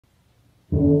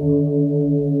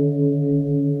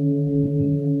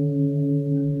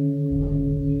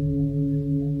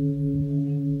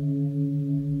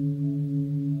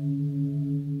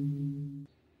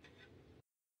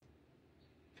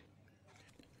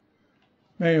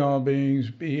May all beings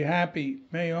be happy.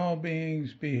 May all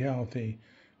beings be healthy.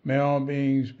 May all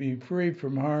beings be free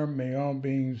from harm. May all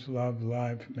beings love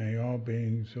life. May all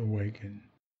beings awaken.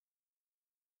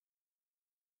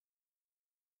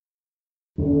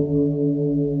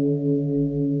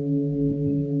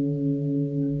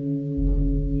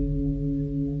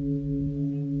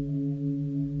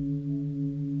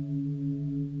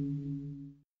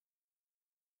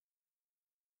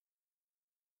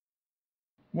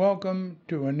 Welcome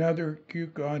to another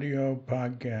Cuke Audio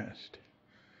podcast.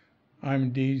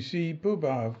 I'm DC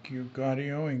Poobah of Cuke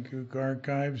Audio and Cuke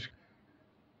Archives,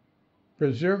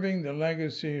 preserving the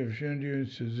legacy of Shunryu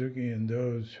Suzuki and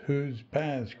those whose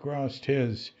paths crossed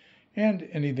his, and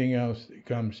anything else that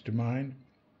comes to mind.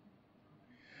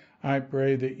 I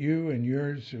pray that you and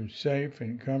yours are safe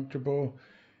and comfortable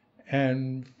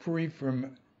and free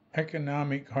from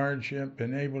economic hardship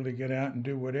and able to get out and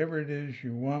do whatever it is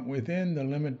you want within the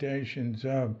limitations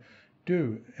of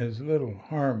do as little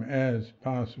harm as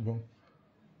possible.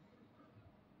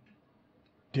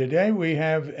 Today we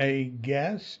have a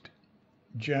guest,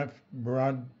 Jeff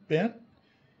Broadbent.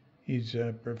 He's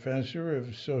a professor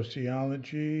of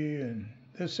sociology and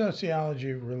the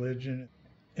sociology of religion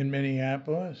in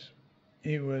Minneapolis.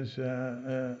 He was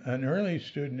an early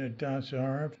student at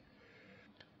Tassajara.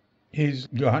 He's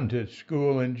gone to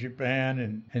school in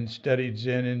Japan and studied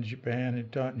Zen in Japan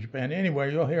and taught in Japan.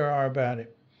 Anyway, you'll hear all about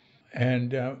it.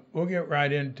 And we'll get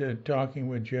right into talking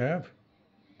with Jeff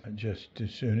just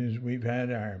as soon as we've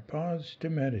had our pause to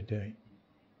meditate.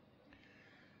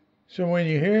 So when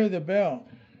you hear the bell,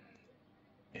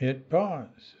 hit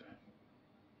pause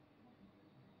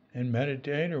and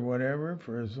meditate or whatever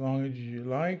for as long as you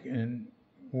like. And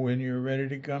when you're ready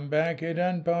to come back, hit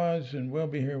unpause, and we'll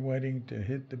be here waiting to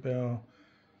hit the bell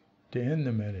to end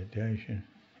the meditation.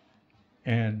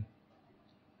 And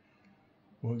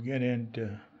we'll get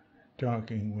into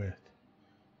talking with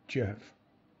Jeff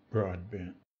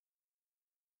Broadbent.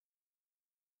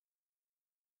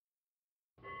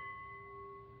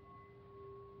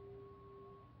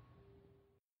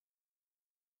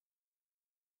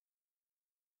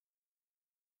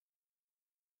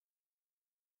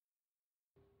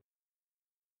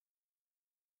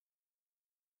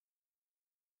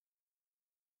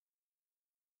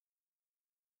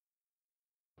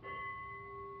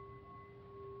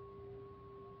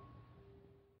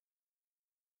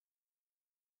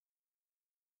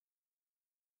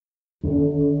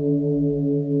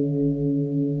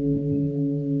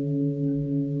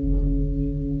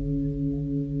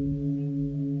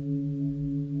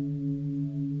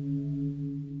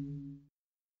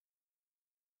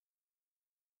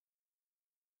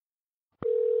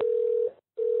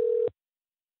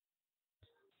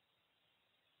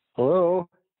 Hello.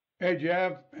 Hey,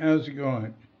 Jeff, how's it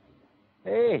going?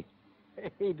 Hey,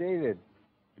 David.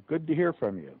 Good to hear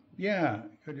from you. Yeah,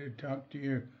 good to talk to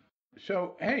you.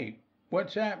 So, hey,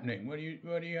 what's happening? What are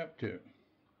you up to?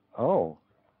 Oh,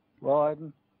 well,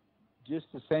 I'm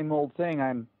just the same old thing.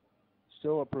 I'm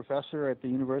still a professor at the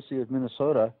University of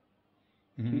Minnesota,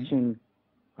 teaching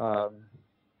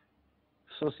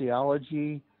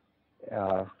sociology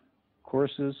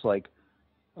courses, like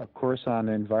a course on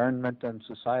environment and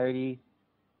society,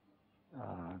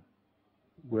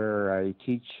 where I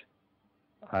teach.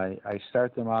 I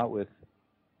start them out with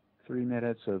 3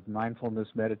 minutes of mindfulness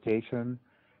meditation,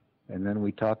 and then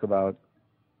we talk about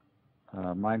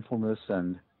mindfulness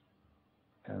and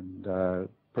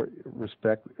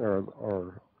respect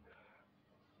or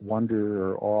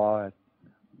wonder or awe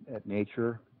at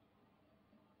nature,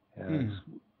 as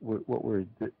what we're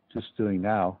just doing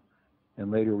now. And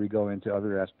later we go into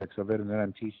other aspects of it, and then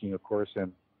I'm teaching a course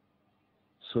in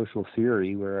social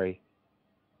theory where I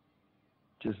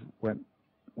just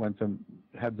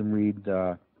had them read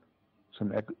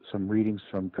some readings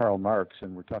from Karl Marx,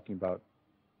 and we're talking about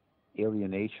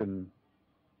alienation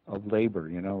of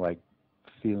labor, like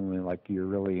feeling like you're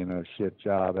really in a shit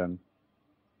job and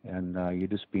you're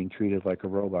just being treated like a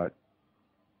robot.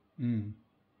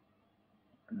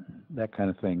 That kind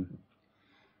of thing.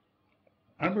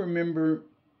 I remember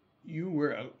you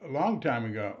were a long time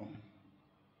ago,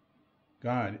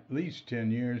 God, at least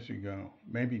 10 years ago,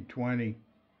 maybe 20,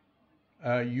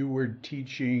 you were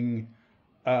teaching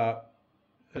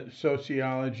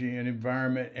sociology and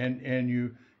environment, and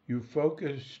you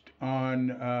focused on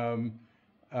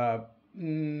how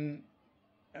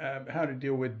to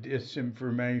deal with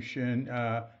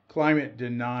disinformation, climate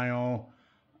denial,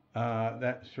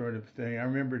 that sort of thing. I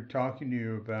remember talking to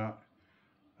you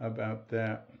about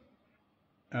that.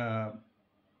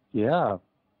 Yeah.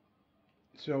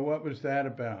 So what was that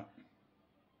about?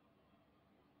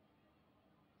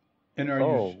 And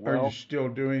Oh, are you well, still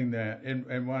doing that?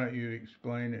 And why don't you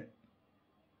explain it?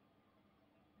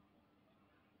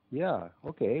 yeah,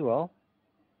 okay, well,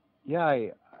 yeah,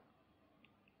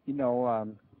 you know,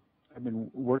 I've been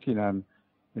working on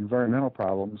environmental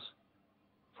problems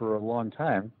for a long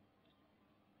time,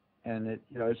 and it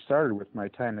started with my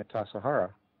time at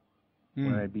Tassajara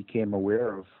when Hmm. I became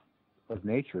aware of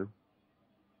nature,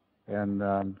 and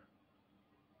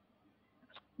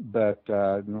but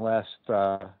in the last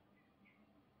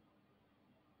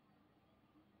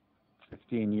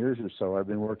 15 years or so, I've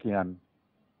been working on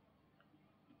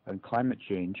climate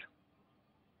change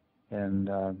and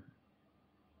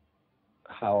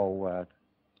how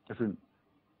different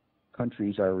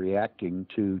countries are reacting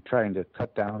to trying to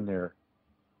cut down their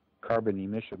carbon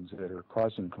emissions that are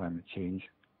causing climate change.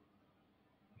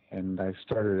 And I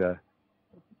started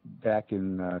back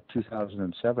in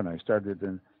 2007. I started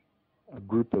a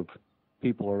group of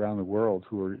people around the world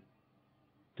who are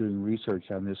doing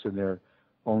research on this in their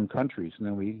own countries, and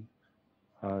then we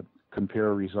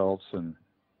compare results and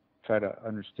try to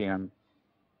understand,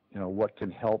 what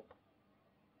can help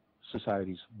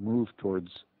societies move towards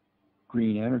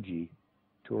green energy,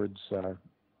 towards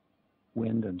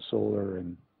wind and solar,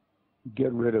 and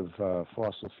get rid of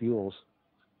fossil fuels.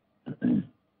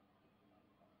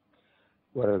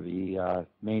 What are the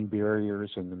main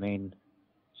barriers and the main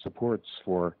supports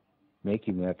for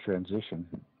making that transition?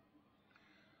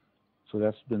 So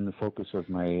that's been the focus of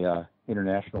my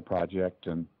international project,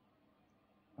 and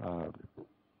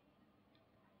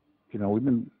we've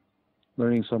been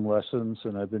learning some lessons,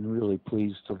 and I've been really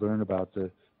pleased to learn about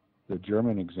the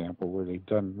German example where they've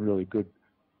done really good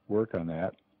work on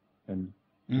that and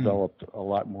developed a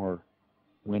lot more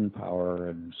wind power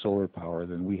and solar power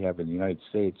than we have in the United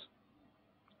States.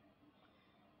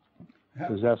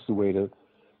 Because that's the way to,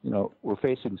 we're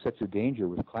facing such a danger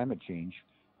with climate change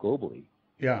globally.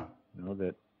 Yeah.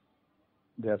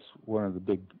 That's one of the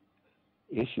big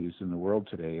issues in the world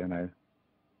today, and I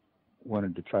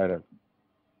wanted to try to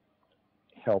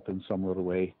help in some little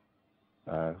way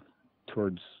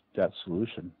towards that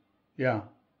solution. Yeah.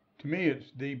 To me,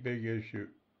 it's the big issue.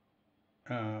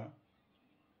 Uh,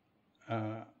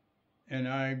 and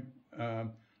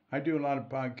I do a lot of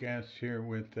podcasts here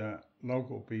with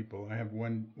local people. I have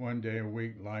one day a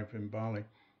week live in Bali.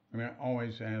 I mean, I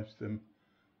always ask them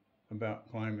about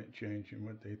climate change and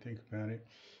what they think about it.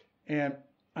 And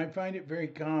I find it very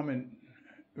common,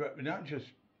 but not just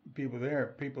people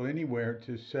there, people anywhere,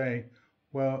 to say,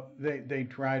 well, they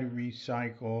try to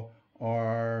recycle,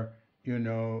 or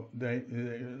they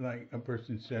like a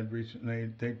person said recently,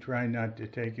 they try not to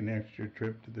take an extra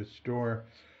trip to the store,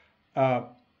 uh,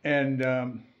 and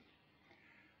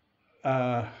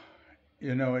uh,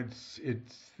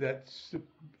 it's that's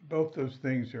both those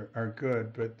things are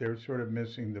good, but they're sort of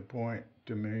missing the point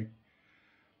to me.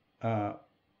 Uh,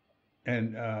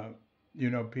 and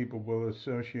people will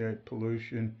associate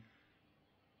pollution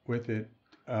with it,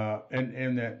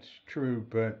 and that's true.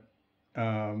 But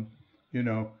um, you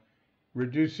know,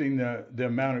 reducing the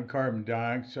amount of carbon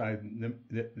dioxide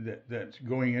that's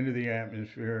going into the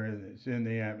atmosphere and that's in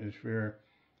the atmosphere,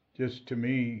 just to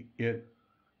me, it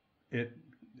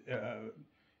uh,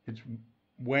 it's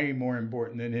way more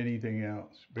important than anything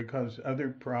else, because other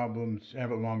problems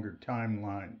have a longer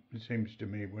timeline. It seems to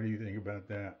me. What do you think about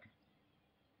that?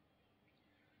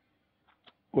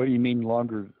 What do you mean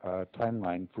longer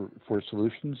timeline for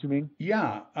solutions, you mean?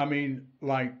 Yeah, I mean,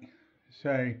 like,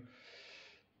 say,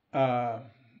 uh,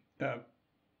 uh,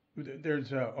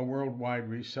 there's a worldwide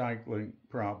recycling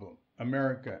problem.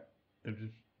 America, its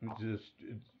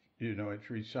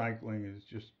recycling is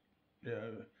just,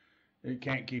 it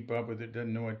can't keep up with it,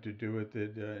 doesn't know what to do with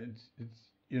it. It's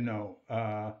you know,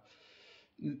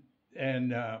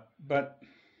 and but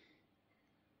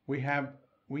we have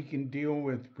we can deal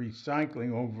with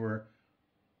recycling over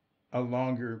a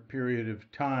longer period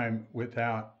of time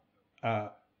without uh,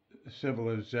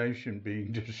 civilization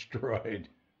being destroyed.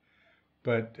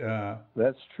 But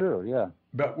That's true, yeah.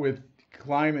 but with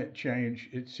climate change,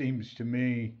 it seems to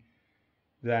me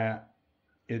that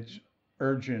it's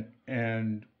urgent,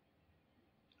 and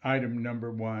item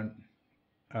number one,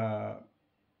 uh,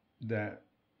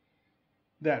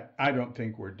 that I don't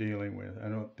think we're dealing with. I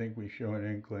don't think we show an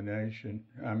inclination.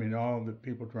 I mean, all the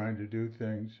people trying to do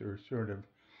things are sort of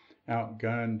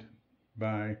outgunned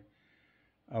by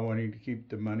wanting to keep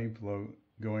the money flow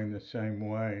going the same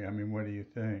way. I mean, what do you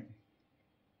think?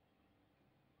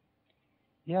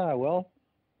 Yeah, well,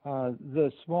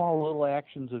 the small little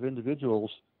actions of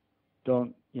individuals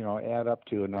don't, add up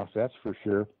to enough, that's for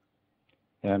sure.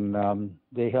 And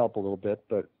they help a little bit,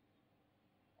 but,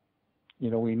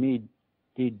 we need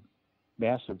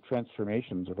massive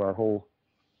transformations of our whole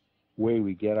way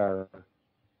we get our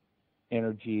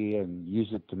energy and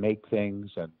use it to make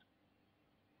things,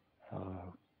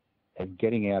 and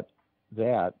getting at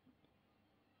that,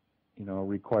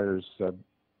 requires a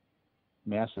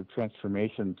massive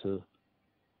transformation to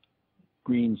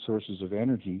green sources of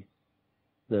energy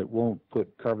that won't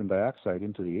put carbon dioxide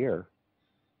into the air.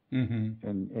 Mm-hmm.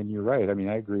 And you're right. I mean,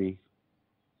 I agree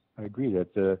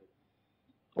that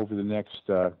over the next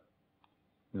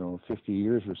 50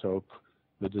 years or so,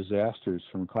 the disasters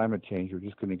from climate change are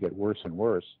just going to get worse and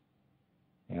worse,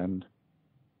 and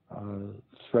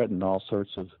threaten all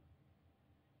sorts of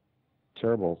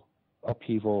terrible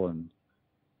upheaval and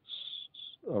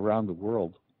around the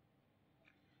world.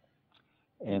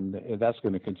 And that's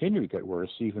going to continue to get worse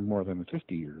even more than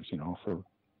 50 years, for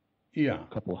a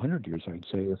couple hundred years, I'd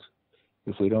say,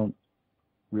 if we don't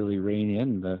really rein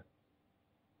in the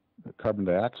carbon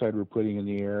dioxide we're putting in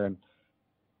the air,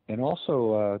 and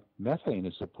also methane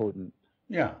is a potent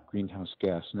greenhouse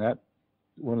gas, and that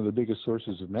one of the biggest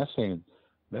sources of methane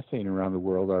around the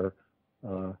world are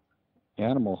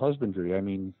animal husbandry. I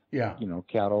mean,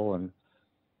 cattle and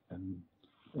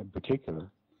in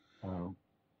particular.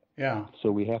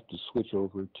 So we have to switch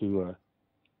over to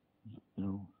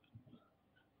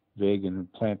vegan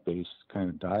and plant-based kind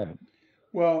of diet.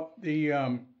 Well,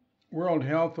 the World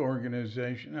Health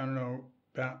Organization, I don't know,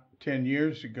 about 10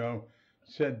 years ago,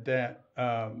 said that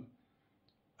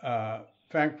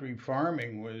factory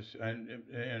farming was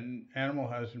and animal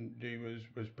husbandry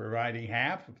was providing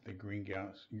half of the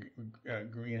greenhouse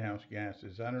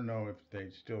gases. I don't know if they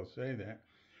still say that,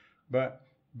 but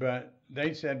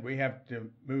they said we have to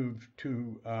move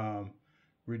to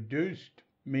reduced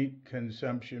meat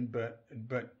consumption,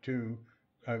 but to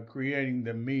creating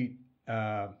the meat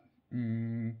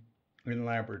in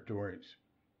laboratories.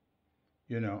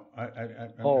 And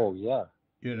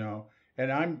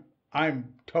I'm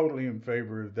totally in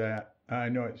favor of that. I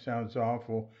know it sounds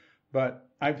awful, but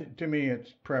to me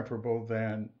it's preferable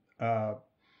than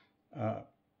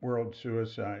world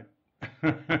suicide.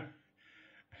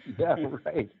 Yeah,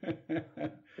 right.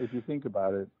 If you think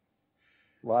about it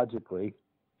logically,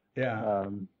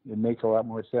 it makes a lot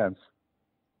more sense.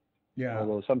 Yeah.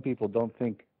 Although some people don't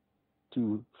think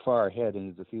too far ahead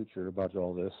into the future about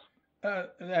all this.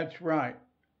 That's right.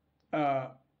 I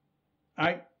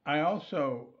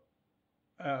also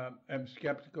am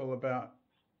skeptical about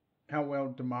how well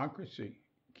democracy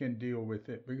can deal with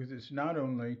it, because it's not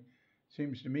only,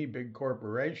 seems to me, big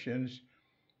corporations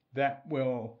that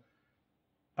will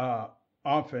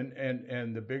often,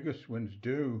 and the biggest ones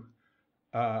do,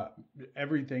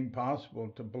 everything possible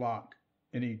to block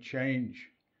any change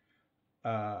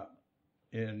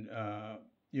in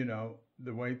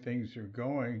the way things are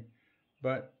going,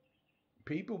 but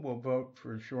people will vote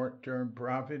for short-term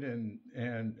profit and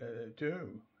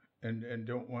too, and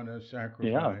don't want to sacrifice.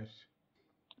 Yeah.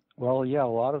 Well, yeah, a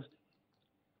lot of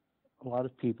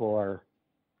people are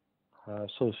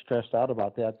so stressed out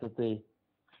about that they,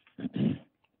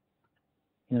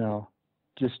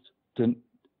 just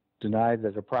deny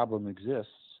that a problem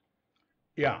exists.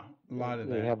 Yeah, a lot of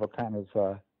they that. have a kind of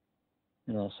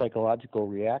psychological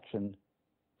reaction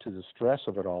to the stress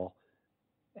of it all,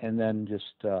 and then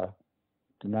just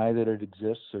deny that it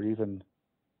exists, or even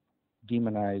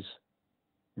demonize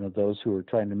those who are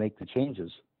trying to make the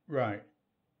changes. Right.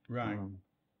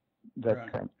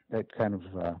 That kind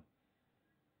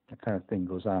of thing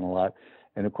goes on a lot,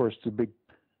 and of course the big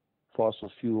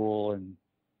fossil fuel and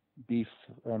beef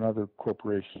and other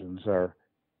corporations are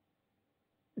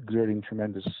exerting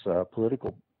tremendous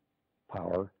political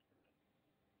power,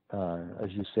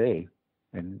 as you say,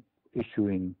 and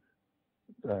issuing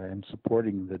and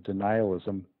supporting the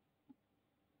denialism.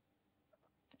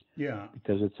 Yeah.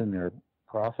 Because it's in their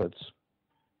profits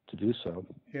to do so.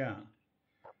 Yeah.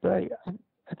 But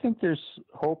I think there's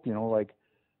hope,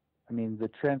 the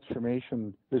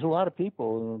transformation, there's a lot of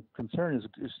people, concern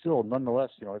is still,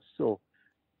 nonetheless, it's still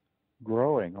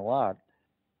growing a lot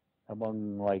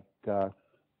among the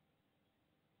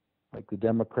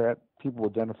Democrat, people who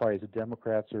identify as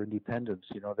Democrats or independents,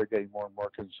 they're getting more and more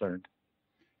concerned.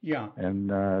 Yeah. And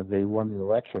they won the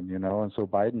election, and so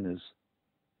Biden is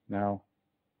now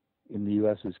in the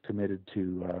U.S. is committed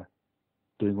to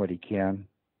doing what he can.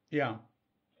 Yeah.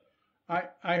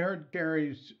 I heard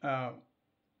Kerry's the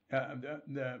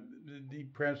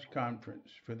press conference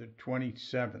for the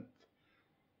 27th,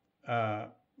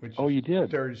 which is you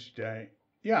did? Thursday.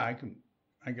 Yeah,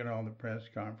 I get all the press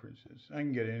conferences. I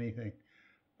can get anything.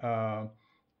 I'm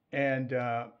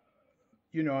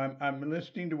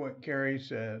listening to what Kerry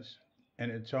says, and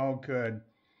it's all good.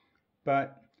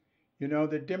 But, You know,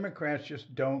 the Democrats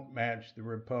just don't match the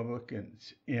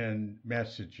Republicans in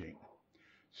messaging.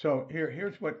 So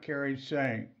here's what Kerry's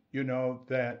saying, you know,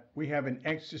 that we have an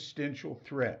existential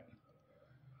threat.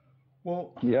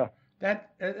 Well, Yeah.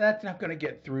 that's not going to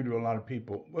get through to a lot of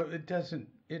people. Well, it doesn't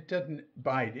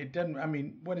bite. It doesn't. I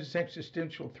mean, what does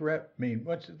existential threat mean?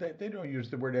 What's they don't use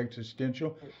the word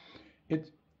existential. It's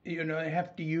you know they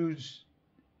have to use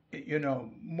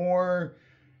more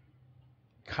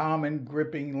common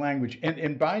gripping language,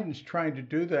 and Biden's trying to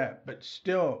do that, but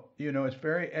still it's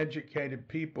very educated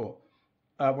people.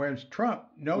 Whereas Trump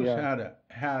knows Yeah.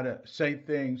 how to say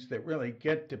things that really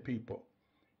get to people.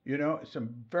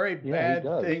 Some very Yeah, he bad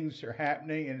does. things are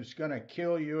happening, and it's going to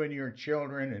kill you and your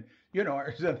children, and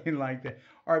or something like that.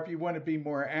 Or if you want to be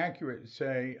more accurate,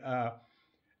 say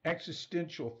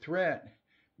existential threat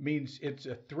means it's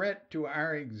a threat to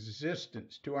our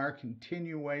existence, to our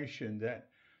continuation. That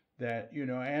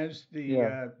as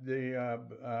Yeah.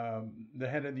 the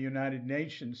head of the United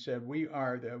Nations said,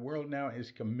 the world now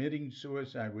is committing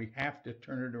suicide. We have to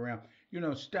turn it around.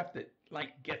 Stuff that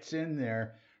like gets in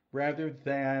there rather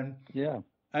than Yeah.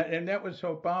 and that was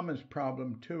Obama's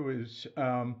problem too.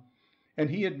 And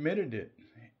he admitted it.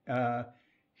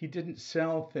 He didn't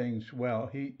sell things well.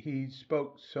 He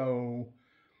spoke so.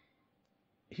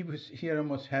 He had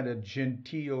almost had a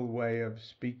genteel way of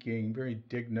speaking, very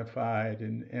dignified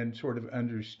and sort of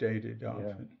understated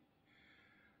often.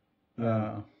 Yeah.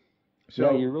 Yeah.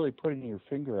 Yeah, you're really putting your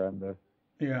finger on the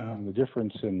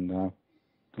difference in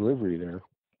delivery there.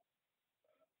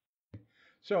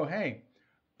 So hey,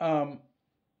 um,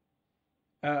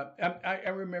 I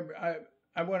remember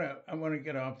I want to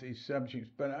get off these subjects,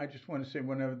 but I just want to say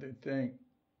one other thing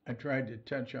I tried to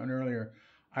touch on earlier.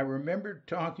 I remember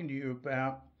talking to you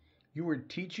about you were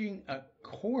teaching a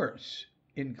course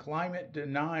in climate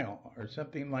denial or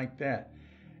something like that,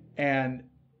 and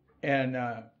and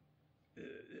uh,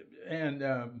 and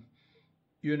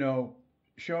you know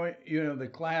showing the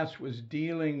class was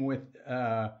dealing with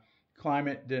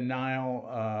climate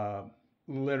denial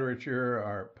literature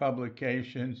or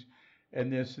publications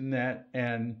and this and that,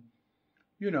 and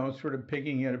sort of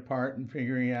picking it apart and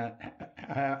figuring out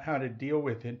how to deal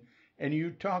with it. And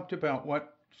you talked about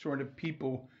what sort of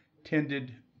people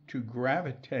tended to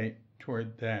gravitate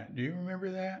toward that. Do you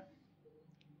remember that?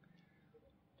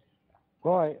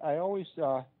 Well, I always,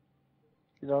 I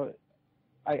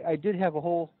did have a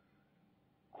whole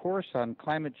course on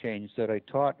climate change that I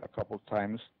taught a couple of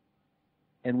times,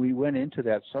 and we went into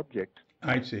that subject.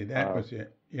 I see. That was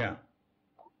it. Yeah.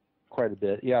 Quite a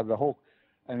bit. Yeah, the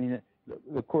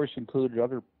course included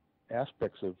other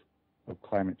aspects of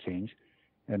climate change.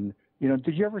 And,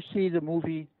 did you ever see the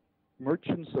movie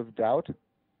Merchants of Doubt?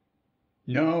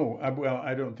 No,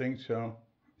 I don't think so.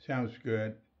 Sounds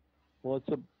good. Well,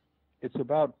 it's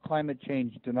about climate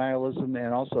change denialism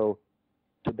and also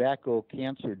tobacco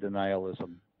cancer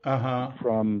denialism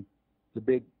from the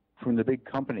big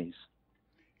companies.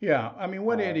 Yeah, I mean,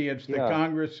 what idiots the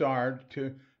Congress are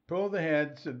to pull the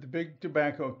heads of the big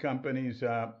tobacco companies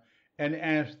up and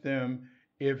ask them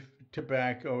if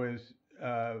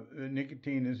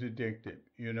nicotine is addictive,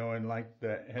 and like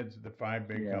the heads of the five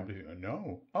big companies go,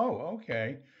 no. Oh,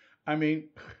 okay. I mean,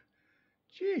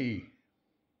 gee.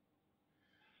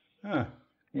 Huh.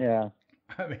 Yeah.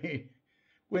 I mean,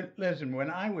 when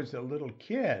I was a little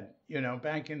kid,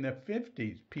 back in the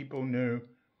 50s, people knew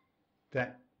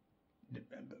that,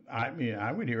 I mean,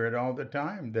 I would hear it all the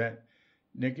time that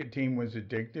nicotine was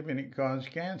addictive and it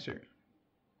caused cancer,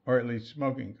 or at least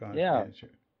smoking caused cancer.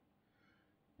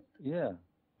 Yeah.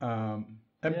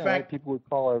 In fact, people would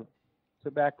call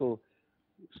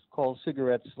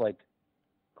cigarettes like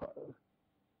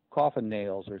coffin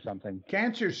nails or something.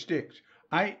 Cancer sticks.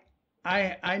 I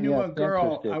knew a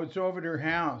girl. I was over at her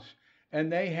house,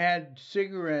 and they had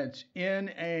cigarettes in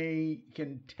a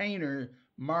container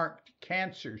marked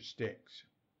cancer sticks.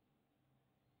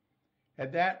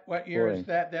 At that, what year is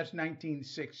that? That's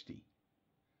 1960.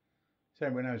 So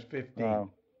when I was 15.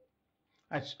 Wow.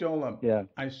 I stole them. Yeah.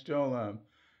 I stole a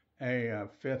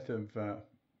fifth of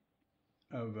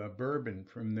bourbon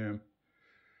from them.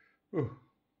 Oh,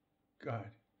 God.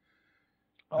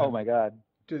 Oh my God.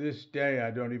 To this day,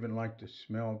 I don't even like to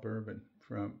smell bourbon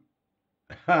from.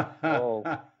 Oh,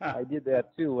 I did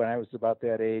that too when I was about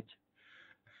that age.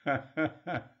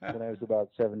 When I was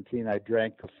about 17, I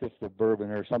drank a fifth of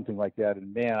bourbon or something like that,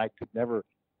 and man, I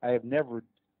have never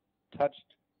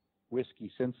touched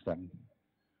whiskey since then.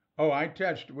 Oh, I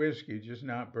touched whiskey, just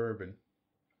not bourbon.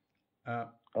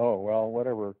 Oh, well,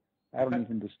 whatever. I don't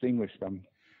even distinguish them.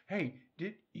 Hey,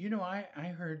 I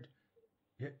heard,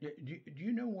 do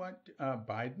you know what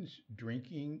Biden's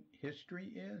drinking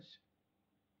history is?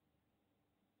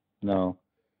 No.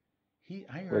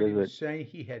 I What heard is him it? say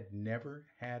he had never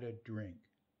had a drink.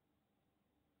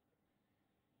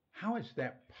 How is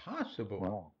that possible?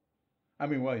 Wow. I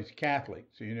mean, well, he's Catholic,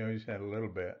 so he's had a little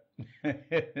bit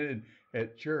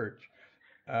at church.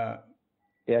 Uh,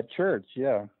 At church,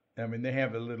 yeah. I mean, they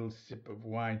have a little sip of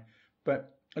wine,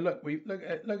 but look, we look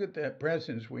at the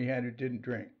presidents we had who didn't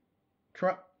drink.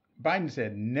 Trump, Biden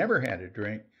said never had a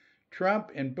drink.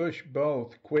 Trump and Bush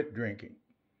both quit drinking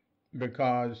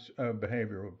because of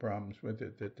behavioral problems with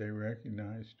it that they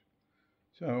recognized.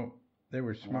 So they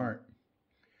were Wow. smart.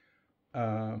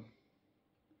 Uh,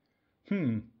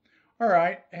 hmm. All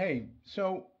right. Hey,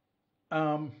 so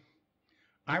um,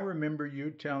 I remember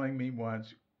you telling me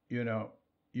once, you know,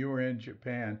 you were in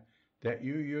Japan, that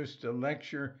you used to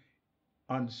lecture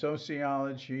on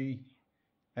sociology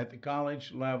at the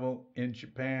college level in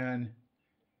Japan,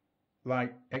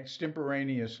 like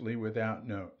extemporaneously without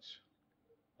notes.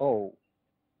 Oh,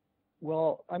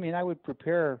 well, I mean, I would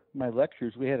prepare my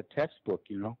lectures. We had a textbook,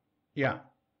 Yeah.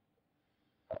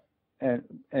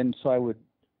 and so I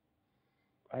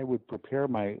would prepare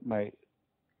my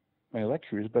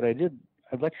lectures, but I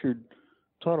lectured,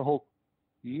 taught a whole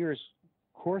year's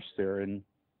course there in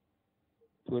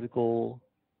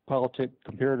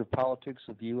comparative politics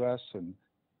of the U.S. and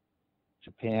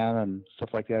Japan and stuff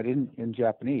like that in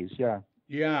Japanese. Yeah.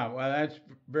 Yeah, well, that's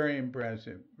very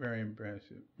impressive. Very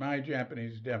impressive. My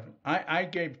Japanese definitely.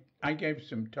 I gave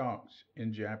some talks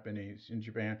in Japanese in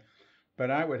Japan, but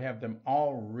I would have them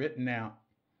all written out,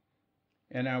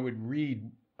 and I would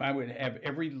read. I would have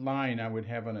every line I would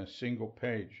have on a single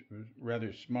page. It was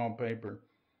rather small paper,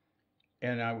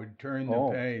 and I would turn the Oh,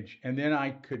 page, and then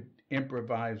I could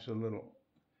improvise a little,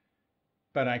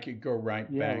 but I could go right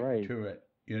yeah, back right. to it.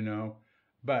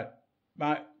 But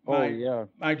my Oh, my yeah.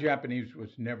 my Japanese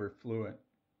was never fluent.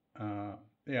 Uh,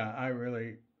 yeah, I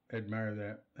really admire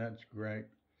that. That's great.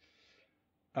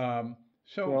 Um,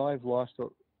 so, Well, I've lost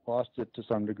it to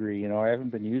some degree. I haven't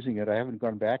been using it. I haven't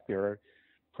gone back there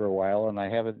for a while, and I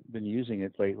haven't been using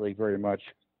it lately very much,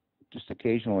 just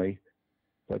occasionally.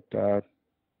 But it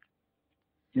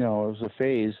was a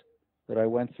phase that I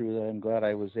went through that I'm glad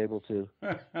I was able to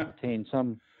attain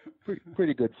some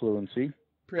pretty good fluency.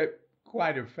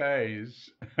 quite a phase.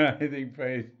 I think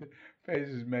phase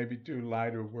is maybe too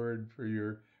light a word for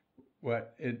your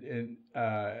what in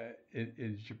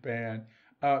Japan.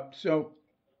 So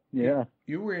you Yeah,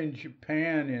 you were in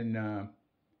Japan and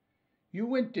you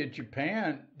went to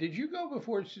Japan. Did you go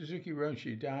before Suzuki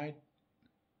Roshi died?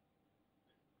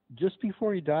 just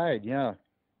before he died. Yeah,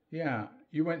 Yeah,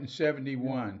 you went in yeah,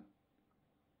 '71.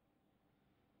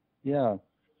 yeah.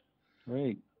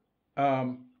 Right.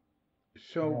 Um,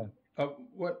 Yeah. so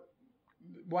what?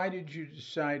 Why did you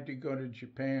decide to go to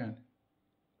Japan?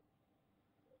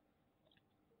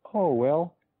 Oh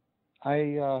well,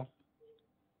 I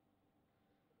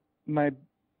my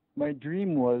my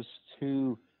dream was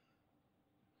to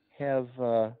have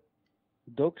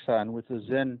Dokusan with a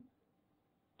Zen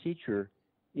teacher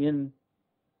in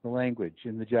the language,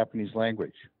 in the Japanese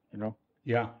language, you know,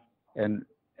 Yeah, and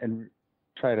and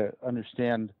try to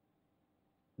understand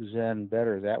Zen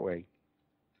better that way.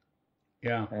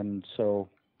 yeah. And so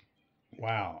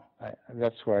Wow.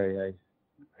 that's why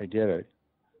I did it.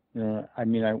 I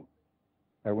mean,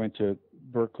 I went to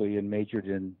Berkeley and majored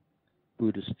in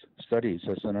Buddhist studies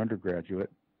as an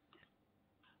undergraduate,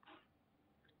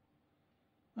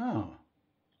 Oh,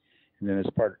 and then as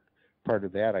part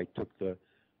of that, I took the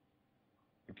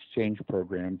exchange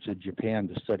program to Japan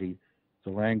to study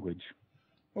the language.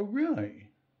 oh, really?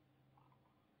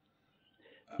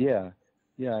 Yeah,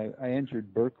 yeah. I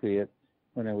entered Berkeley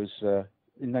when I was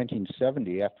in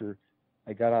 1970 after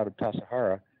I got out of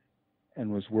Tassajara and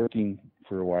was working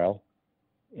for a while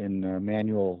in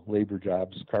manual labor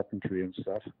jobs, carpentry and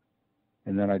stuff.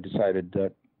 And then I decided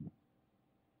that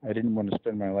I didn't want to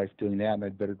spend my life doing that, and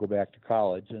I'd better go back to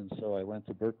college. And so I went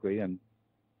to Berkeley and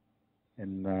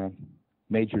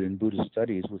majored in Buddhist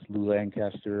studies with Lewis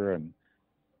Lancaster and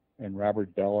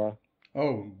Robert Bellah.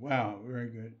 Oh, wow. Very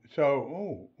good. So,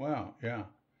 oh, wow. Yeah,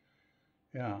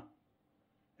 yeah.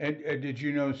 And did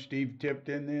you know Steve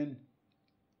Tipton then?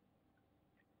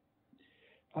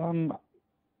 Um,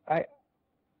 I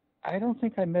I don't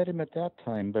think I met him at that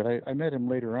time, but I met him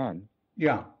later on.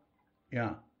 Yeah,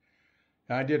 yeah.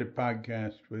 I did a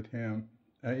podcast with him.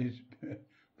 He's a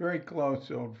very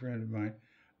close old friend of mine.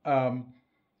 Um,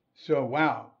 so,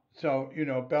 wow. So,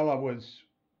 Bella was,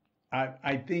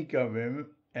 I think of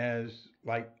him as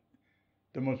like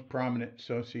the most prominent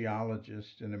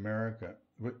sociologist in America.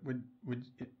 Would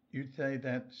you say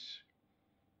that's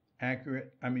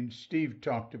accurate? I mean, Steve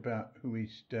talked about who he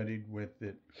studied with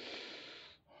at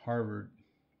Harvard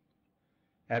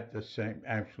at the same,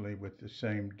 actually with the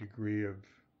same degree of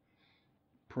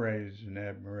praise and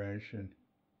admiration.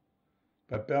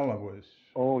 But Bellah was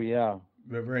yeah.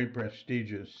 a very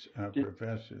prestigious Did,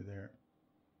 professor there.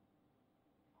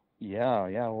 yeah,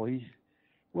 yeah.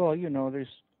 Well, there's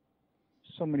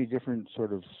so many different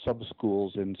sort of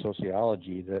sub-schools in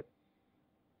sociology that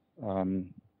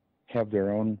have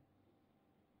their own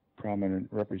prominent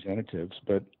representatives.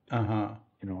 But,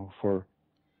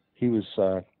 he was,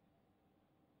 to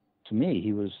me,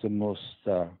 he was the most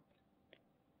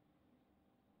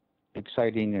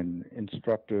exciting and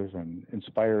instructive and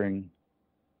inspiring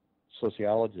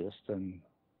sociologist and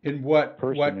in what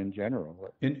person in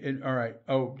general. In all right.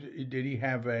 Oh, did he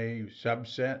have a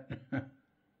subset?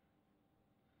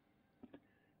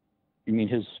 You mean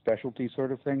his specialty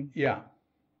sort of thing? Yeah.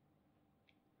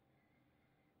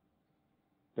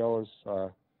 Bellah's,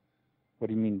 what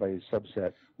do you mean by his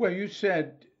subset? Well, you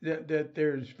said that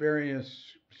there's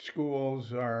various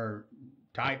schools or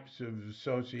types of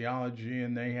sociology,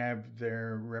 and they have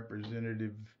their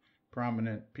representative,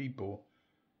 prominent people.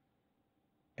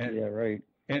 And, yeah, right.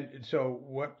 And so,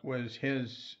 what was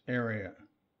his area?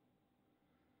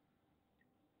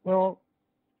 Well,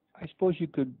 I suppose you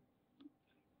could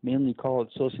mainly call it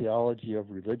sociology of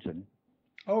religion.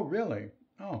 Oh, really?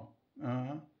 Oh,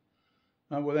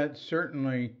 well, that's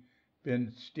certainly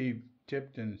been Steve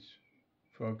Tipton's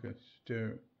focus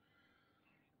too.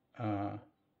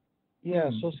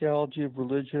 Sociology of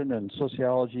religion and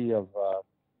sociology of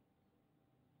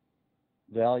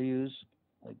values,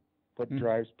 like what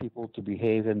drives people to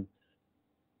behave in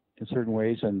certain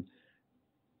ways. And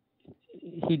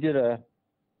he did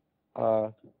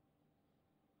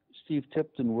Steve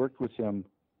Tipton worked with him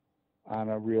on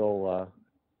a real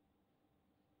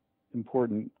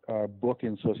important book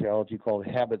in sociology called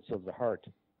Habits of the Heart,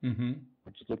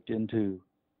 which looked into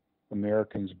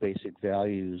Americans' basic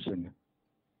values and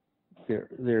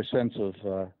their sense of,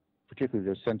 particularly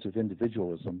their sense of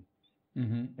individualism.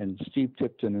 And Steve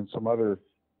Tipton and some other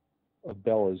of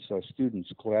Bellah's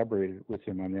students collaborated with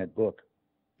him on that book.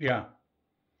 Yeah.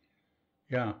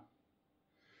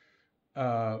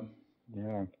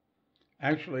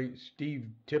 Actually, Steve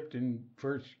Tipton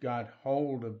first got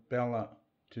hold of Bellah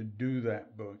to do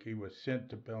that book. He was sent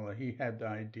to Bellah. He had the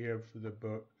idea for the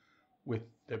book with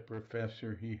the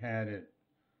professor he had at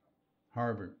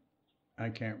Harvard. I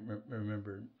can't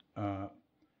remember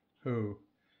who.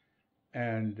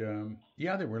 And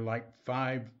there were like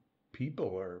 5 people,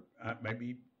 or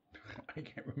maybe I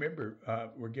can't remember.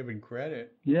 Were given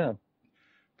credit.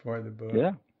 For the book.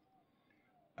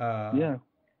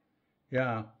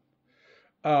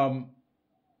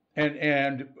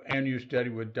 And you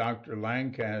studied with Dr.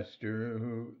 Lancaster,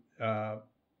 who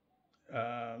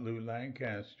Lou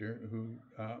Lancaster, who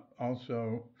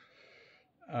also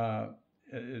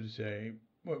is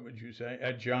what would you say,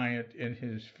 a giant in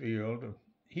his field.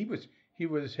 He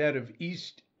was head of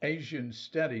East Asian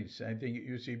Studies, I think, at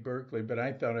UC Berkeley, but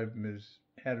I thought of him as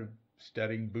head of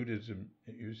studying Buddhism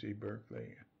at UC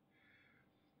Berkeley.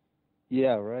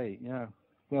 Yeah, right. Yeah.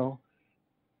 Well,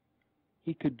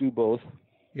 he could do both.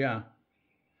 Yeah.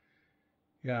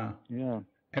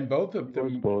 And both of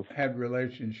them had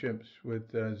relationships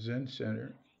with Zen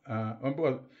Center.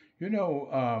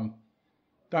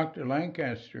 Dr.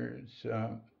 Lancaster is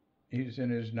he's in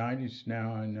his 90s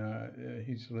now, and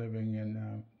he's living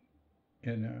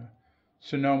in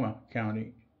Sonoma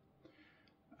County.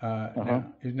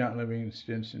 Now he's not living in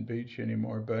Stinson Beach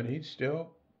anymore, but he's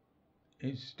still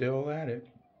at it.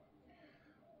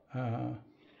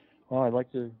 Well, I'd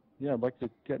like to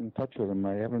get in touch with him.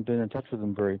 I haven't been in touch with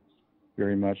him very,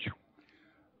 very much.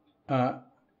 Well,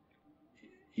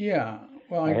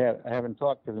 I haven't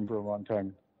talked with him for a long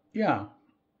time. Yeah.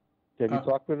 Have you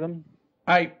talked with him?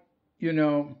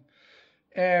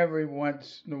 Every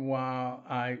once in a while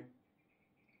I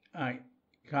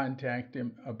contact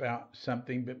him about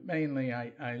something, but mainly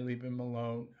I leave him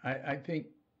alone. I think,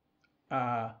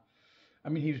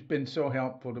 he's been so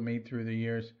helpful to me through the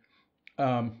years.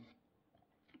 And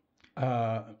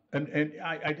I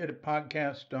did a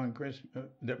podcast on Christmas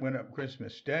that went up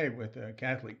Christmas Day with a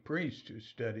Catholic priest who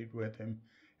studied with him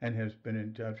and has been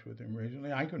in touch with him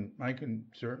recently. I can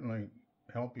certainly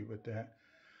help you with that.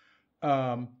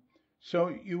 So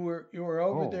you were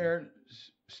over there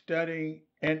studying,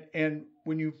 and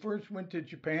when you first went to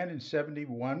Japan in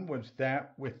 '71, was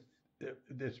that with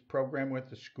this program with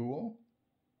the school?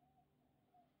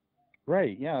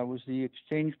 Right. Yeah, it was the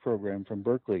exchange program from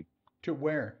Berkeley. To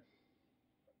where?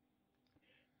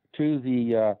 To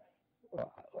the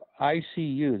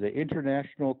ICU, the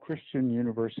International Christian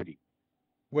University.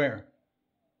 Where?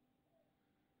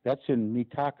 That's in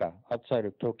Mitaka, outside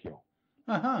of Tokyo.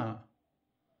 Uh-huh.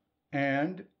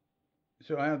 And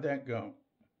so how'd that go?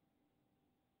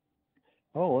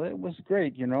 Oh, it was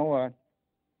great.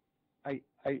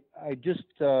 I just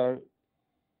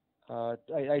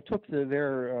I took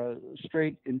their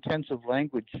straight intensive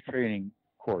language training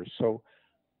course. So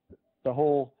the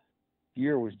whole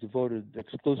year was devoted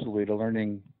exclusively to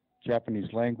learning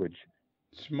Japanese language.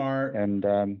 Smart. And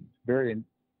very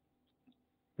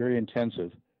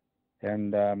intensive.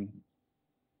 And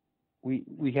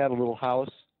we had a little house,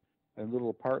 a little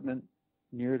apartment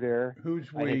near there.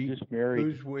 Who's we? I had just married.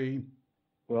 Who's we?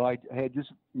 Well, I had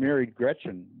just married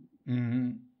Gretchen.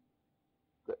 Mm-hmm.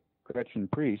 Gretchen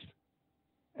Priest,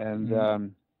 and Mm-hmm.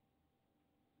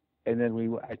 And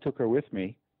then I took her with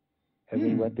me, and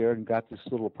we went there and got this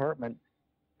little apartment,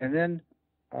 and then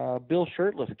Bill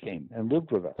Shirtless came and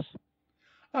lived with us.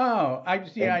 Oh, I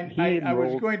see. I was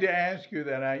enrolled- going to ask you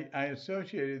that. I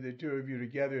associated the two of you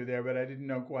together there, but I didn't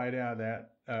know quite how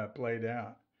that played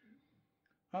out.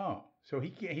 Oh, so he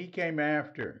came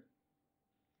after.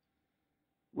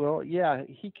 Well, yeah,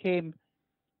 he came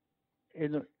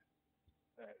in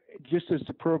just as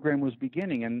the program was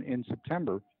beginning in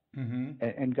September, Mm-hmm.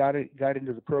 and got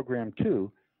into the program too,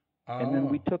 Oh. and then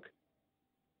we took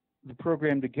the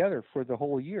program together for the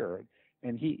whole year,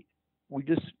 and it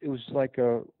was like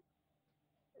a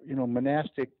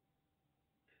monastic,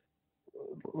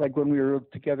 like when we were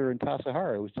together in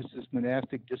Tassajara, it was just this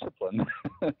monastic discipline.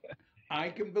 I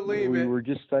can believe we it. were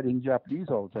just studying Japanese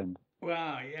all the time.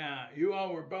 Wow, yeah. You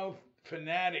all were both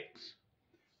fanatics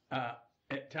at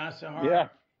Tassajara.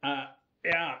 Yeah.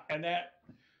 Yeah, and that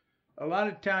a lot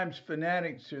of times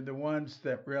fanatics are the ones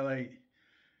that really,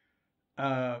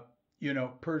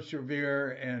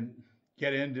 persevere and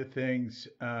get into things.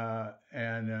 I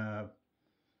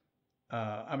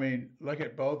mean, look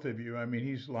at both of you. I mean,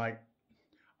 he's like,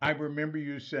 I remember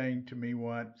you saying to me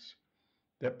once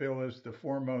that Bill is the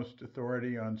foremost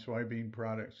authority on soybean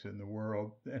products in the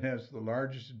world and has the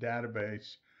largest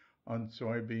database on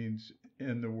soybeans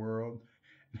in the world.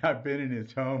 And I've been in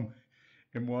his home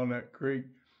in Walnut Creek.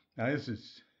 Now, this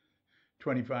is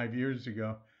 25 years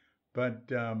ago, but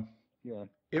Yeah.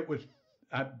 it was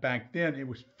back then. It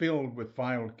was filled with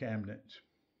filed cabinets.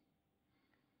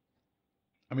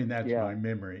 I mean, that's Yeah. my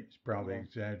memory. It's probably Yeah.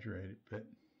 exaggerated, but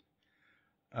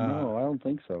No, I don't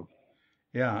think so.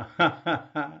 yeah,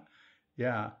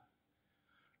 yeah,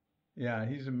 yeah.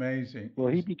 He's amazing.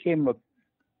 Well, he became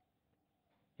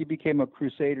a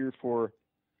crusader for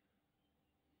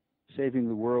saving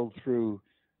the world through,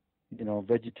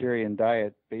 vegetarian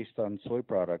diet based on soy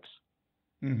products.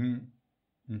 Mm-hmm.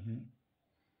 Mm-hmm.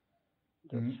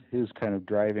 That's his kind of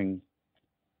driving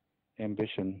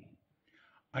ambition.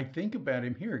 I think about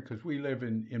him here because we live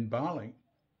in Bali,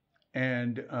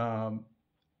 and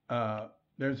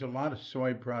there's a lot of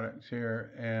soy products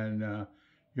here, and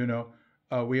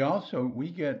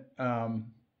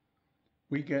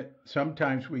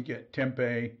sometimes we get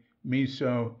tempeh,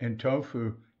 miso, and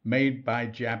tofu made by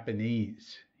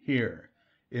Japanese here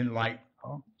in like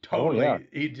totally. Yeah.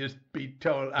 He'd just be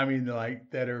told. I mean,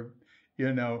 like that are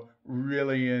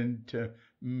really into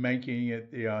making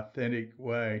it the authentic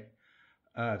way.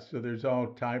 So there's all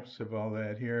types of all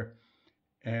that here,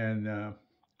 and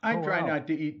I try not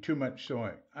to eat too much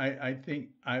soy. I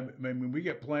mean, we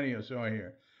get plenty of soy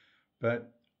here,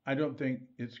 but I don't think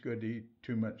it's good to eat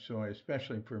too much soy,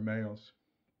 especially for males.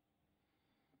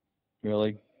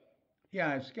 Really?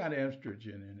 Yeah, it's got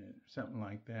estrogen in it, something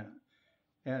like that.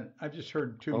 And I've just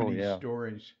heard too many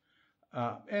stories.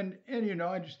 And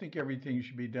I just think everything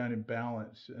should be done in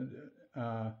balance.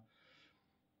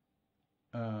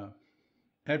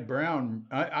 Ed Brown,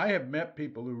 I have met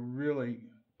people who really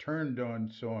turned on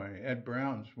soy. Ed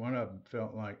Brown's one of them.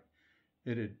 Felt like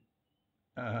it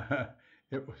had,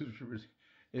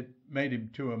 it made him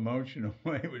too emotional.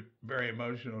 He was very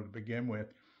emotional to begin with.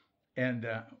 And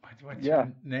what's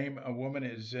her name? A woman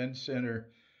at Zen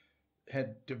Center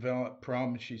had developed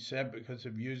problems, she said, because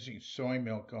of using soy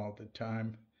milk all the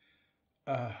time.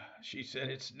 She said,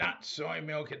 it's not soy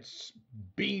milk, it's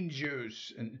bean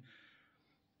juice. And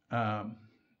I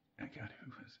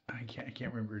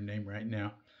can't remember her name right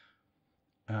now.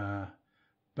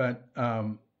 But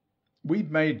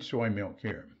we've made soy milk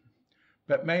here.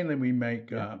 But mainly we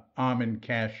make almond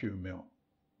cashew milk.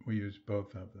 We use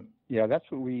both of them. Yeah, that's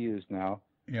what we use now.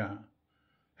 Yeah.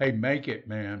 Hey, make it,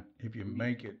 man. If you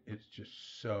make it, it's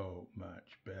just so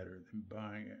much better than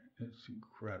buying it. It's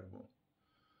incredible.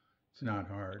 It's not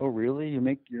hard. Oh, really? You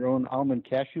make your own almond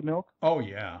cashew milk? Oh,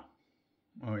 yeah.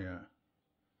 Oh, yeah.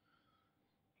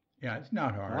 Yeah, it's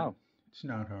not hard. Wow. It's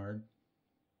not hard.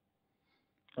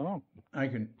 Oh, I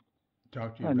can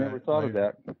talk to you I about never it thought of later.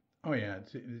 that. Oh yeah,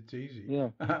 it's easy. Yeah.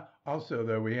 Also,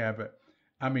 though, we have a.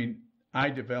 I mean, I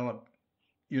developed.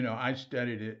 I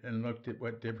studied it and looked at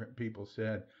what different people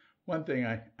said. One thing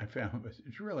I found was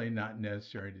it's really not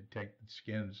necessary to take the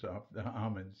skins off the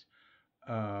almonds,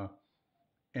 uh,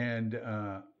 and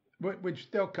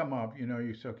which they'll come off.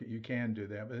 You can do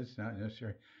that, but it's not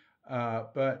necessary.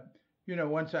 But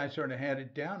once I sort of had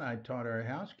it down, I taught our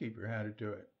housekeeper how to do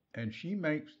it, and she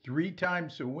makes 3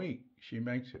 times a week. She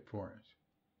makes it for us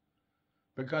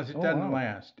because it Oh doesn't wow.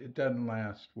 last. It doesn't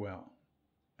last well.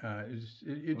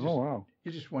 You Oh just wow.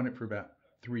 want it for about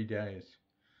 3 days.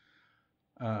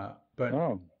 But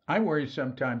Oh I worry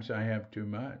sometimes I have too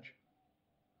much.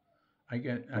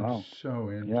 I'm wow. so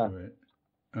Yeah. into it.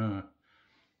 Uh,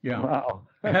 yeah. Wow.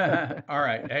 All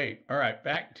right. Hey. All right.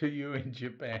 Back to you in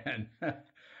Japan.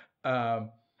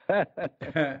 um,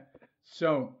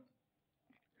 so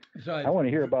so I want to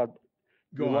hear about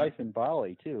go your on. life in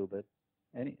Bali too, but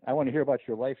I want to hear about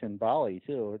your life in Bali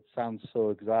too. It sounds so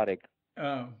exotic.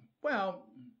 Well,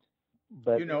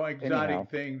 But anyhow, exotic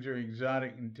things are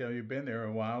exotic until you've been there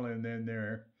a while, and then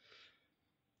they're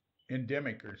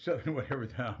endemic or something, whatever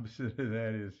the opposite of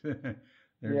that is.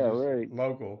 They're yeah, just right.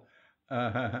 local.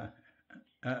 Uh,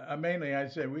 Mainly,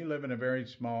 I'd say we live in a very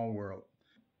small world.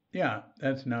 Yeah,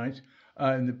 that's nice.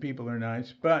 And the people are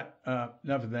nice. But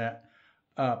enough of that.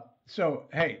 So,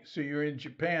 hey, so you're in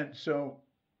Japan.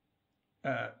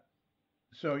 Uh,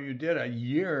 so you did a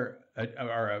year,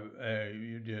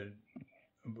 you did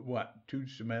what, 2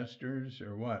 semesters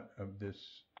or what of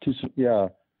this? Yeah.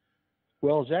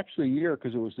 Well, it's actually a year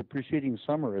because it was the preceding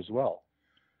summer as well,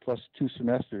 plus 2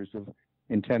 semesters of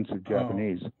intensive Oh,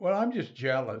 Japanese. well, I'm just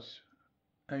jealous.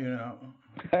 You know,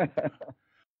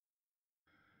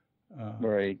 uh,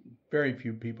 Right. very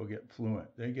few people get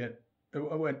fluent. They get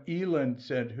what Elin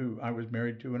said, who I was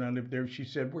married to when I lived there. She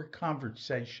said we're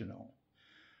conversational,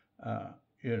 uh,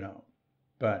 you know,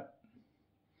 but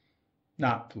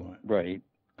not fluent. Right.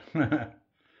 uh,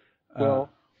 Well,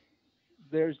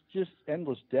 there's just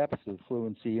endless depths of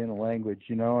fluency in a language,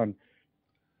 and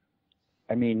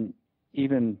I mean,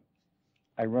 even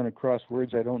I run across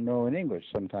words I don't know in English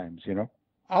sometimes.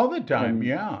 all the time, And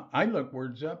yeah. I look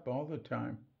words up all the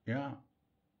time. Yeah.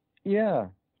 yeah,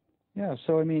 yeah.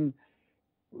 So I mean,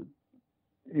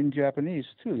 in Japanese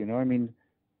too, I mean,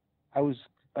 I was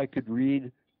I could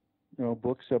read,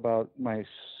 books about my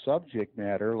subject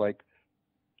matter, like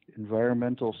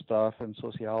environmental stuff and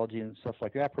sociology and stuff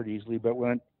like that pretty easily. But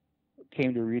when it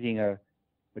came to reading a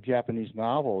Japanese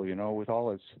novel, with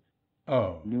all its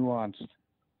Oh, nuanced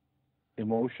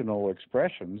emotional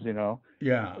expressions,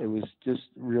 yeah, it was just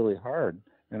really hard.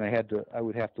 And I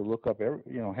would have to look up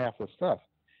half the stuff.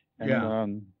 And yeah,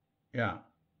 yeah.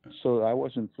 so I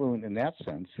wasn't fluent in that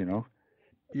sense.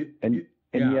 You, And you,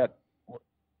 and yeah, yet,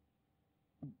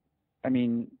 I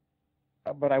mean,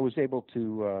 but I was able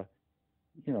to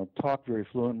talk very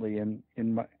fluently in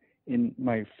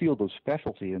my field of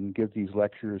specialty and give these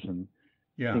lectures and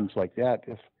yeah, things like that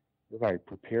if I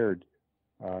prepared.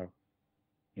 Uh,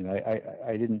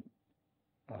 I didn't.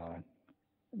 Uh,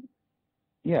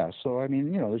 yeah, so I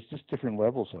mean, there's just different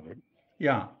levels of it.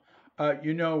 yeah.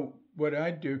 What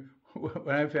I do, what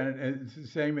I found, and it's the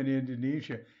same in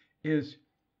Indonesia, is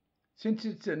since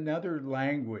it's another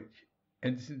language,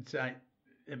 and since I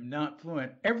am not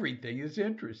fluent, everything is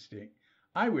interesting.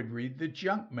 I would read the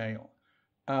junk mail.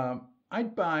 Um,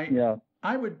 I'd buy, Yeah,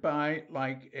 I would buy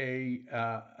like a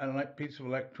piece of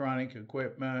electronic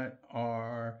equipment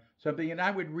or something, and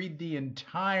I would read the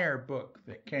entire book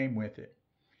that came with it.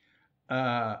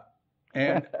 Uh,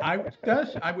 and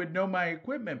I would know my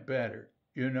equipment better.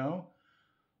 You know,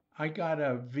 I got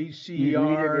a you'd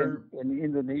read it VCR. in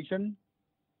Indonesian.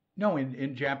 No,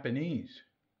 in Japanese.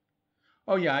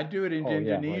 Oh yeah, I do it in Oh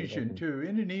yeah, right. Indonesian Okay. too.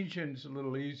 Indonesian's a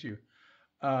little easier.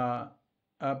 Uh,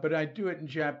 but I do it in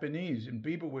Japanese, and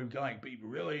people would like be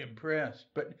really impressed.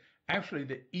 But actually,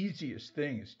 the easiest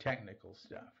thing is technical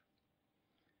stuff.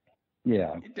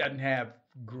 Yeah, It doesn't have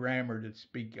grammar to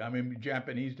speak. I mean,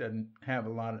 Japanese doesn't have a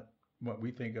lot of what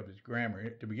we think of as grammar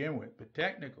to begin with, but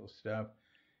technical stuff.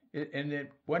 And then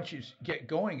once you get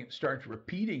going, it starts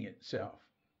repeating itself.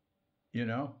 You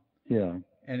know, yeah,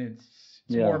 and it's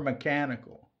more yeah,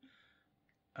 mechanical.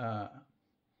 Uh,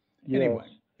 yes, anyway,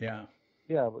 yeah,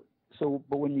 yeah.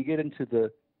 But when you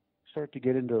start to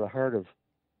get into the heart of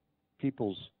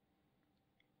people's,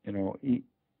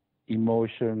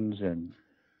 emotions and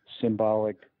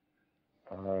symbolic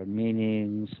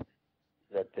meanings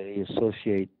that they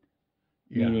associate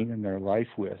yeah, meaning in their life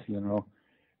with.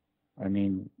 I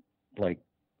mean, like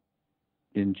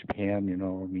in Japan,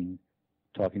 I mean,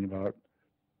 talking about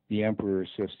the emperor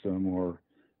system, or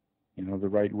the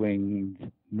right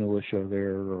wing militia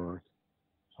there, or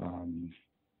I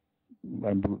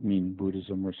mean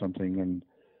Buddhism or something. And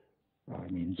I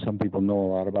mean, some people know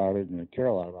a lot about it and they care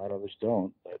a lot about it, others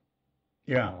don't. But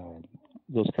Yeah.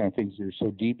 Those kind of things are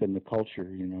so deep in the culture,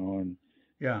 and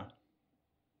Yeah.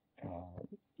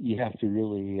 You have to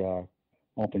really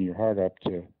open your heart up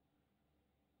to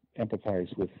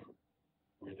empathize with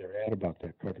where they're at about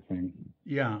that kind of thing.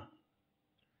 Yeah.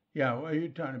 Yeah. Well, you're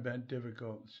talking about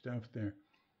difficult stuff there.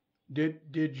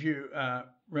 Did you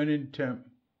run into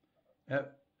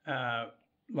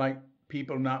like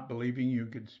people not believing you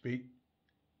could speak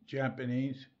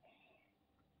Japanese?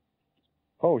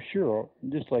 Oh, sure,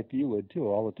 just like you would too,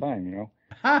 all the time,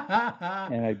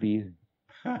 And I'd be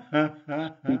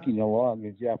speaking along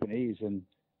in Japanese, and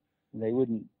they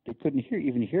couldn't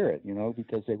even hear it,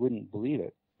 because they wouldn't believe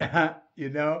it. I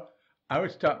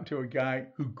was talking to a guy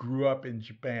who grew up in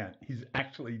Japan. He's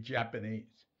actually Japanese.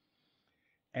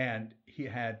 And he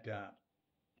had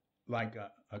like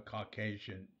a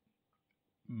Caucasian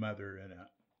mother and a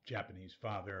Japanese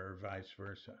father, or vice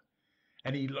versa.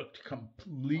 And he looked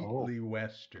completely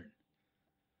Western.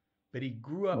 But he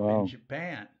grew up in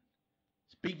Japan,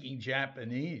 speaking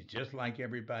Japanese just like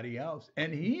everybody else.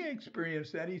 And he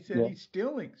experienced that. He said he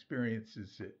still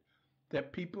experiences it.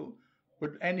 That people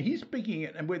would, and he's speaking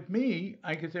it. And with me,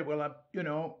 I could say, well,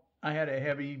 I had a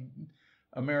heavy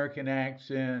American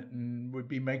accent and would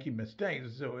be making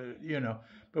mistakes. So,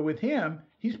 but with him,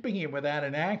 he's speaking it without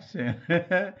an accent,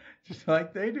 just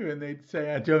like they do. And they'd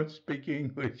say, I don't speak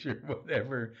English or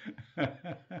whatever.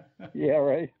 Yeah,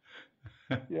 right.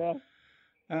 Yeah.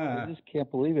 I just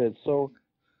can't believe it. It's so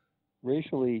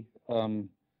racially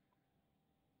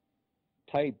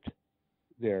typed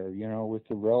there, with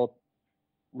the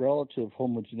relative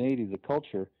homogeneity of the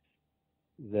culture,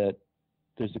 that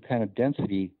there's a kind of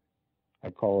density, I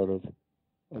call it,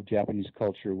 of Japanese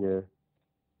culture, where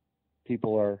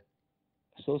people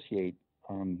associate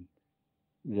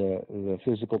the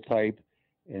physical type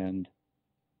and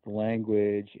the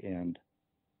language and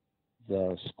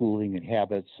the schooling and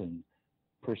habits and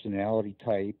personality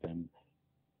type and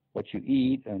what you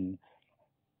eat and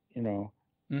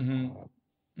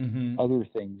other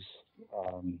things,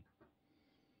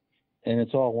 and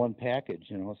it's all one package.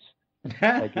 It's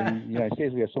like in the United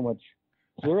States we have so much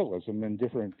pluralism and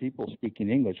different people speaking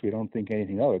English, we don't think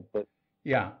anything of it, but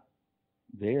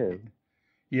there.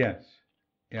 Yes.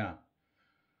 Yeah.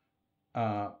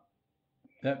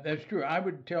 That's true. I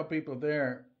would tell people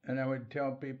there, and I would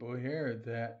tell people here,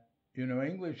 that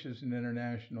English is an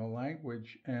international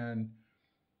language, and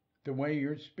the way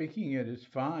you're speaking it is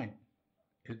fine.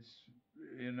 It's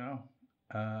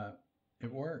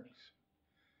it works.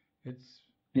 It's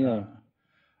and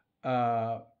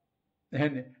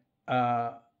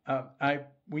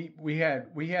we had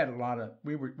a lot of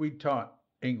we taught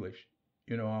English,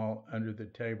 all under the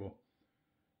table,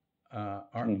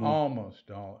 or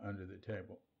almost all under the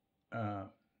table,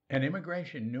 and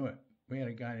immigration knew it. We had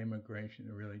a guy in immigration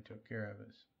who really took care of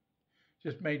us.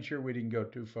 Just made sure we didn't go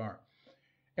too far,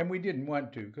 and we didn't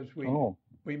want to, because we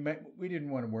didn't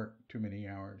want to work too many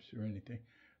hours or anything.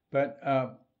 But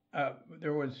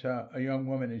there was a young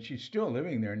woman, and she's still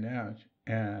living there now,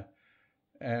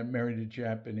 and married a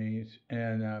Japanese,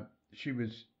 and she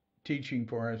was teaching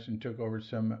for us and took over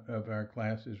some of our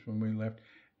classes when we left.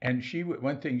 And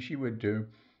one thing she would do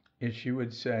is she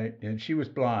would say, and she was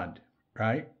blonde,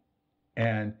 right?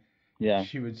 And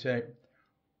she would say,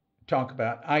 talk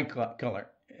about eye color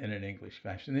in an English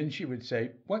class. And then she would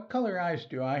say, what color eyes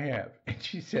do I have? And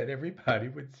she said everybody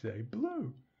would say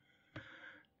blue.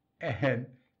 And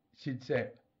she'd say,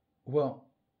 well,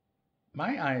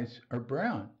 my eyes are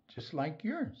brown, just like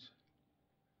yours.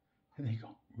 And they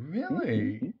go,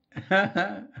 really?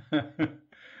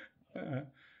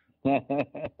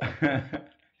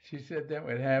 She said that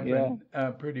would happen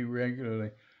pretty regularly.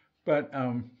 But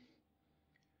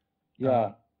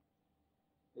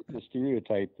it's a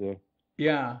stereotype, the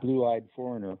blue-eyed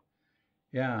foreigner.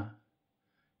 Yeah.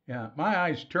 My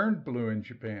eyes turned blue in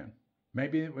Japan.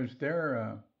 Maybe it was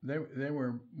their they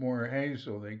were more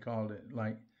hazel. They called it,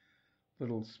 like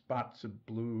little spots of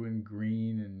blue and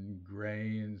green and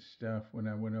gray and stuff when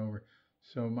I went over.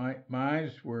 So my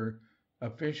eyes were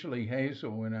officially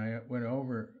hazel when I went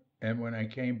over, and when I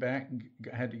came back and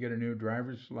had to get a new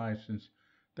driver's license,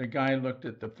 the guy looked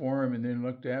at the form and then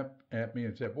looked at me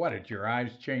and said, "What, did your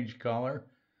eyes change color?"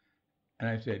 And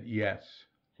I said, "Yes."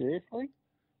 Seriously?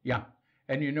 Yeah.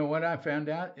 And you know what I found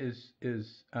out is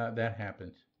that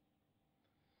happens.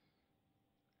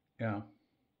 Yeah.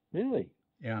 Really?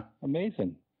 Yeah.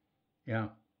 Amazing. Yeah.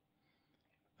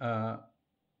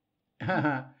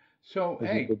 So, Was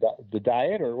it hey, the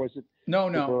diet, or was it no,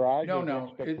 the no, barrage no, of no.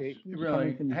 It's expectations coming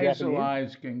really from the hazel Japanese?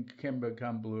 eyes can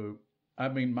become blue. I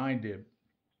mean, mine did,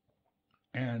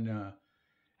 and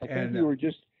I think and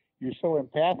you're so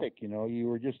empathic, you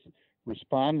were just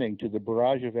responding to the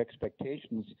barrage of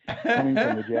expectations coming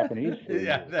from the Japanese for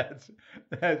yeah, you.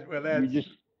 that's well, You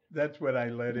just that's what I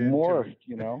led into morphed.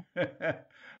 it.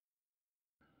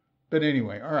 But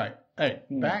anyway, all right. Hey,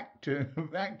 Hmm. back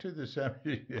to the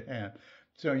subject at hand.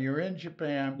 So you're in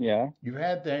Japan. Yeah. You've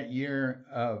had that year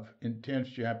of intense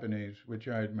Japanese, which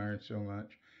I admire so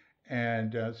much.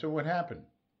 And so what happened?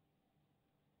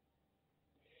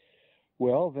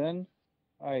 Well, then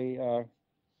I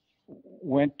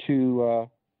went to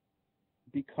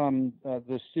become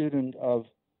the student of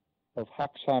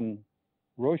Hakusan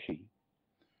Roshi.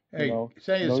 You Hey, know,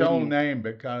 say his whole Noiri. name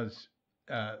because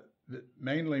uh,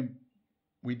 mainly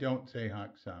we don't say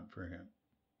Haksan for him.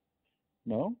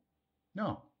 No.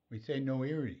 No, we say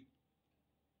Noiri.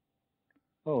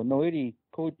 Oh, Noiri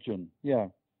Kojun. Yeah,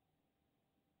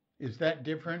 Is that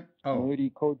different? Oh,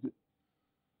 Noiri Kojun.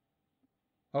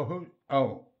 oh, who?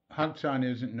 Oh, Haksan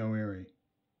isn't Noiri.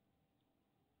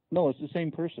 No, it's the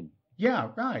same person.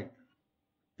 Yeah, right.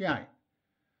 Yeah.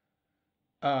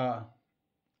 Uh,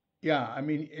 yeah. I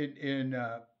mean, in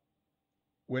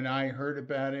when I heard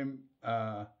about him,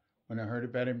 when I heard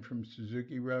about him from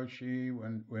Suzuki Roshi,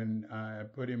 when I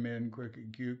put him in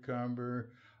Crooked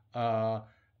Cucumber, uh,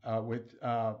 with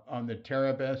on the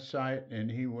Terabest site, and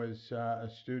he was a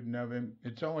student of him.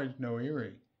 It's always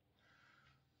Noiri.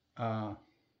 Uh,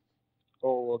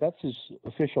 Oh, well, that's his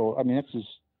official. I mean, that's his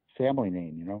family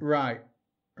name, right,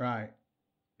 right.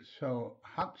 So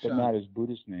but Haksan, not his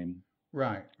Buddhist name.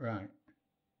 right, right,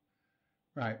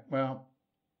 right. Well,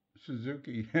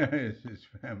 Suzuki is his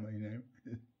family name.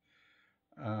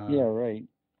 Uh, Yeah, right.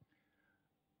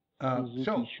 Suzuki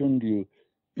so Shunryu.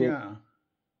 But yeah,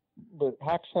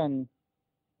 Hakusan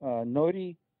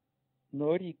Noiri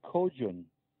Kojun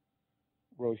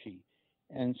Roshi,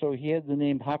 and so he had the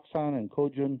name Hakusan and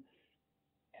Kojun.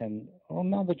 And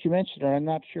now that you mention it, I'm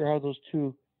not sure how those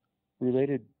two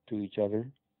related to each other.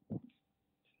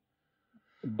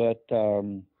 But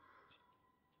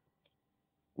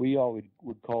we all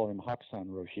would call him Hakusan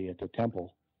Roshi at the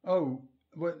temple. oh,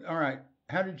 what? All right.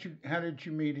 How did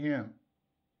you meet him?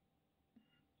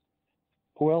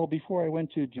 Well, before I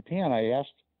went to Japan, I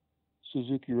asked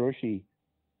Suzuki Roshi,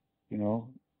 you know,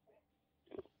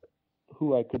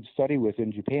 who I could study with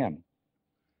in Japan,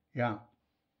 Yeah.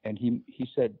 and he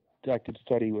said I could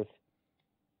study with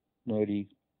Noiri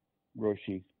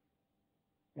Roshi.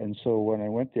 And so when I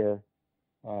went there,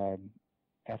 um,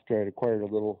 after I'd acquired a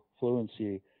little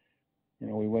fluency,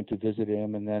 we went to visit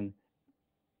him, and then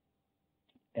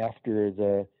after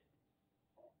the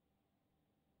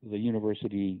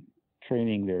university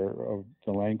training there of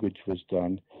the language was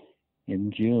done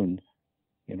in June,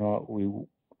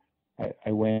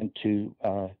 I went to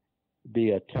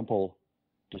be a temple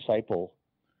disciple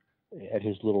at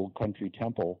his little country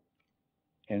temple,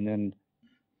 and then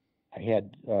I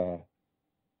had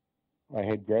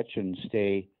Gretchen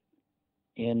stay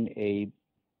in a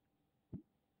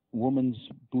woman's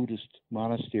Buddhist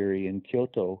monastery in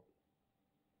Kyoto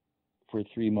for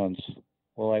 3 months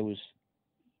while I was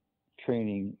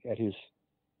training at his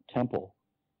temple.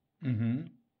 Mm-hmm.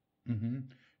 Mm-hmm.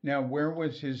 Now, where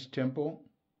was his temple?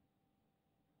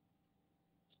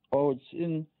 Oh, it's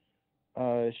in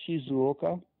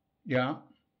Shizuoka, Yeah.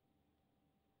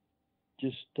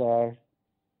 just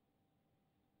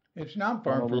It's not on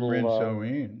far a from little,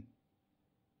 Rinso-in,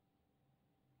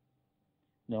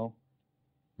 no,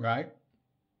 right?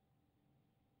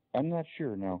 I'm not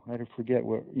sure now. I forget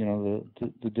what,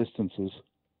 the distances.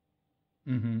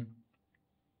 Mm-hmm.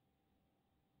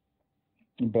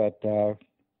 But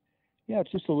yeah,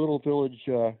 it's just a little village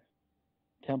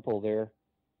temple there.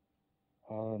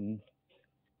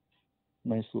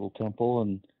 Nice little temple,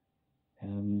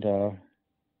 and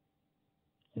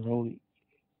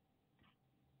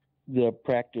the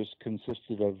practice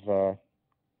consisted of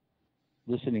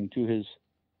listening to his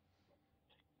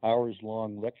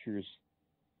hours-long lectures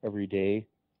every day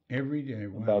Every day.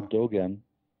 about Wow. Dogen.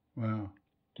 Wow.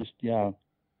 Just, yeah,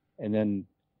 and then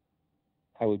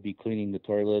I would be cleaning the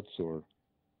toilets, or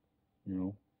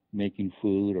making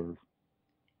food, or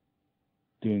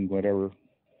doing whatever.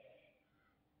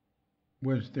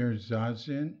 Was there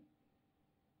zazen?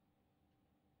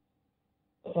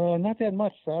 Not that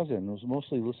much zazen. It was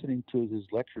mostly listening to his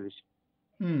lectures.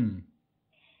 Hmm.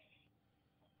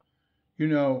 You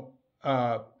know,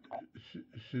 uh,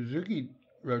 Suzuki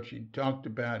Roshi talked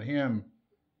about him,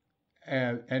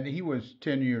 and he was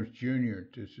 10 years junior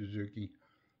to Suzuki.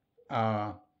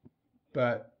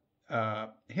 But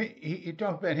he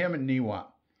talked about him and Niwa.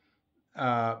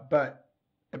 But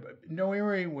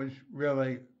Noiri was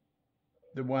really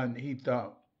the one he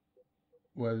thought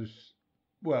was,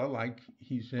 well, like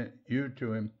he sent you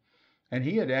to him. And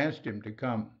he had asked him to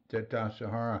come to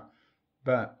Tassajara,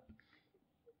 but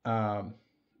I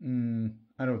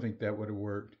don't think that would have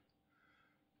worked.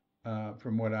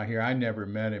 From what I hear, I never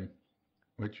met him,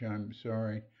 which I'm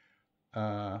sorry.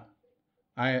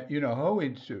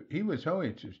 Hoitsu, he was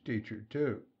Hoitsu's teacher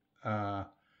too.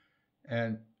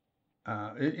 And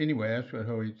anyway, that's what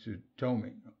Hoitsu told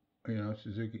me,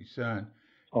 Suzuki's son.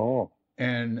 Oh.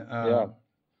 And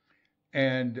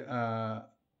Yeah.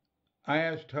 I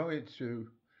asked Hoitsu,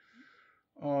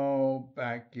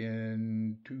 back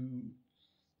in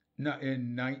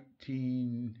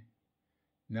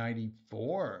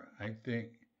 1994, I think,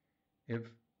 if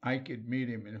I could meet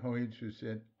him, and Hoitsu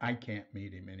said, I can't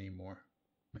meet him anymore.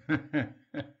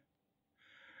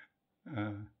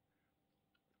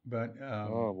 But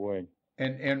Oh boy.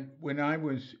 and when I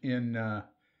was in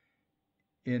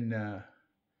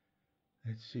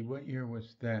let's see, what year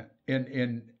was that?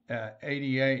 In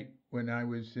 88, when I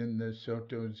was in the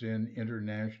Soto Zen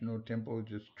International Temple,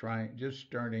 just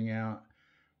starting out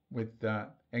with,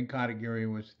 and Katagiri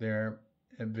was there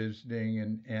and visiting,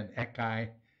 and Ekai,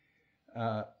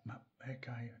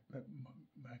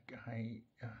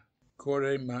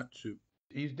 Korematsu.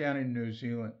 He's down in New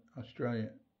Zealand, Australia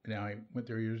now. He went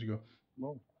there years ago.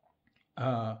 Oh.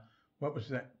 What was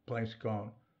that place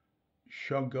called?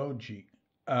 Shogoji,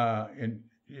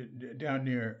 down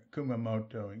near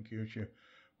Kumamoto in Kyushu.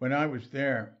 When I was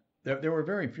there were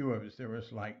very few of us. There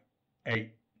was like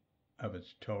 8 of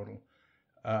us total.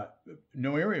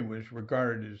 Noiri was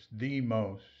regarded as the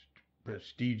most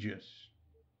prestigious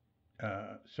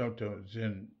Soto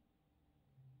Zen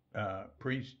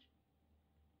priest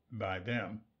by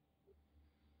them.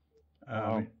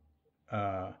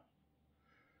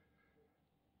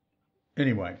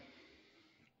 Anyway,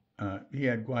 he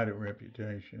had quite a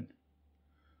reputation.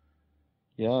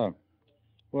 Yeah.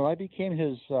 Well, I became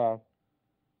his,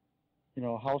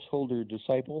 householder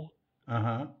disciple.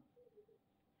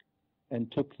 And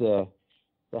took the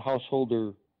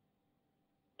householder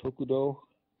tokudo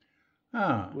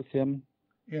with him.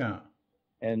 Yeah.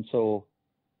 And so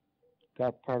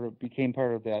became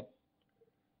part of that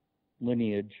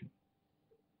lineage.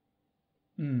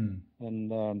 And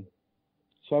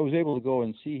so I was able to go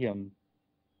and see him,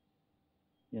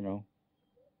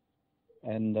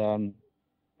 and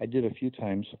I did a few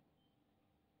times.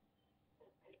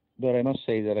 But I must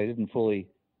say that I didn't fully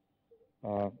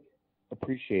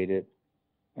appreciate it.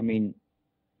 I mean,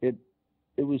 it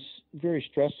was very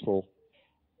stressful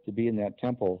to be in that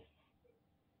temple,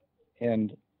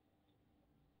 and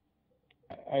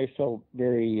I felt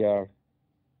very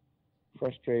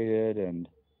frustrated, and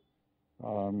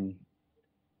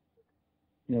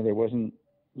there wasn't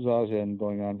zazen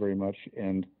going on very much,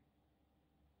 and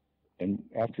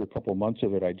after a couple of months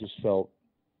of it, I just felt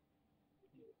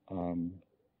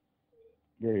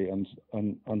very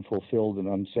unfulfilled and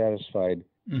unsatisfied.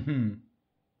 Mm-hmm.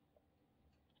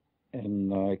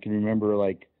 And I can remember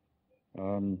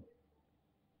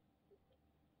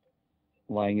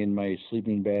lying in my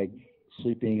sleeping bag,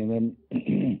 sleeping, and then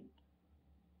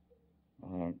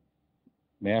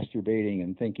masturbating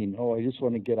and thinking, "Oh, I just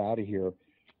want to get out of here,"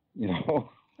 And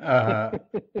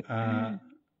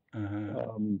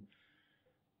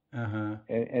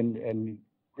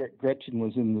Gretchen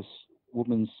was in this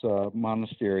woman's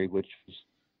monastery, which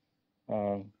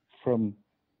was from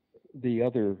the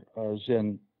other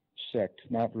Zen sect,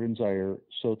 not Rinzai or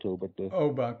Soto, but the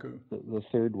Obaku, the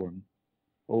third one,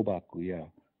 Obaku,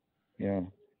 yeah.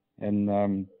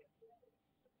 And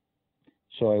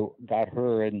so I got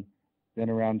her, and then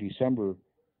around December,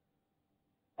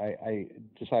 I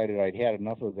decided I'd had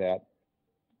enough of that,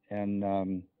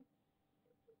 and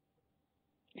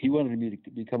he wanted me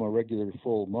to become a regular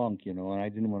full monk, and I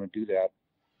didn't want to do that.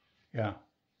 Yeah.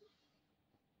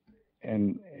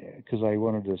 And because I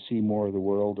wanted to see more of the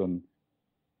world and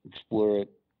explore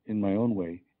it in my own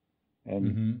way.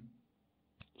 And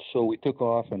so we took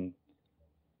off and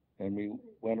we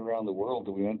went around the world.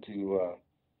 We went to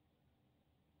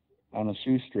on a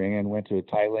shoestring and went to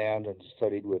Thailand and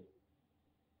studied with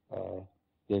the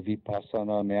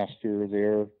Vipassana master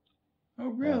there. Oh,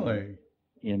 really?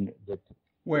 In the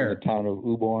town of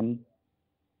Ubon.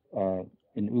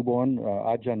 In Ubon,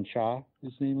 Ajahn Chah,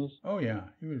 his name is. Oh, yeah.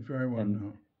 He was very well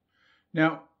known.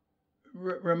 Now,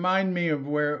 remind me of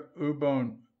where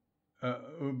Ubon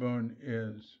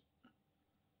is.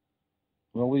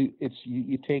 Well,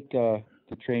 you take the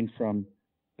train from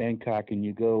Bangkok and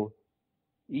you go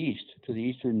east to the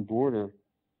eastern border,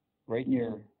 right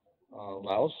near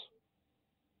Laos.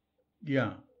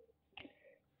 Yeah.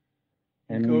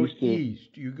 And You go we used to, east.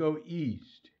 You go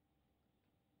east.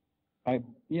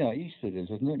 east it is,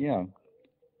 isn't it? Yeah.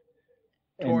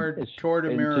 Toward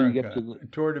until you get America. to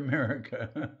Toward America.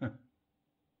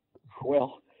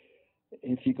 well,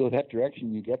 if you go that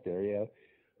direction, you get there. Yeah.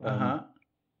 Uh-huh.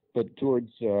 But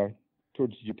towards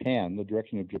Japan, the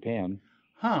direction of Japan.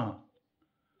 Huh.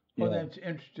 Yeah. Oh, that's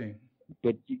interesting.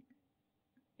 But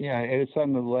yeah, and it's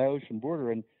on the Laotian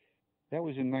border, and that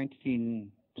was in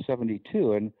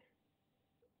 1972, and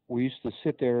we used to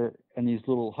sit there in these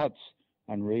little huts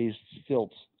on raised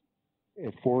stilts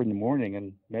at 4 a.m.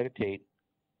 and meditate,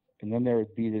 and then there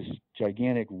would be this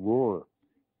gigantic roar,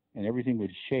 and everything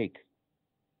would shake,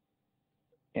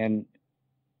 and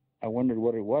I wondered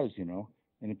what it was, and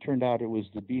it turned out it was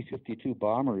the B-52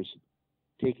 bombers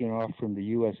taking off from the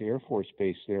U.S. Air Force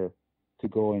Base there to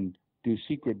go and do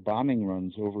secret bombing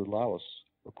runs over Laos,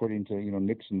 according to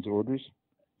Nixon's orders.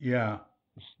 Yeah.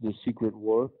 The secret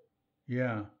war.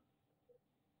 Yeah.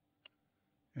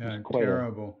 Yeah.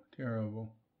 Terrible.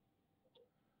 Terrible.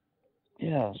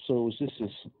 Yeah. So it was just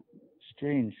this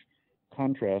strange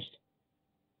contrast,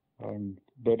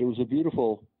 but it was a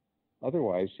beautiful.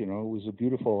 Otherwise, it was a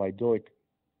beautiful, idyllic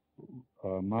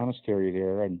monastery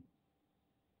there, and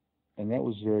that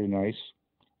was very nice.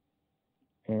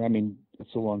 And I mean,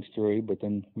 it's a long story, but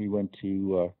then we went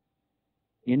to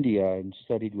India and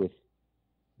studied with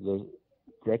the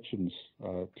Gretchen's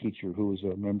teacher, who was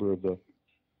a member of the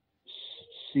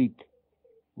Sikh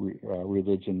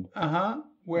religion.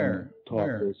 Where?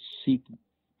 Taught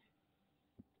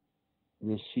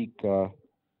the Sikh.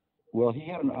 Well, he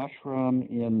had an ashram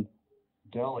in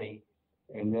Delhi,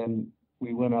 and then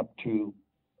we went up to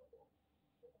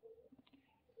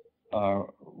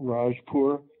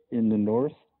Rajpur in the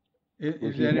north.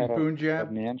 Is that in Punjab?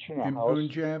 A mansion, a in house.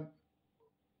 Punjab?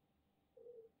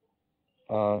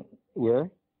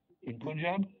 Where? In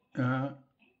Punjab?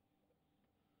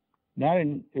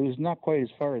 It was not quite as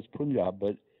far as Punjab,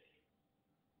 but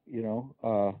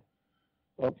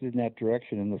up in that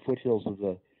direction in the foothills of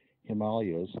the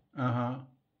Himalayas.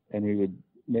 And we would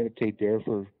meditate there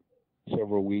for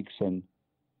several weeks, and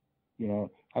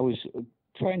I was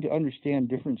trying to understand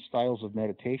different styles of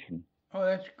meditation. Oh,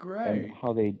 that's great. And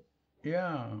how they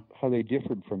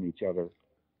differed from each other.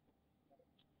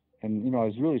 And I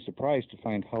was really surprised to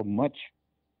find how much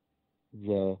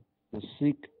the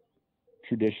Sikh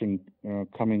tradition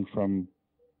coming from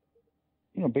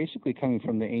basically coming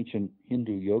from the ancient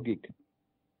Hindu yogic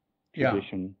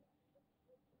tradition,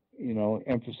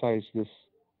 emphasized this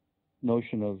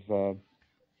notion of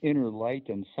inner light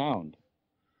and sound.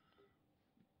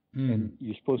 And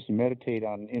you're supposed to meditate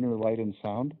on inner light and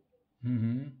sound,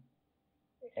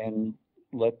 and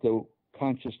let the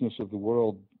consciousness of the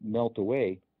world melt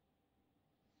away,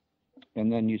 and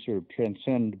then you sort of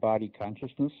transcend body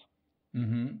consciousness.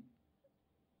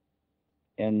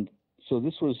 And so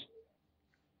this was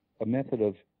a method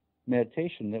of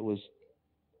meditation that was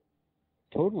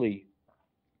totally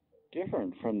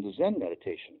different from the Zen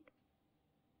meditation,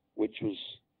 which was,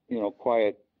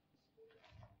 quiet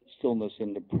stillness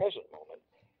in the present moment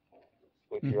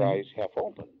with your eyes half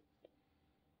open.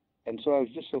 And so I was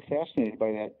just so fascinated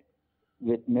by that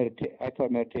I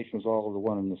thought meditation was all the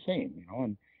one and the same,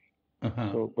 and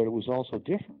so, but it was also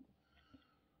different.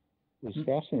 It was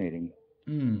fascinating.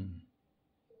 And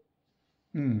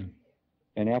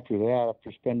after that,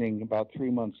 after spending about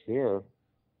 3 months there,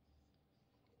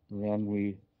 then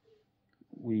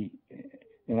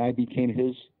I became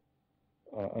his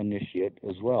initiate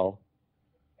as well,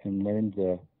 and learned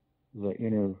the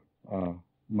inner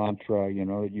mantra,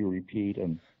 that you repeat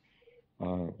and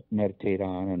meditate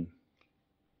on,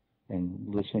 and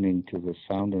listening to the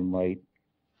sound and light.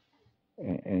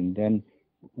 And then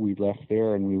we left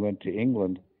there and we went to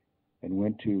England and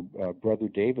went to Brother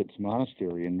David's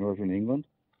monastery in northern England.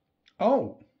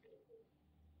 Oh,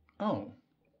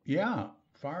 yeah,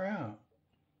 far out.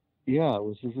 Yeah, it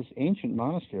was this ancient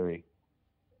monastery,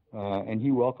 and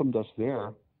he welcomed us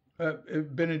there.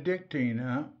 Benedictine,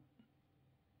 huh?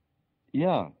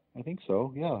 Yeah, I think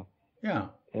so. Yeah. Yeah.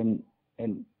 And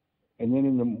then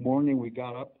in the morning we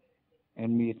got up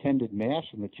and we attended mass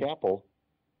in the chapel,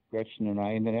 Gretchen and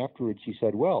I. And then afterwards he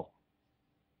said, "Well,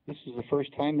 this is the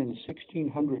first time in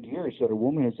 1,600 years that a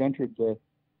woman has entered the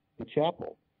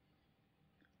chapel."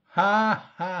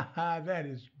 Ha ha ha! That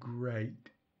is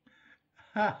great.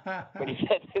 But he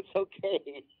said it's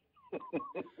okay.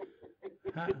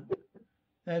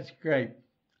 That's great.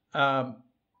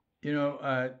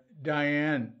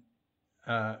 Diane,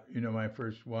 my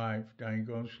first wife, Diane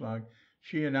Goldschlag,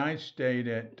 she and I stayed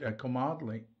at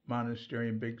Komadli Monastery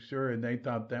in Big Sur, and they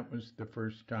thought that was the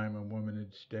first time a woman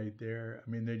had stayed there. I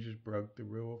mean, they just broke the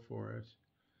rule for us.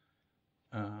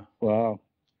 Wow.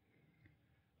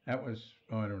 That was,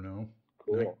 I don't know,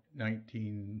 Cool. like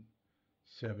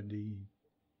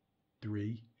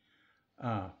 1973.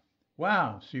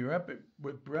 Wow, so you're up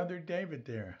with Brother David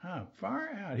there, huh?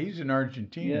 Far out. He's in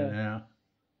Argentina now.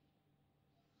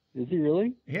 Is he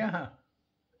really? Yeah,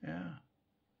 yeah.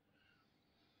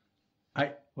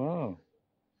 Wow.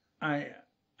 I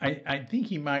think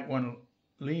he might want to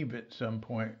leave at some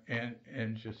point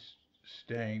and just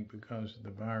staying because of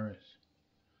the virus.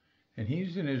 And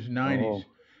he's in his 90s. Oh.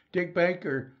 Dick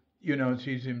Baker,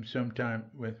 sees him sometime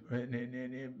with,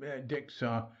 Dick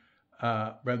saw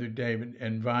Brother David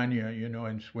and Vanya,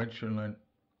 in Switzerland,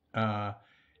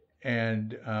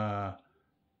 and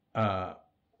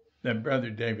then Brother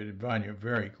David and Vanya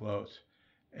very close,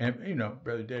 and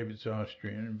Brother David's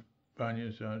Austrian and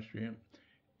Vanya's Austrian,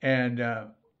 and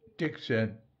Dick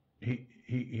said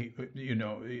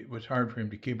it was hard for him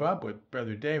to keep up with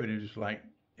Brother David. He was like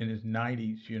in his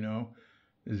 90s,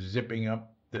 zipping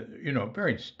up the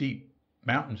very steep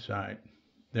mountainside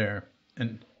there,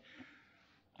 and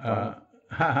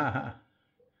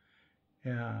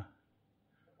yeah.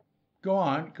 Go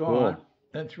on. Cool.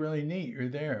 That's really neat. You're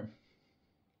there.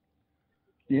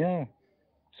 Yeah.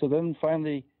 So then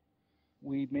finally,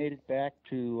 we made it back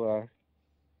to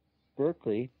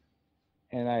Berkeley,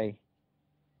 and I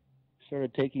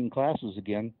started taking classes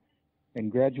again,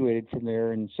 and graduated from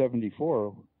there in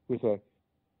 '74 with a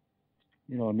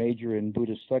major in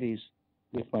Buddhist studies,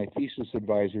 with my thesis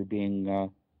advisor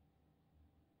being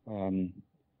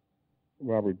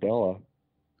Robert Bellah.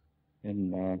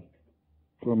 And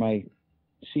for my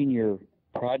senior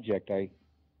project, I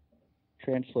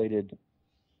translated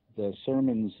the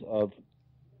sermons of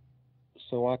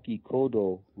Sawaki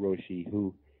Kodo Roshi,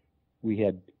 who we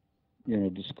had,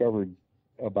 discovered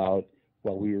about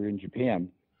while we were in Japan.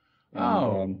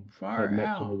 And, far had met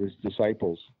out. some of his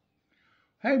disciples.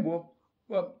 Hey, well,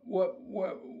 what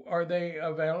are they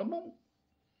available?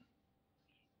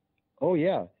 Oh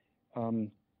yeah.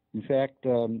 In fact,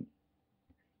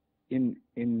 in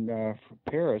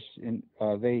Paris,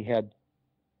 they had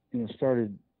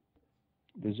started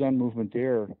the Zen movement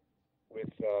there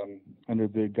with under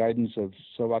the guidance of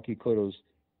Sawaki Kodo's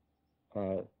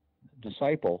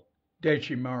disciple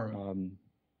Deshimaru.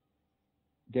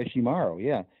 Deshimaru,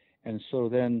 yeah. And so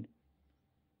then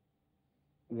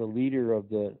the leader of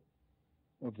the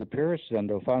Paris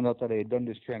Zendo found out that I had done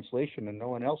this translation, and no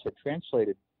one else had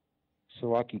translated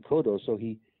Sawaki Kodo, so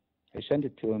I sent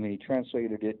it to him, and he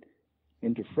translated it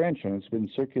into French, and it's been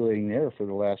circulating there for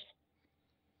the last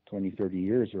 20, 30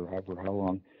 years, or however how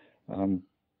long.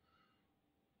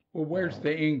 Well, where's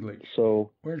the English?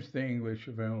 So where's the English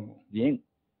available? You?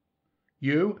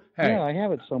 Hey, yeah, I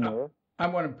have it somewhere. I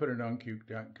want to put it on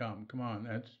Cuke.com. Come on,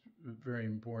 that's very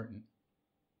important.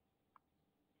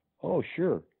 Oh,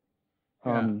 sure.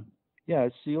 Yeah,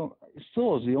 it still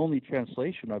is the only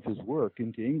translation of his work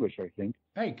into English, I think.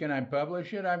 Hey, can I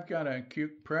publish it? I've got a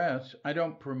Cuke Press. I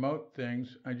don't promote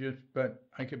things. But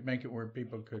I could make it where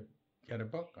people could get a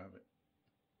book of it.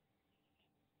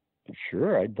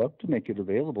 Sure, I'd love to make it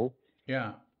available.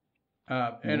 Yeah.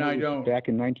 And I don't. Back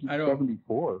in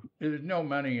 1974. There's no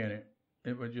money in it.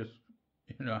 It was just,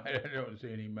 I don't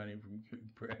see any money from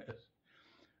Cuke Press.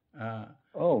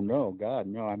 Oh no, God,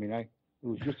 no. I mean, it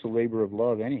was just a labor of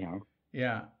love, anyhow.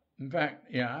 Yeah. In fact,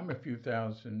 yeah, I'm a few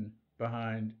thousand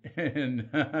behind in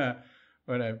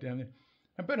what I've done.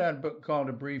 I put out a book called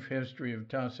A Brief History of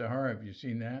Tassajara. Have you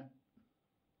seen that?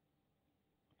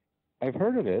 I've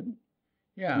heard of it.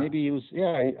 Yeah. Maybe it was,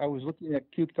 I was looking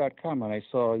at Cuke.com and I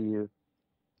saw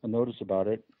a notice about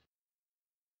it.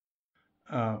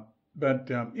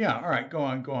 Yeah, all right, go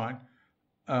on.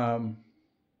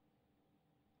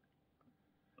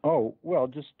 Oh, well,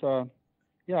 just, I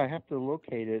have to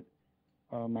locate it.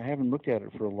 I haven't looked at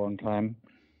it for a long time,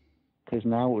 because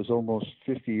now it was almost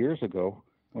 50 years ago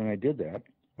when I did that.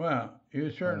 Well,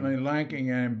 you're certainly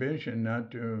lacking ambition not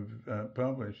to have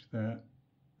published that,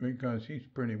 because he's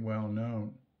pretty well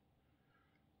known.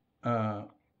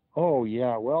 Oh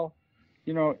yeah, well,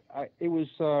 it was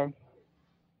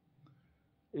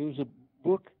a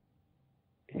book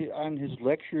on his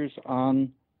lectures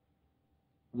on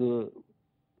the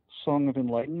Song of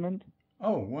Enlightenment.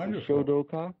 Oh, wonderful.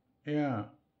 Shodoka. Yeah.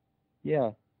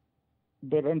 Yeah,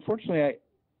 but unfortunately,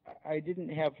 I didn't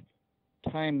have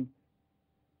time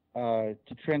to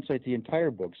translate the entire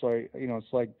book. So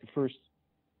it's like the first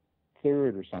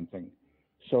third or something.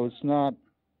 So it's not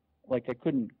like I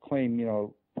couldn't claim,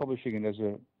 publishing it as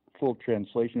a full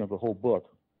translation of the whole book.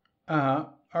 Uh-huh.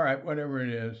 All right, whatever it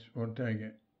is, we'll take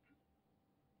it.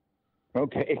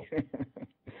 Okay.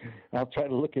 I'll try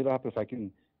to look it up if I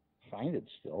can find it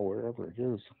still, wherever it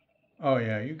is. Oh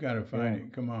yeah, you got to find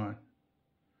it. Come on.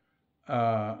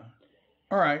 All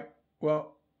right.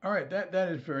 Well, all right. That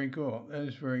is very cool. That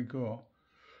is very cool.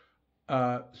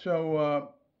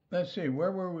 So let's see.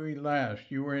 Where were we last?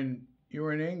 You were in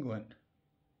England.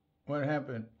 What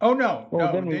happened? Oh no, Well,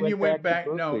 no. then Then you went back to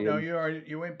back. No, Berkeley no.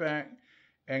 You went back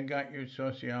and got your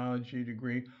sociology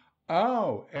degree.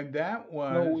 Oh, and that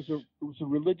was no, it was a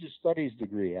religious studies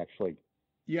degree, actually.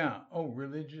 yeah. Oh,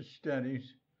 religious studies.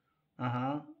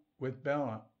 Uh-huh. With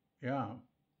Bellah. Yeah.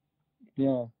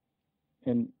 Yeah,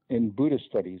 in Buddhist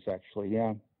studies, actually.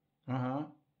 Yeah. Uh-huh.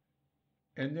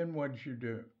 And then what did you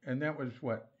do? And that was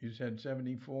what? You said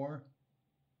 74?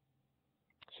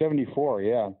 74.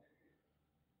 Yeah.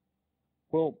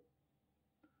 Well,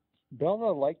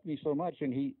 Bellah liked me so much,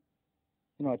 and he,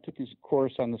 I took his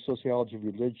course on the sociology of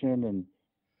religion and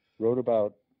wrote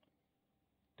about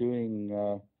doing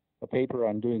a paper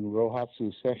on doing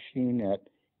Rohatsu Sesshin at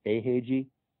Eiheiji,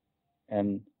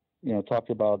 and talked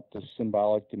about the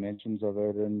symbolic dimensions of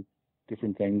it and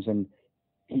different things. And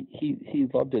he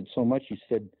loved it so much. He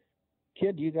said,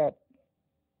 "Kid, you got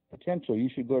potential. You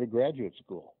should go to graduate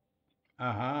school."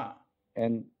 Uh-huh.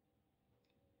 And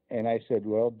I said,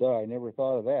 "Well, duh, I never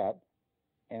thought of that."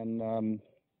 And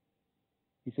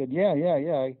he said, "Yeah.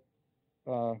 You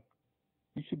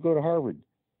should go to Harvard.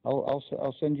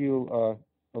 I'll send you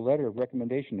a letter of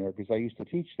recommendation there because I used to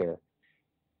teach there."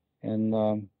 And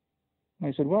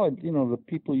I said, "Well, the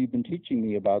people you've been teaching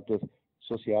me about, the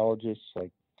sociologists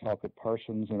like Talcott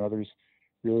Parsons and others,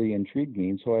 really intrigued me,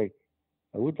 and so I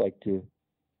would like to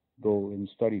go and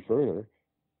study further."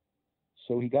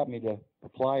 So he got me to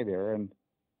apply there, and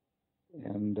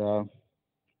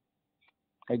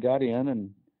I got in,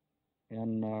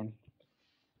 and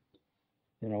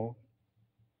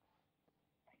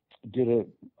did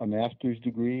a master's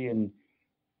degree in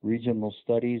regional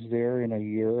studies there in a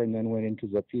year, and then went into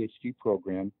the PhD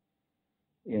program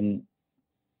in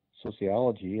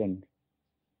sociology, and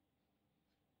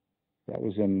that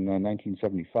was in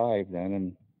 1975 then,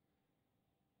 and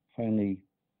finally,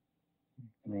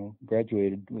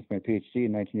 graduated with my PhD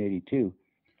in 1982.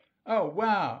 Oh,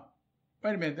 wow.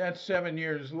 Wait a minute. That's 7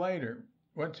 years later.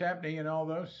 What's happening in all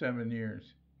those 7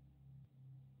 years?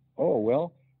 Oh,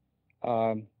 well,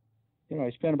 I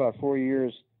spent about 4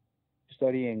 years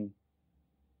studying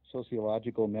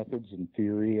sociological methods and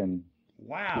theory and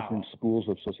Wow. different schools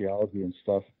of sociology and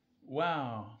stuff.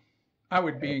 Wow. I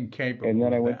would be incapable And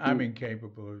then of I went that. I'm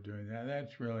incapable of doing that.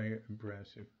 That's really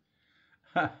impressive.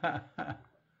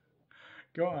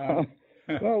 Go on.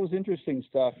 Well, it was interesting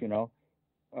stuff, to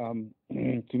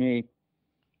me.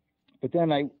 But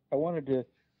then I wanted to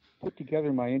put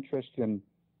together my interest in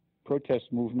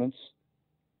protest movements.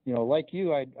 Like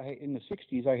you, I in the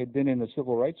 60s, I had been in the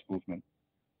civil rights movement.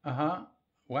 Uh-huh.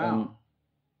 Wow.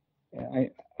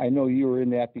 And I know you were in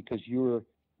that because you were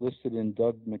listed in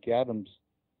Doug McAdams'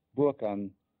 book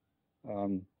on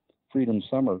Freedom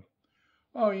Summer.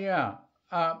 Oh, yeah.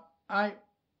 I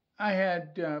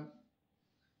had,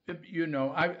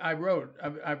 I've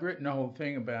written a whole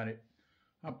thing about it.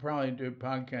 I'll probably do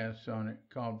podcasts on it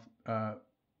called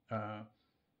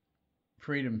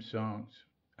Freedom Songs,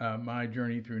 My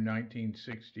Journey Through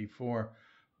 1964.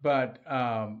 But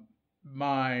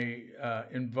my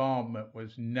involvement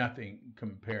was nothing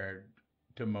compared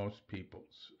to most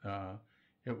people's.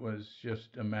 It was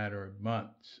just a matter of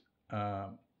months.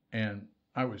 And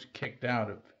I was kicked out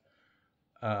of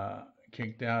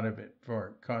it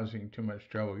for causing too much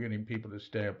trouble, getting people to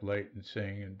stay up late and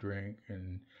sing and drink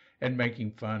and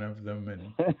making fun of them,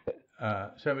 and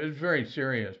so it was a very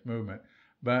serious movement.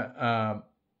 But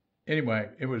anyway,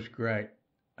 it was great.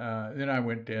 Then I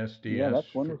went to SDS. Yeah,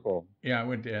 that's wonderful. I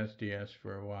went to SDS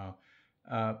for a while,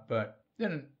 but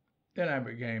then I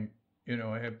became a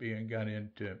hippie and got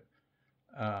into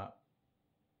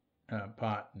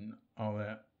pot and all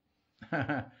that.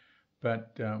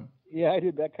 But yeah, I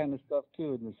did that kind of stuff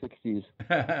too in the 60s.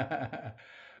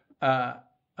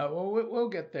 Well, we'll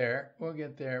get there. We'll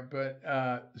get there. But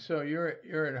so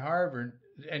you're at Harvard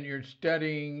and you're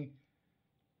studying.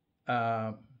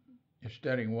 You're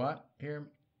studying what here?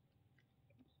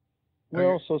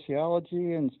 Well,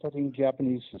 sociology and studying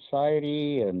Japanese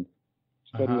society and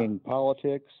studying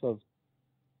politics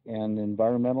and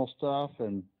environmental stuff,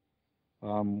 and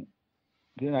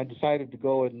then I decided to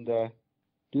go and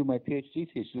do my PhD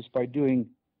thesis by doing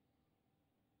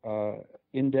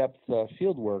in-depth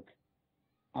field work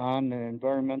on an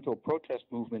environmental protest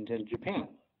movement in Japan.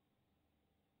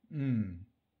 Mm.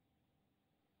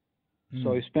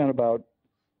 So I spent about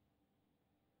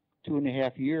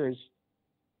 2.5 years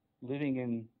living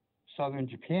in southern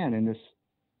Japan in this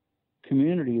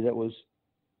community that was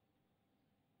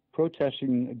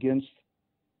protesting against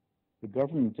the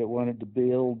government that wanted to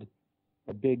build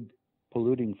a big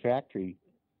polluting factory.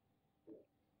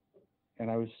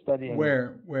 And I was studying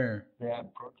Where?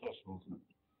 that protest movement.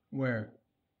 Where?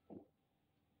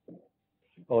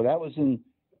 Oh, that was in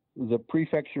the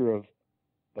prefecture of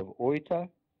Oita,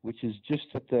 which is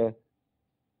just at the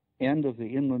end of the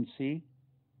inland sea.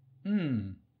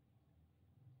 Hmm.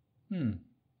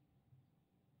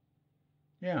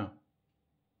 Yeah.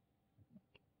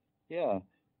 Yeah.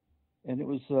 And it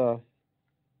was,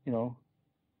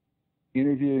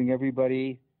 interviewing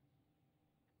everybody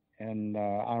and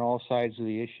on all sides of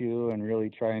the issue and really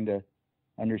trying to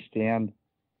understand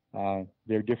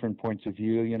their different points of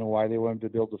view, why they wanted to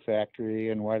build the factory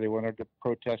and why they wanted to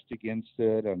protest against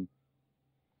it,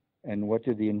 and what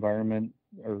did the environment,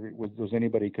 or was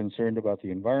anybody concerned about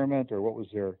the environment, or what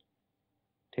was their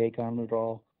take on it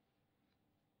all?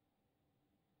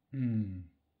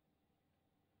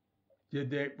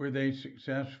 Were they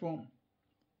successful?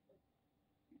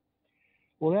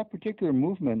 Well, that particular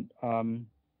movement,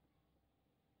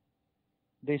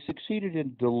 they succeeded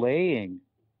in delaying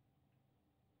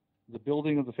the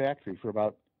building of the factory for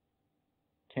about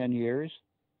 10 years,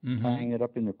 tying it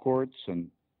up in the courts and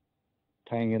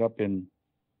tying it up in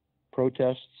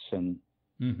protests. And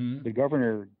the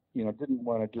governor, didn't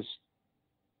want to just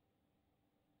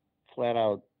flat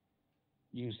out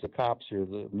use the cops or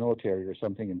the military or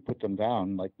something and put them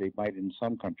down like they might in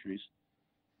some countries.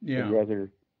 Yeah. But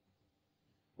rather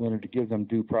wanted to give them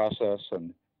due process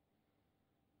and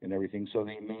everything. So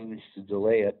they managed to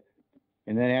delay it.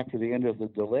 And then after the end of the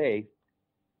delay,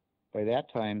 by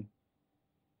that time,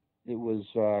 it was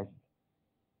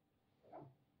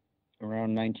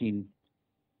around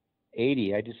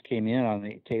 1980. I just came in on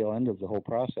the tail end of the whole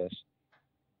process.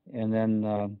 And then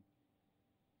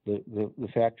the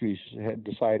factories had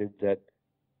decided that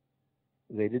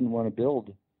they didn't want to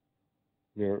build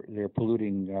their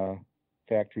polluting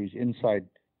factories inside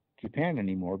Japan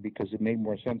anymore, because it made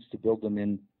more sense to build them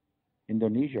in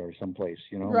Indonesia or someplace,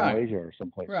 Right. Malaysia or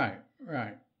someplace. Right.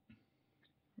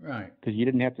 Because you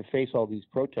didn't have to face all these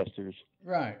protesters.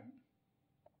 Right.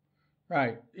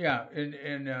 Yeah.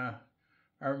 And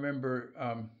I remember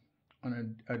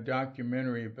on a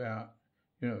documentary about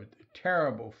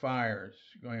terrible fires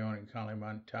going on in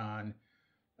Kalimantan.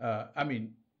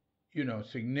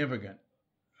 Significant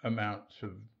amounts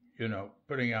of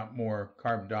putting out more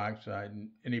carbon dioxide than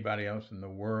anybody else in the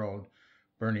world,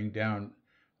 burning down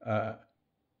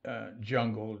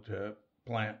jungle to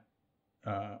plant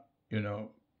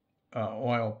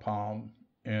oil palm,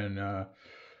 and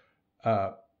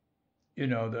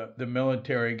the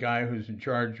military guy who's in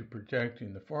charge of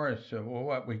protecting the forest said, well,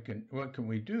 what can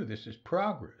we do? This is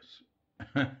progress.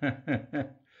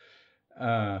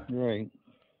 Right.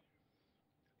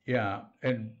 Yeah.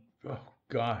 And oh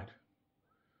God.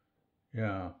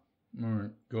 Yeah.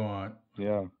 Go on.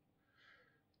 Yeah.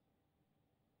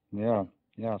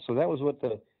 So that was what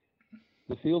the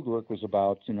field work was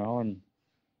about, and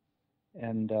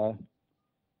I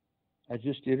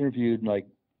just interviewed,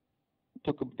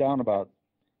 took down about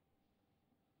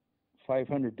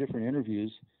 500 different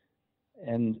interviews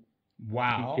and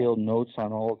wow, detailed notes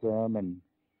on all of them, and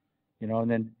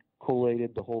and then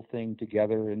collated the whole thing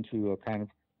together into a kind of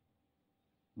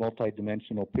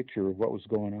multi-dimensional picture of what was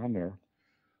going on there.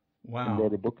 Wow. And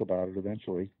wrote a book about it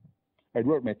eventually. I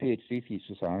wrote my PhD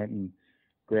thesis on it and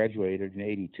graduated in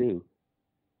 '82.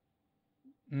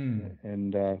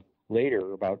 And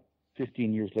later, about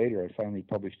 15 years later, I finally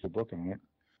published a book on it.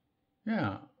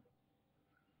 Yeah.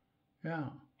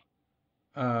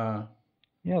 So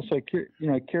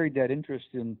I carried that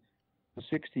interest in the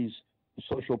 '60s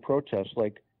social protests.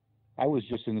 Like, I was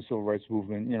just in the civil rights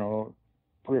movement,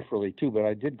 peripherally too, but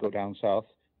I did go down south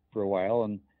for a while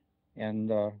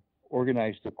and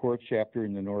organized a core chapter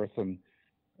in the north, and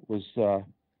was a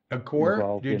core?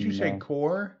 involved. Did you say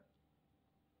core?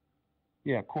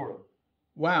 Yeah, core.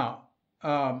 Wow.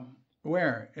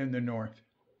 Where in the north?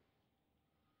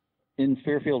 In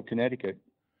Fairfield, Connecticut.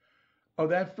 Oh,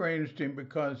 that's very interesting,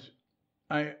 because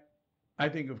I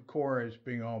think of core as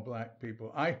being all black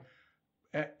people.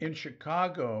 In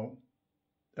Chicago,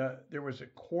 there was a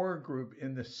core group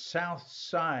in the South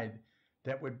Side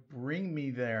that would bring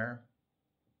me there.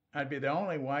 I'd be the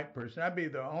only white person. I'd be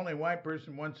the only white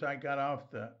person once I got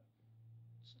off the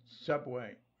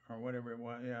subway or whatever it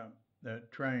was. Yeah, the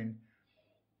train.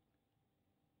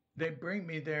 they bring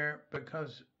me there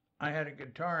because I had a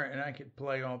guitar and I could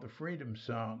play all the freedom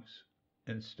songs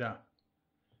and stuff.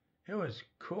 It was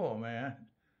cool, man.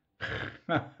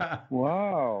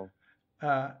 Wow.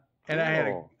 And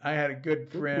Cool. I had a good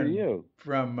Good for friend you.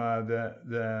 from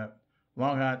the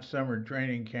Long Hot Summer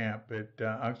Training Camp at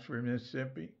Oxford,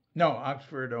 Mississippi. No,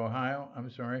 Oxford, Ohio. I'm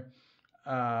sorry.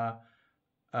 Uh,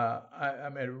 I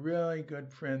met a really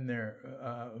good friend there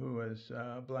who was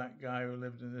a black guy who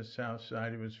lived in the South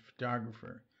Side. He was a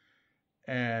photographer,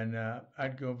 and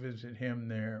I'd go visit him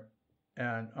there,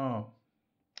 and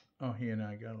he and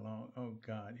I got along. Oh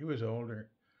God, he was older.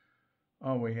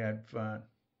 Oh, we had fun.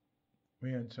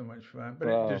 We had so much fun, but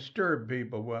it Wow. disturbed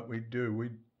people what we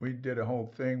do. We did a whole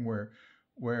thing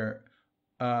where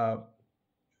uh,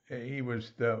 he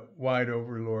was the white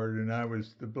overlord and I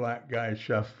was the black guy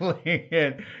shuffling.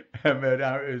 And I mean,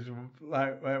 I was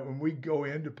like when we go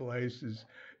into places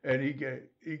and he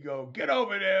go get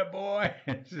over there, boy.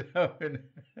 And so and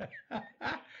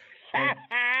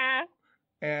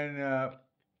and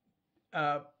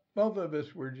both of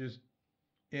us were just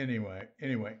anyway.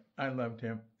 I loved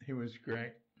him. He was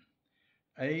great.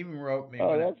 He even wrote me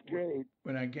Oh, that's great.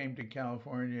 when I came to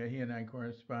California. He and I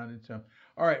corresponded some.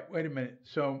 All right, wait a minute.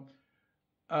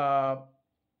 Uh,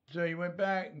 so you went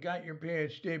back and got your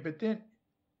PhD, but then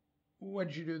what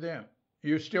did you do then?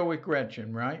 You're still with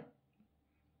Gretchen, right?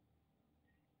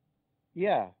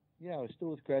 Yeah. Yeah, I was still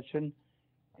with Gretchen,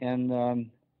 and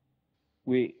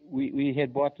we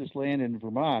had bought this land in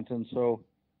Vermont, and so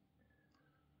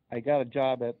I got a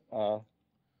job at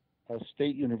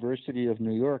State University of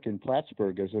New York in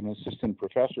Plattsburgh as an assistant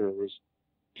professor. I was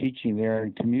teaching there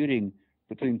and commuting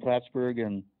between Plattsburgh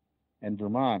and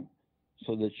Vermont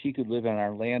so that she could live on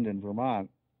our land in Vermont.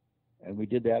 And we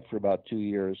did that for about 2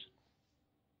 years.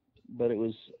 But it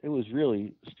was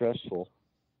really stressful.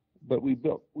 But we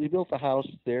built a house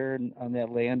there on that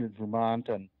land in Vermont,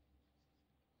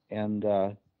 and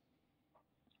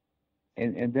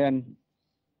then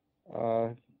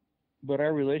but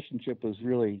our relationship was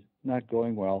really not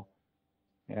going well.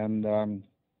 And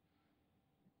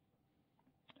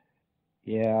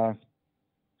yeah,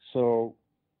 so,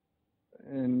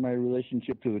 and my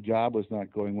relationship to the job was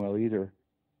not going well either.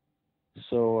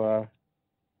 So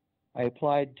I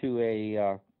applied to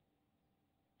a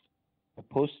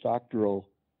postdoctoral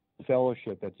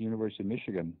fellowship at the University of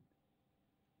Michigan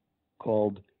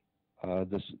called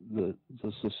the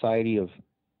Society of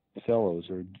Fellows,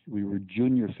 or we were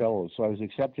junior fellows. So I was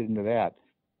accepted into that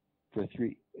for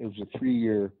it was a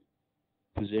 3-year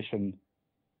position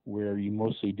where you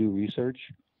mostly do research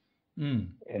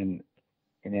and in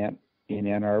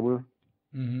Ann Arbor.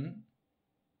 Mm-hmm.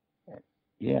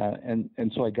 Yeah,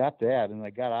 and so I got that, and I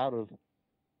got out of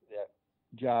that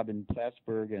job in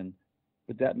Plattsburgh,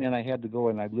 but that meant I had to go,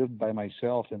 and I lived by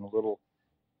myself in a little,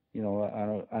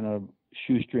 on a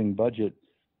shoestring budget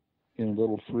in a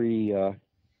little free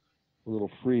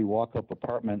walk-up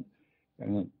apartment,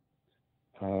 and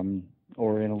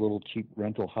or in a little cheap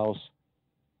rental house,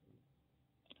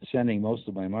 sending most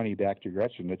of my money back to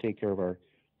Gretchen to take care of our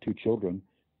 2 children.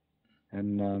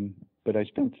 And but I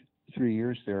spent 3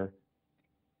 years there,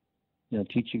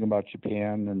 teaching about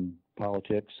Japan and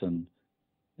politics and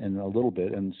a little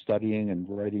bit, and studying and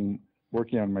writing,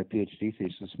 working on my PhD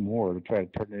thesis more to try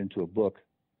to turn it into a book.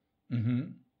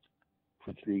 Mm-hmm.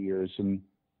 For 3 years, and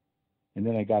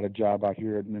then I got a job out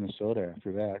here in Minnesota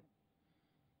after that.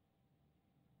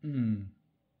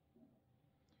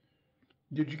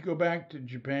 Did you go back to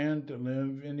Japan to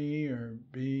live any or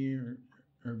be or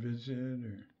visit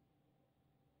or?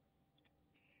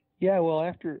 Yeah, well,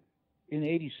 in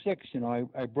 '86,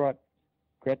 I brought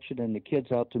Gretchen and the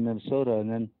kids out to Minnesota,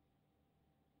 and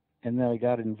then I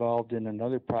got involved in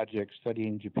another project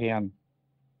studying Japan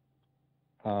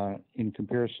in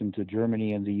comparison to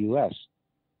Germany and the U.S.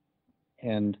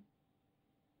 And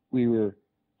we were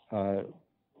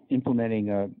implementing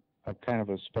a kind of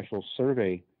a special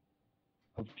survey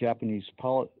of Japanese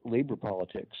labor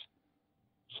politics.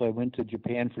 So I went to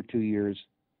Japan for 2 years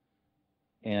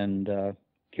and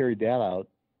carried that out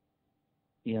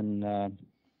in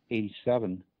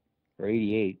 '87 or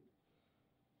 '88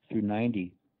 through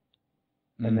 '90.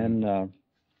 And then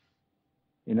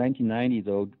in 1990,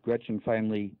 though, Gretchen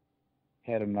finally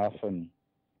had enough and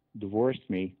divorced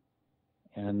me,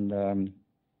 and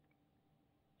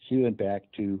she went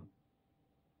back to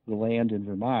the land in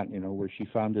Vermont, where she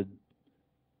founded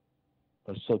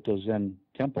a Soto Zen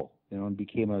temple, and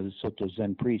became a Soto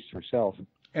Zen priest herself.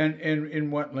 And in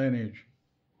what lineage?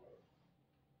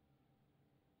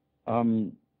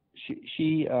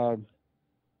 She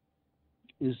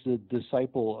is the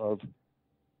disciple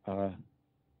of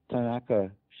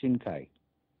Tanaka Shinkai.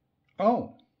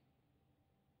 Oh.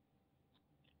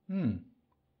 Hmm.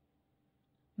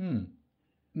 Hmm.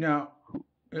 Now,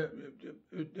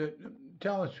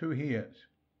 tell us who he is.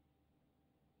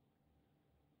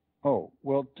 Oh,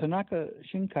 well, Tanaka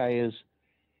Shinkai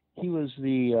he was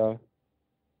the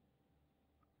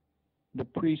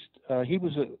priest. He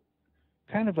was a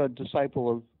kind of a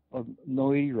disciple of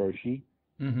Noe Roshi.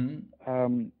 Mm-hmm.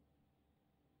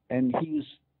 And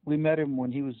we met him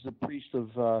when he was the priest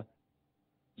of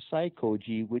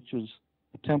Saikoji, which was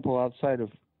a temple outside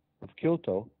of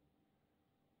Kyoto.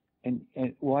 And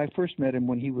well, I first met him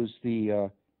when he was the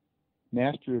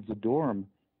master of the dorm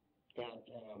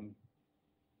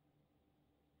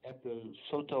at the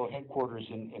Soto headquarters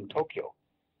in Tokyo,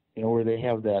 where they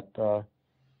have that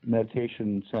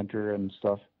meditation center and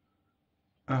stuff.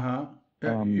 Uh-huh.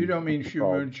 You don't mean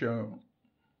Shumuncho?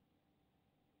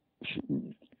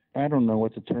 I don't know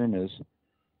what the term is.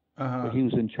 Uh-huh. But he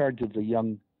was in charge of the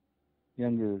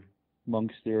younger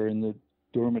monks there in the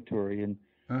dormitory. And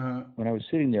when I was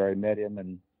sitting there, I met him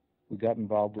and we got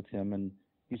involved with him. And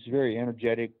he's a very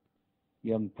energetic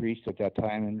young priest at that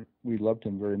time, and we loved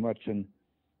him very much. And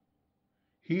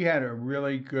he had a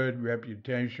really good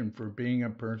reputation for being a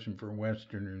person for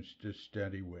Westerners to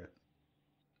study with.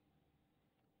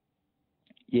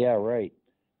 Yeah, right.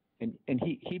 And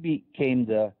he became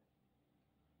the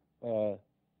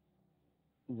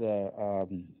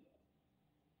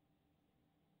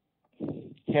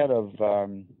head of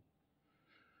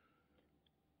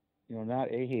not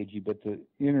Eiheiji, but the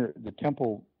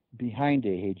temple behind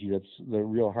Eiheiji. That's the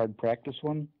real hard practice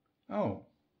one. Oh,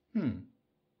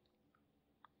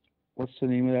 What's the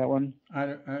name of that one?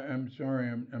 I'm sorry,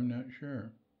 I'm not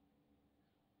sure.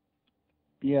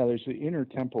 Yeah, there's an inner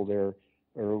temple there,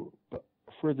 or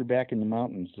further back in the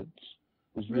mountains that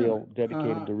was real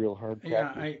dedicated to real hard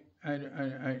practice. Yeah,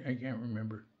 I can't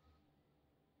remember.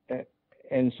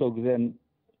 And so then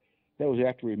that was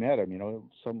after we met him,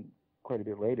 quite a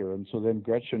bit later. And so then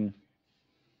Gretchen,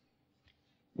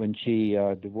 when she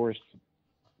divorced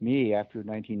me after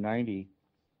 1990,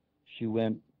 she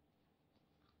went,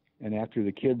 and after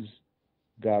the kids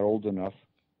got old enough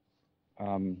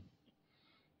and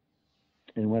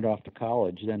went off to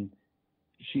college, then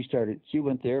she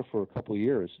went there for a couple of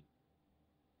years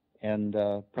and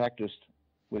practiced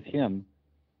with him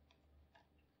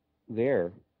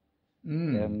there,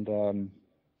 and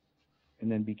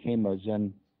then became a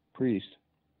Zen priest.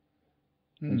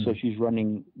 And so she's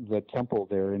running the temple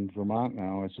there in Vermont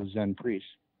now as a Zen priest.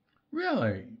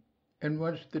 Really? And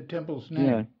what's the temple's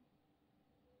name?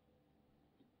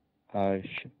 Yeah.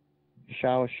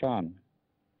 Shaoshanji.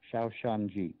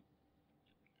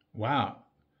 Wow.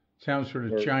 Sounds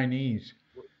sort of Chinese.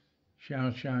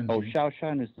 Shaoshanji. Oh,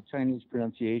 Shaoshan is the Chinese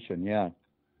pronunciation, yeah.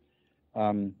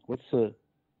 I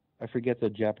forget the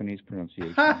Japanese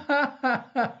pronunciation.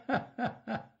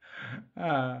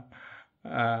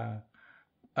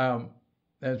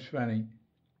 That's funny.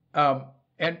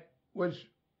 And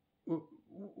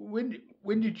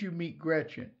when did you meet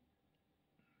Gretchen?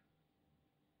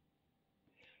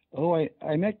 Oh,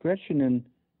 I met Gretchen and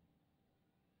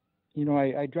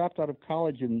I dropped out of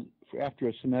college after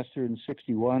a semester in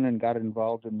 '61 and got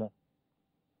involved in the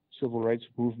civil rights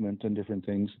movement and different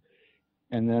things,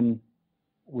 and then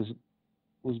was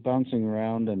bouncing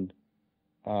around and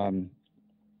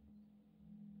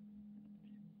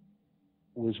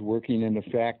was working in a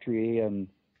factory and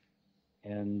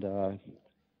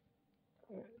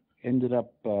ended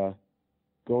up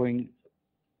going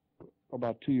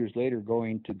about 2 years later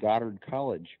going to Goddard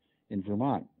College in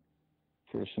Vermont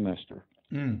for a semester,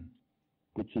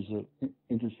 which is an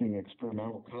interesting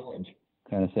experimental college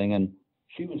kind of thing. And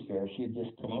she was there. She had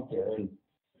just come up there and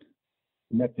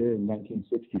met there in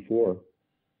 1964.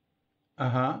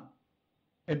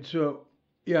 And so,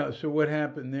 so what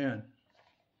happened then?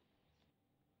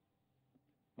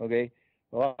 Okay.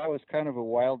 Well, I was kind of a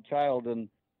wild child and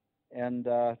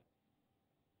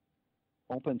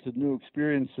open to new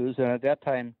experiences. And at that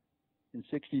time, in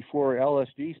 '64,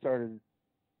 LSD started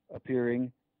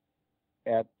appearing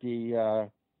at the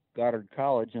Goddard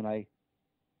College, and I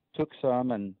took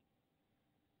some, and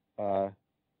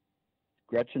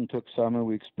Gretchen took some, and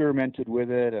we experimented with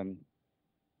it, and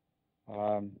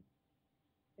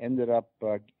ended up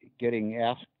getting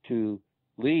asked to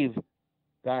leave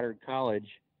Goddard College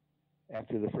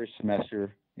after the first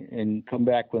semester and come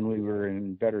back when we were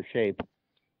in better shape.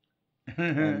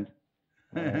 And,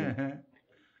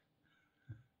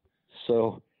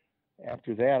 so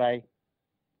after that,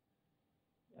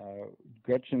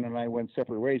 Gretchen and I went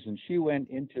separate ways, and she went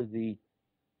into the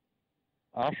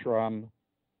ashram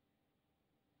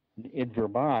in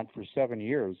Vermont for 7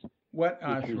 years, What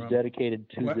which was ashram? dedicated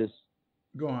to What? this,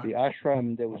 Go on. the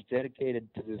ashram that was dedicated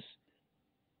to this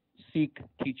Sikh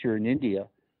teacher in India,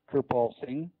 Kirpal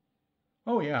Singh.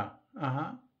 Oh, yeah.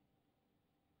 Uh-huh.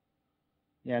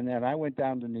 And then I went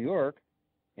down to New York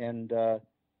and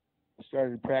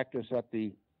started practice at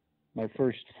my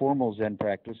first formal Zen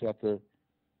practice at the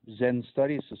Zen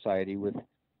Studies Society with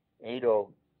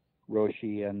Edo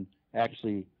Roshi, and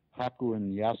actually Haku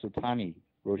and Yasutani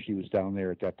Roshi was down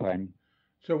there at that time.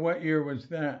 So what year was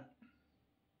that?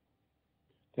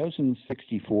 That was in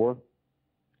 64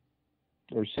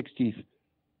 or 60.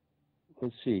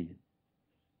 Let's see.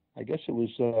 I guess it was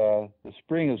the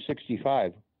spring of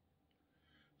 65.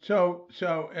 So,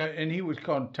 and he was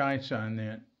called Tai-san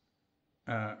then,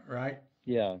 right?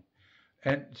 Yeah.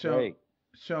 And so, Right.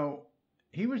 so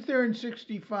he was there in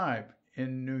 65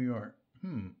 in New York.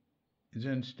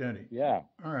 Zen study. Yeah.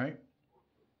 All right.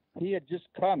 He had just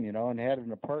come, and had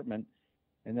an apartment,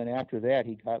 and then after that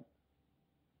he got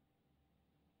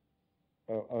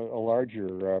a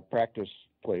larger practice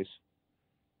place.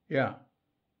 Yeah.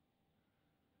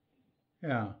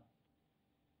 Yeah.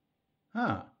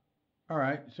 Huh. All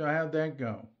right. So how'd that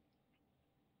go?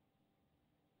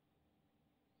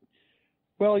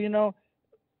 Well,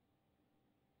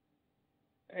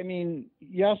 I mean,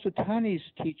 Yasutani's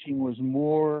teaching was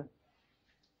more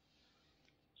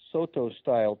Soto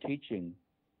style teaching,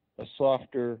 a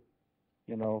softer,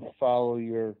 follow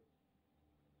your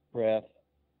breath,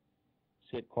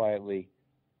 sit quietly.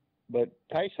 But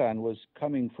Tai-san was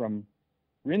coming from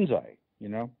Rinzai,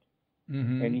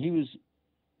 Mm-hmm. and he was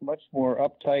much more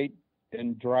uptight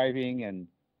and driving and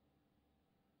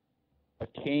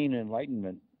attain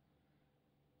enlightenment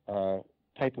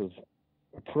type of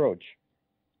approach.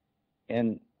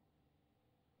 And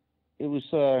it was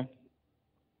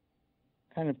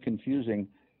kind of confusing.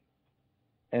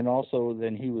 And also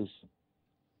then he was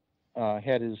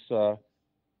had his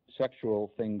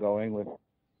sexual thing going with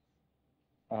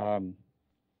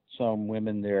some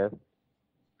women there.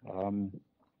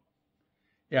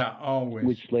 Yeah, always.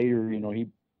 Which later, he...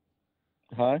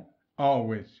 Huh?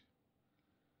 Always.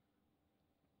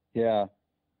 Yeah.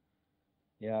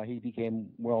 Yeah, he became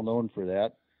well known for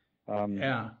that.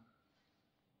 Yeah.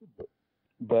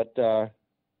 But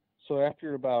so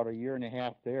after about a year and a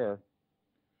half there,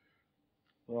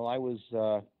 well, I was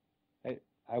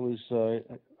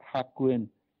Hakuin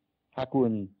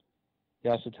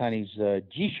Yasutani's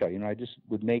jisha. I just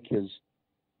would make his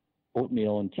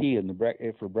oatmeal and tea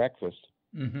for breakfast,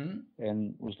 Mm-hmm.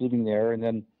 and was living there. And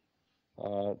then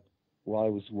while I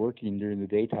was working during the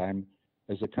daytime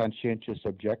as a conscientious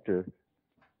objector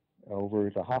over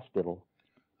at the hospital.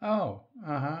 Oh,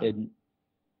 uh-huh. And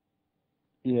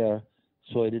yeah,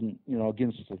 so I didn't,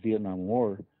 against the Vietnam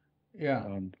War. Yeah.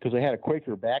 Because I had a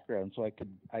Quaker background, so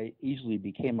I easily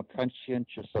became a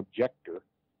conscientious objector,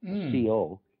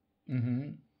 CO. Mm-hmm.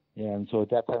 And so at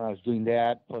that time I was doing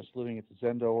that, plus living at the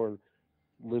Zendo, or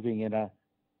living in an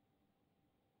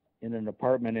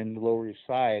apartment in the Lower East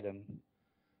Side and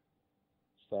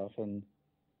stuff, and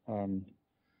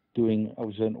I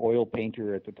was an oil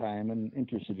painter at the time and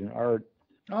interested in art.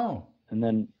 Oh.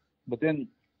 But then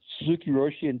Suzuki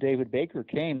Roshi and David Baker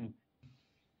came.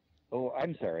 Oh,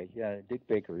 I'm sorry. Yeah, Dick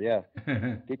Baker. Yeah,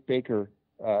 Dick Baker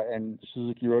and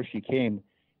Suzuki Roshi came,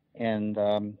 and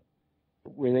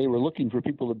where they were looking for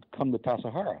people to come to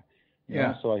Tassajara.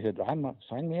 Yeah. So I said,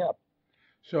 sign me up.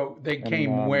 So they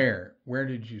came where? Where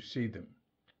did you see them?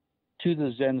 To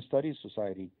the Zen Studies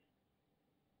Society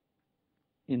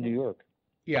in New York.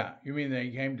 Yeah, you mean they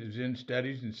came to Zen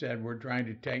Studies and said, we're trying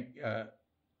to take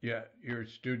your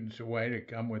students away to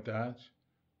come with us?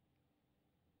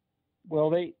 Well,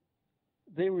 they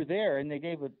were there, and they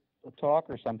gave a talk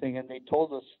or something, and they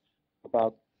told us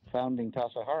about founding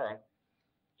Tassajara.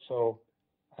 So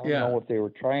I don't know if they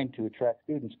were trying to attract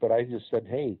students, but I just said,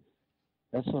 hey,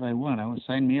 that's what I want.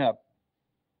 Sign me up.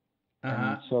 Uh-huh.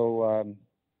 And so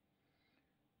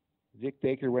Dick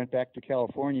Baker went back to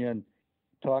California and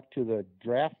talked to the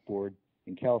draft board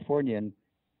in California and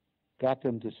got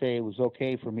them to say it was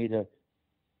okay for me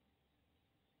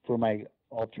for my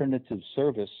alternative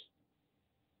service.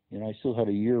 I still had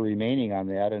a year remaining on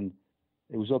that, and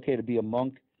it was okay to be a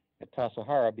monk at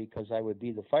Tassajara because I would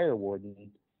be the fire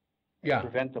warden. Yeah.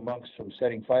 Prevent the monks from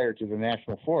setting fire to the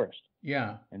national forest.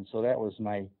 Yeah. And so that was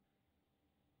my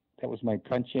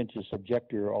conscientious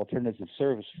objector alternative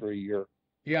service for a year.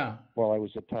 Yeah. While I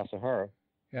was at Tassajara.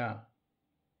 Yeah.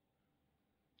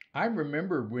 I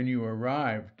remember when you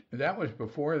arrived, that was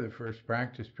before the first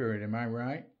practice period, am I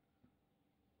right?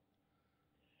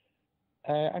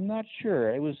 I'm not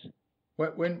sure. It was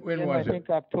when was it? I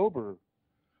think October.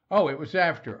 Oh, it was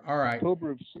after. All right.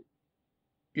 October of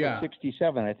Yeah.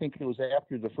 67. I think it was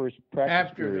after the first practice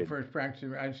After the period. first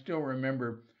practice, I still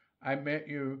remember I met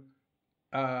you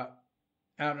uh,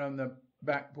 out on the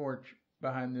back porch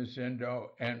behind the Zendo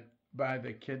and by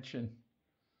the kitchen,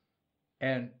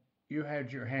 and you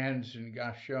had your hands in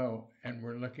gaucho and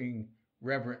were looking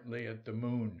reverently at the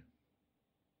moon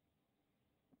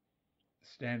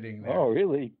standing Oh, there.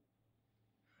 really?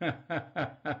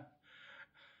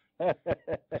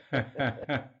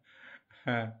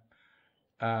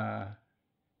 uh,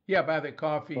 yeah, by the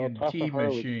coffee Well, and tea Tasahara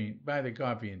was, machine. By the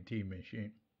coffee and tea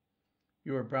machine.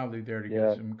 You were probably there to get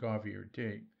yeah. some coffee or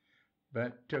tea,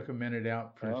 but took a minute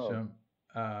out for Oh, some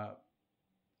uh,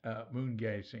 moon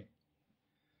gazing.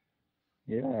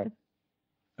 yeah.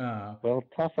 Uh, Well,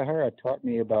 Tasahara taught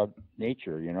me about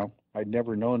nature, I'd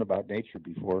never known about nature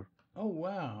before. oh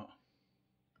wow,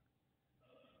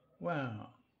 wow.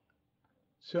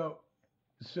 So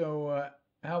so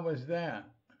how was that?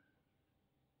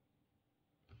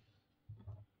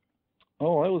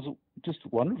 Oh, it was just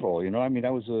wonderful, I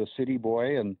was a city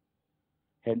boy and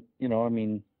had,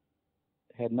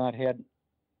 had not had,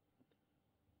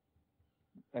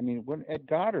 when at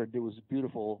Goddard, there was a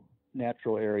beautiful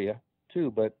natural area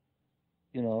too, but,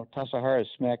 Tasahara is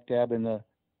smack dab in the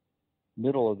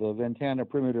middle of the Ventana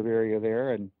primitive area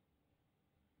there and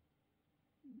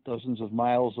dozens of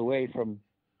miles away from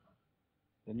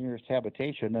the nearest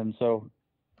habitation. And so,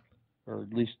 or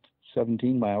at least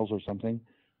 17 miles or something.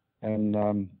 And,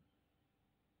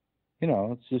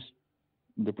 it's just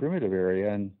the primitive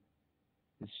area and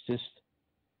it's just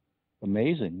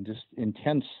amazing, just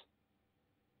intense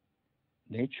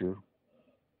nature.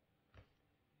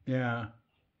 Yeah,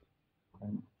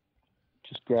 And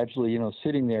just gradually,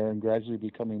 sitting there and gradually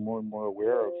becoming more and more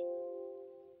aware of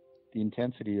the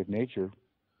intensity of nature.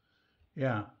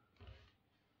 yeah.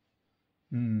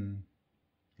 Hmm.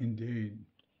 Indeed.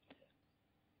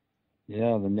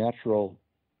 Yeah, the natural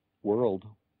world.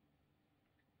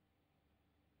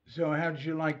 So how did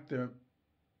you like the,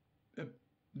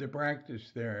 the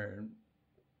practice there?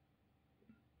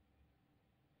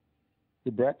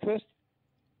 The breakfast?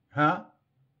 Huh?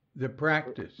 The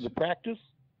practice. The practice?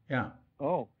 Yeah.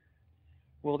 Oh,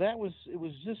 well, it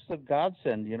was just a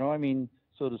godsend,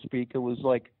 so to speak. It was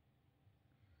like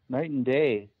night and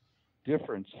day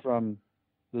difference from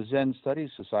the Zen Studies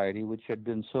Society, which had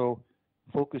been so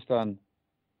focused on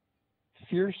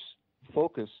fierce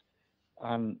focus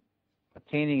on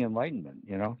attaining enlightenment,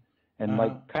 and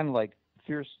Uh-huh. kind of like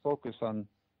fierce focus on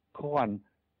koan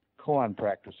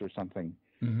practice or something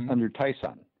Mm-hmm. under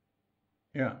Taisan.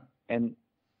 Yeah. And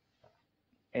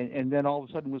and then all of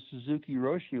a sudden with Suzuki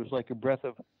Roshi, it was like a breath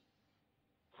of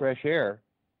fresh air.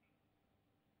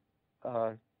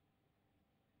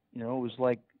 It was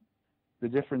like the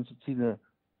difference between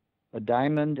a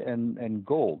diamond and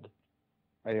gold.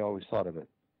 I always thought of it.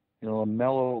 A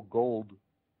mellow gold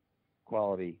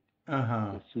quality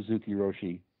Uh-huh. with Suzuki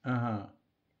Roshi Uh-huh.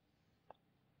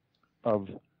 of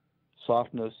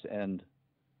softness and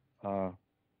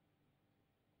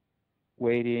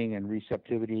waiting and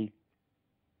receptivity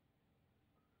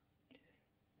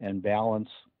and balance.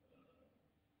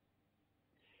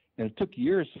 And it took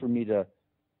years for me to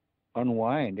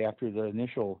unwind after the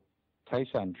initial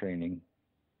Taisan training.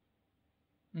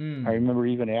 Mm. I remember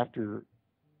even after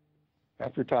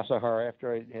Tasahara,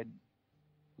 after I had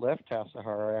left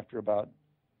Tasahara after about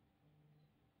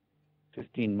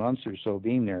 15 months or so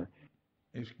being there.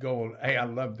 It's gold. Hey, I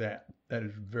love that. That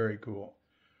is very cool.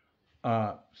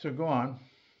 So go on.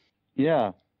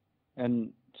 Yeah.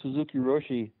 And Suzuki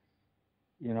Roshi,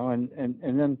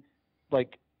 and then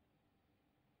like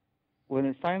when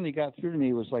it finally got through to me,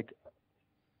 it was like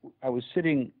I was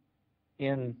sitting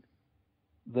in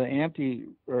the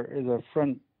the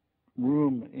front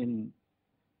room in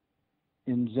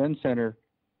Zen Center,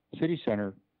 City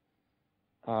Center,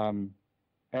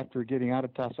 after getting out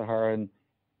of Tasahara. And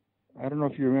I don't know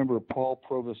if you remember Paul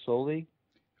Provosoli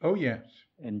Oh yes.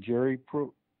 and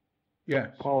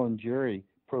Yes. Paul and Jerry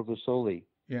Provosoli.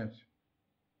 Yes.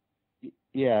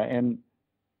 Yeah, and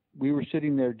we were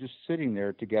sitting there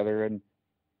together, and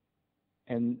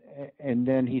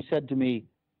then he said to me,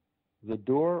 "The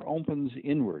door opens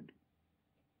inward."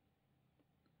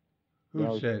 I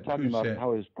was talking about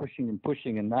how I was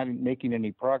pushing and not making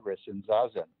any progress in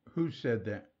Zazen. Who said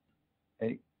that?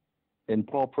 And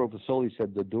Paul Provosoli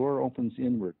said, "The door opens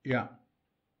inward." Yeah.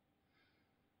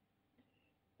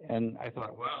 And I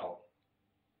thought, wow,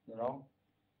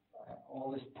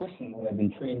 all this pushing that I've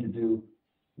been trained to do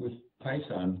with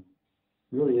Taisan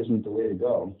really isn't the way to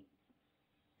go.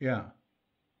 Yeah.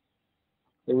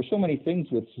 There were so many things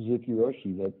with Suzuki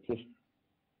Roshi that just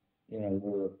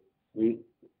we're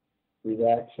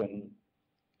relax and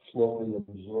slowly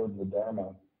absorb the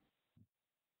Dharma.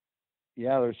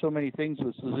 Yeah, there's so many things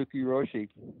with Suzuki Roshi.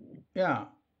 Yeah,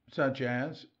 such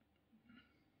as?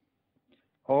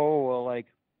 Oh, well, like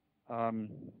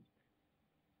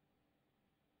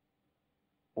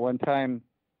one time,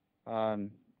 a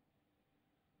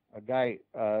guy,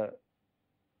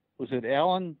 was it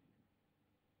Alan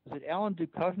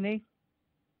Duchovny?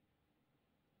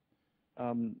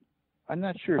 I'm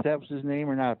not sure if that was his name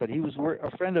or not, but he was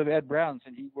a friend of Ed Brown's,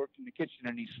 and he worked in the kitchen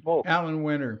and he smoked. Alan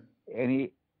Winter.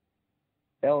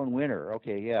 Alan Winter,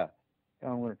 okay, yeah,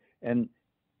 Alan Winter, and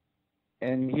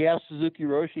he asked Suzuki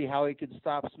Roshi how he could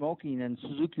stop smoking, and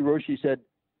Suzuki Roshi said,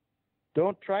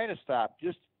 "Don't try to stop.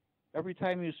 Just every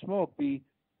time you smoke, be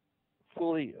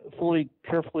fully,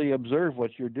 carefully observe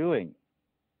what you're doing."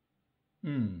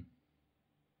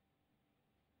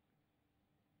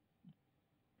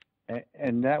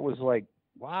 And that was like,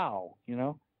 wow,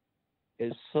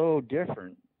 it's so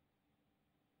different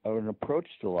of an approach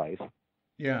to life.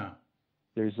 Yeah.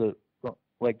 There's a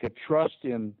trust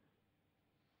in,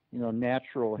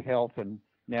 natural health and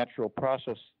natural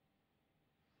process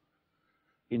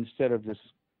instead of this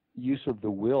use of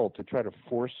the will to try to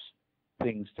force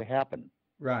things to happen.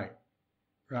 Right.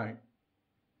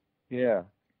 Yeah.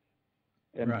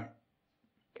 Right.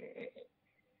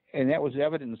 And that was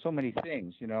evident in so many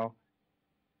things,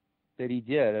 that he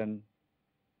did. And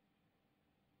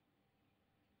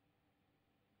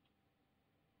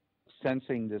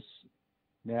sensing this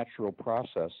natural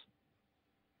process.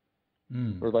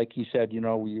 Or like he said, you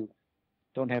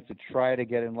don't have to try to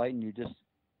get enlightened, you just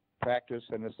practice,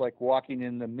 and it's like walking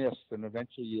in the mist, and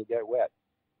eventually you'll get wet.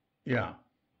 Yeah.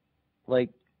 Like,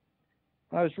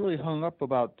 I was really hung up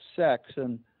about sex,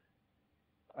 and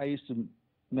I used to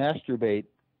masturbate,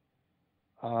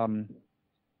 but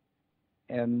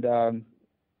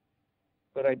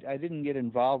I didn't get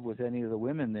involved with any of the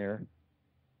women there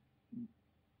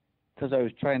because I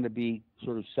was trying to be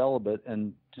sort of celibate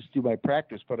and just do my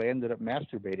practice, but I ended up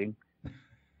masturbating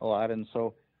a lot. And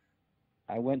so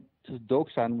I went to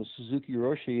Doksan with Suzuki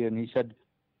Roshi, and he said,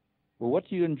 "Well, what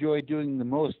do you enjoy doing the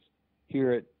most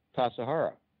here at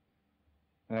Tassajara?"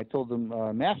 And I told him,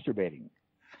 masturbating.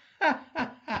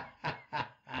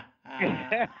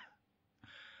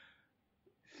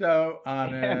 So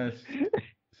honest.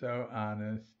 So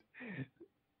honest.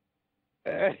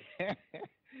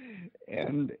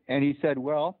 And he said,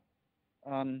 "Well,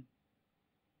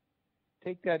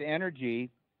 take that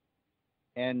energy,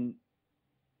 and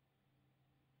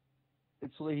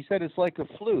he said it's like a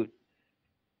flute,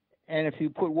 and if you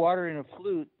put water in a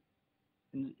flute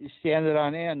and you stand it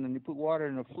on end, and you put water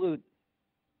in a flute,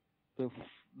 the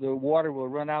water will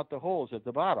run out the holes at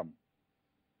the bottom.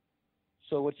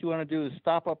 So what you want to do is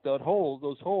stop up those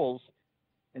holes,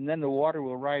 and then the water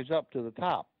will rise up to the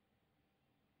top."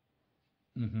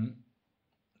 Mm-hmm.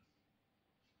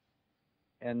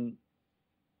 And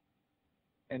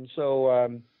so,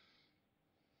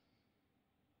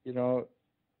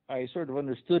 I sort of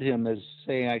understood him as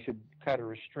saying I should kind of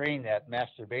restrain that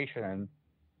masturbation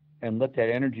and let that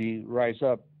energy rise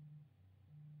up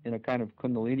in a kind of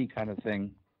Kundalini kind of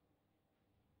thing.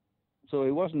 So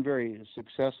it wasn't very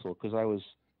successful because I was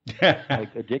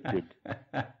like addicted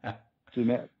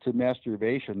to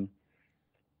masturbation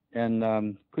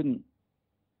and couldn't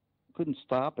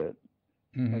stop it.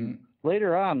 Mm-hmm. And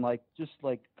later on, just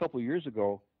a couple of years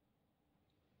ago,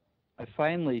 I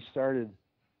finally started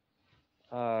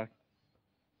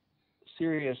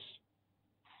serious,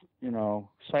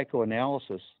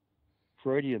 psychoanalysis,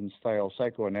 Freudian style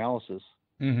psychoanalysis.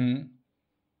 Mm-hmm.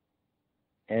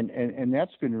 And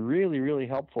that's been really, really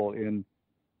helpful in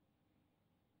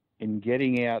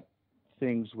getting at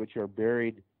things which are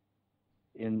buried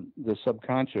in the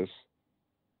subconscious,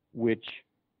 which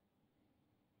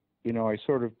I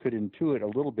sort of could intuit a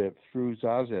little bit through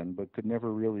Zazen, but could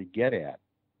never really get at.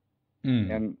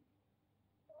 And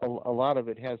a lot of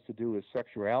it has to do with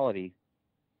sexuality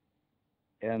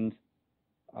and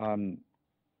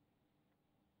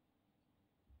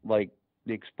like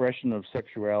the expression of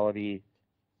sexuality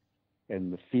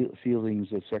and the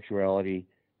feelings of sexuality.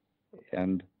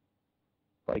 And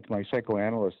like my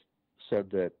psychoanalyst said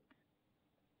that,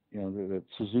 that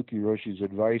Suzuki Roshi's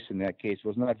advice in that case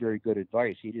was not very good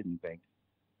advice, he didn't think,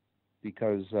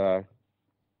 because, that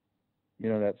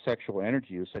sexual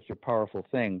energy is such a powerful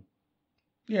thing.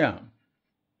 Yeah.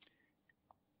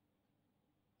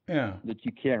 Yeah. That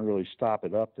you can't really stop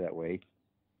it up that way.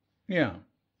 Yeah.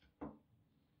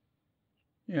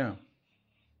 Yeah.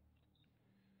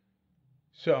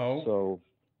 So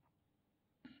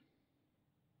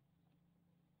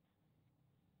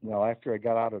well, after I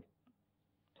got out of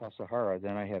Tassajara,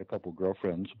 then I had a couple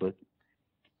girlfriends, but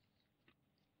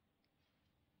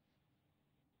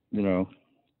you know,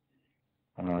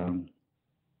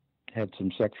 had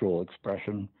some sexual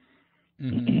expression.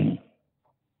 Mm-hmm.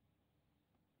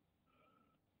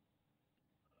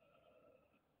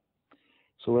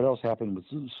 So what else happened with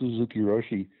Suzuki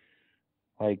Roshi?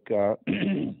 Like,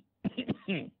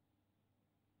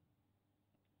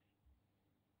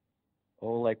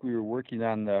 like we were working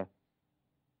on the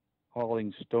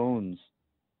hauling stones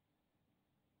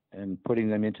and putting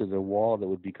them into the wall that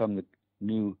would become the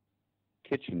new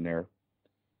kitchen there.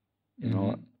 You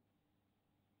know,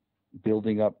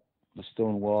 building up the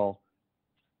stone wall,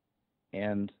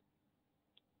 and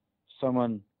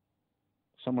someone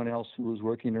else who was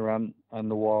working around on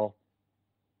the wall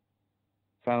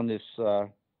found this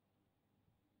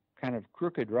kind of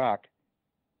crooked rock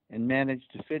and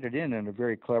managed to fit it in a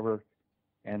very clever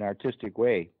and artistic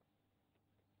way.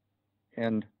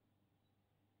 And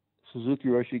Suzuki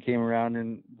Roshi came around,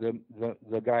 and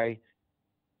the guy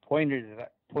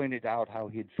pointed out how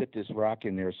he'd fit this rock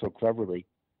in there so cleverly.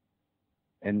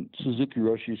 And Suzuki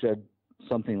Roshi said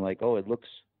something like, "Oh, it looks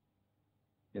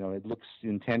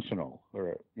intentional,"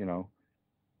 or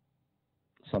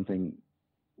something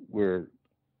where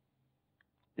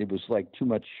it was like too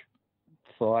much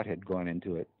thought had gone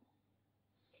into it.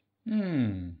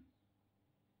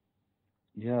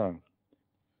 Yeah.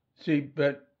 See,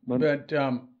 but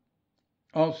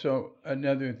also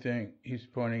another thing he's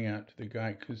pointing out to the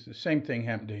guy, because the same thing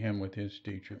happened to him with his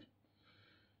teacher,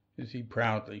 is he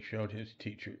proudly showed his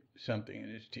teacher something, and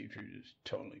his teacher just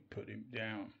totally put him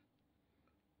down.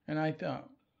 And I thought,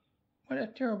 what a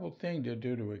terrible thing to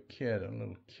do to a kid, a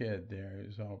little kid there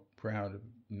who's all proud of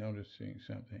noticing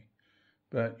something.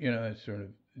 But, that's sort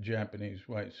of Japanese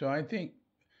way. So I think,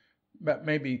 but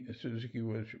maybe Suzuki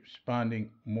was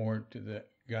responding more to the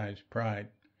guy's pride.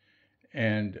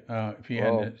 And if he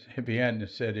hadn't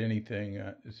said anything,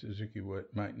 Suzuki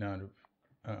might not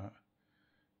have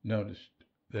noticed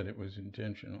that it was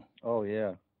intentional. Oh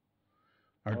yeah.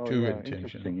 Or too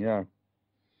intentional. Yeah.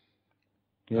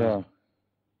 Yeah.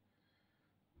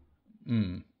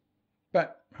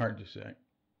 But hard to say.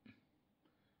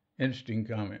 Interesting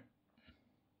comment.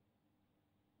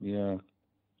 Yeah.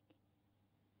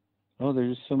 Oh,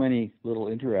 there's so many little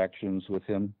interactions with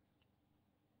him.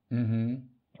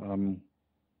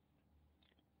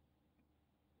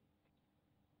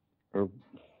 Or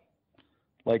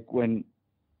like when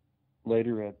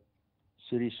later at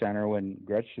City Center, when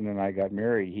Gretchen and I got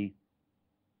married,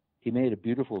 he made a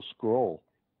beautiful scroll,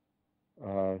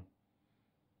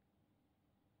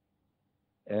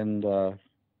 and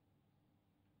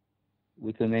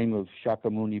with the name of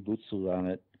Shakyamuni Butsu on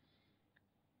it,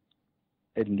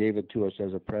 and gave it to us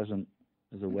as a present,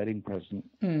 as a wedding present.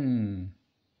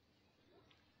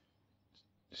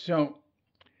 So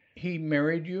he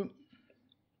married you?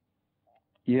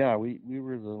 Yeah, we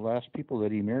were the last people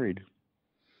that he married.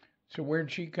 So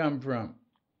where'd she come from?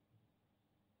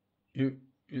 You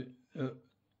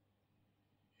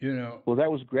know. Well,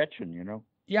 that was Gretchen,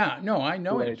 Yeah, no, I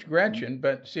know it's Gretchen,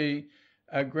 but see,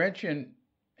 Gretchen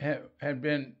had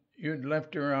been, you'd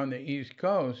left her on the East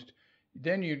Coast,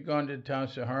 then you'd gone to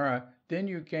Tassajara, then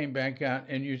you came back out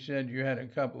and you said you had a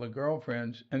couple of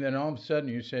girlfriends, and then all of a sudden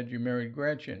you said you married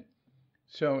Gretchen.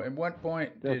 So at what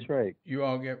point did you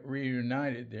all get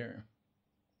reunited there?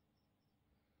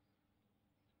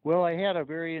 Well, I had a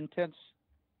very intense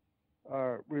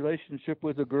relationship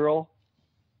with a girl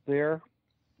there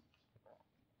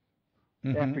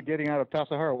after getting out of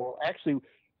Tassajara. Well, actually,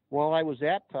 while I was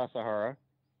at Tassajara,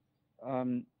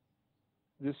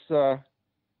 this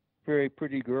very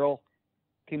pretty girl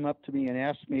came up to me and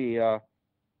asked me, it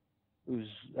was,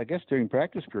 I guess, during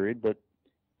practice period, but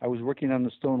I was working on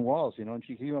the stone walls, and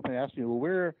she came up and asked me, well,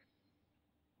 where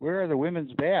are the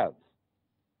women's baths?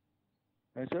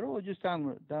 I said, oh, just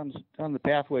down the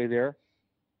pathway there.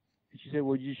 And she said,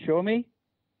 would you show me?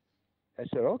 I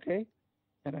said, okay.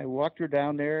 And I walked her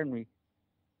down there, and we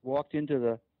walked into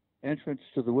the entrance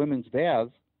to the women's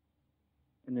baths,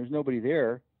 and there's nobody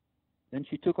there. Then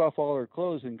she took off all her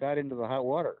clothes and got into the hot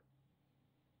water.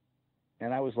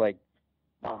 And I was like,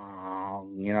 I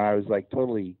was like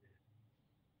totally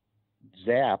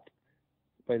zapped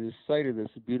by the sight of this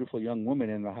beautiful young woman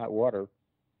in the hot water,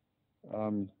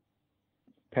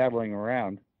 paddling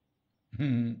around.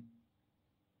 And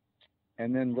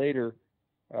then later,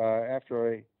 but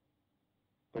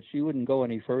she wouldn't go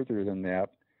any further than that.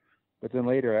 But then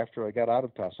later, after I got out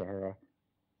of Tassajara,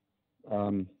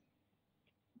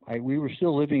 we were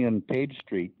still living in Page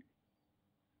Street,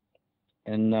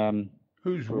 and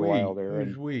who's for a we? while there.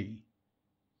 Who's we?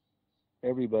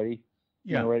 everybody.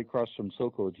 Yeah. Right across from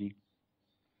Sokoji.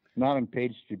 Not on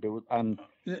Page Street, but on,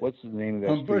 what's the name of that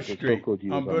on Bush Street.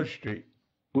 Sokoji On was Bush Street.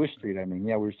 Bush Street, I mean.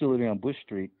 Yeah, we were still living on Bush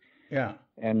Street. Yeah.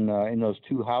 And in those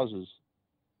two houses.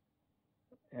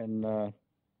 And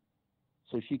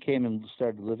so she came and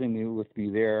started living with me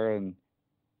there. And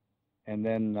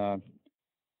then I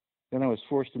was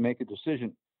forced to make a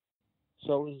decision.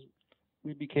 So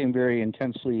we became very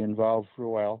intensely involved for a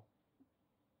while.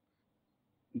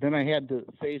 Then I had to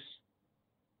face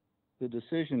the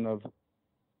decision of,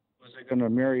 was I going to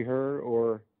marry her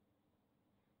or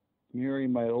marry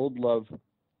my old love,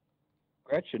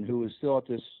 Gretchen, who was still at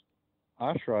this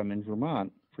ashram in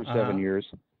Vermont for 7 years.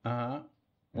 Wow.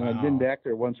 And I'd been back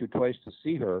there once or twice to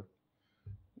see her.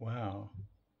 Wow.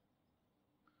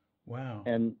 Wow.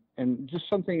 And just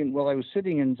something, while I was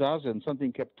sitting in Zazen,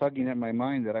 something kept tugging at my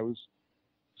mind that I was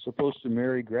supposed to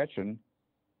marry Gretchen.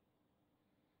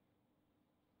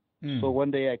 So one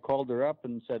day I called her up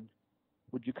and said,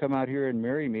 would you come out here and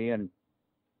marry me? And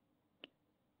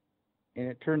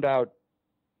it turned out,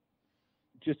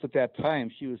 just at that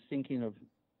time, she was thinking of,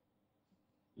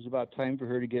 it was about time for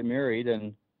her to get married.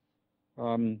 And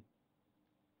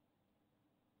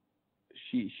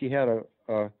she had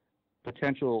a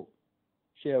potential,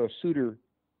 she had a suitor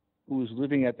who was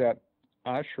living at that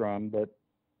ashram, but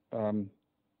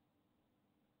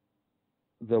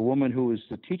the woman who was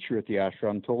the teacher at the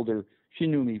ashram told her, she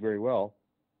knew me very well,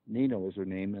 Nina was her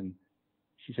name, and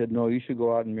she said, no, you should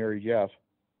go out and marry Jeff.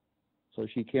 So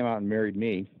she came out and married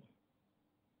me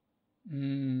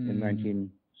in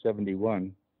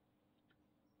 1971.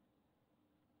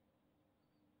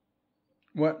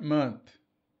 What month?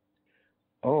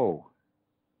 Oh,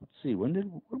 let's see, what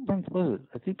month was it?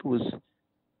 I think it was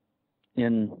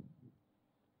in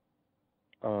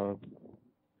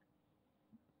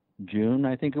June,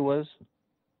 I think it was.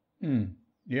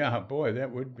 Yeah, boy,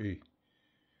 that would be.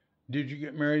 Did you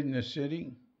get married in the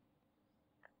city?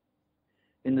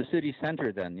 In the city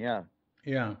center then, yeah.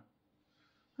 Yeah.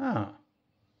 Huh.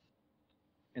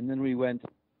 And then we went,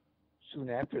 soon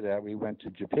after that, we went to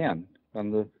Japan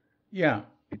on the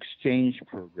exchange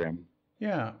program.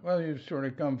 Yeah, well, you've sort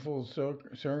of come full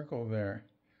circle there.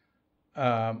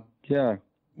 Yeah.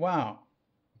 Wow,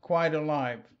 quite a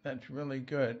life. That's really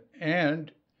good.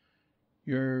 And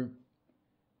you're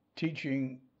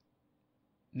teaching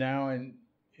now in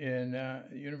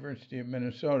University of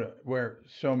Minnesota, where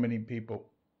so many people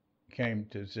came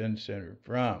to Zen Center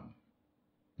from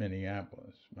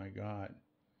Minneapolis. My God.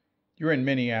 You're in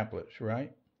Minneapolis,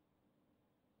 right?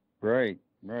 Right.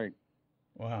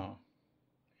 Wow.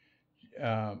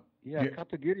 Yeah,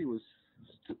 Katagiri was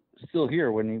still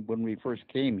here when we first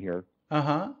came here.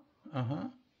 Oh.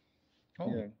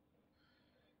 Yeah.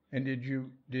 And did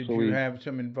you have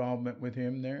some involvement with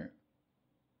him there?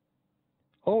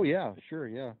 Oh yeah, sure,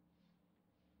 yeah.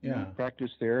 Yeah. We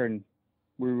practiced there, and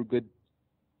we were good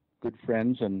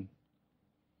friends, and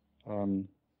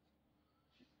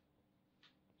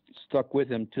stuck with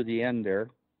him to the end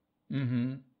there.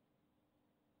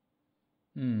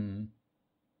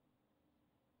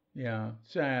 Yeah,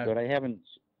 sad. But I haven't.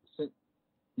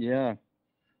 Yeah.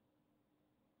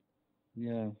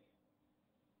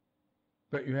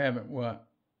 But you haven't what?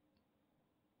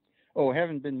 Oh, I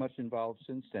haven't been much involved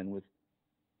since then with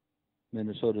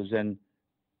Minnesota Zen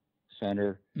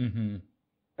Center.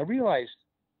 I realized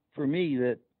for me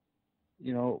that,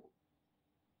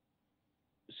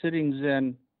 sitting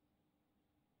Zen,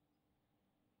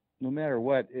 no matter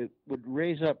what, it would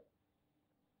raise up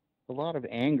a lot of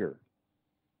anger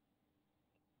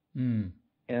and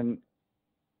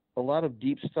a lot of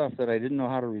deep stuff that I didn't know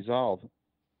how to resolve.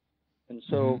 And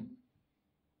so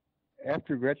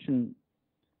after Gretchen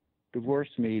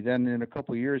divorced me, then in a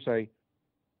couple of years, I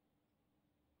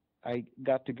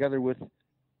got together with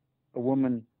a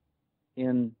woman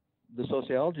in the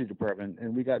sociology department,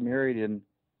 and we got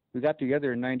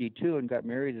together in 92 and got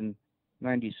married in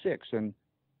 96. And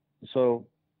so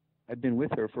I've been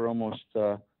with her for almost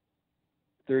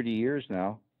 30 years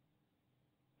now.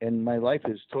 And my life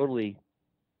is totally,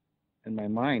 and my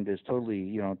mind is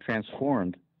totally,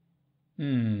 transformed.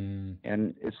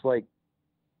 And it's like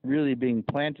really being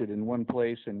planted in one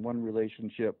place, in one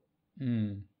relationship,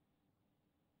 and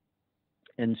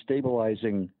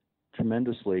stabilizing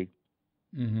tremendously,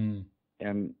 and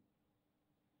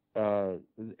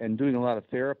doing a lot of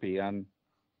therapy on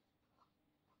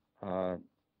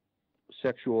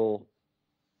sexual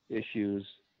issues,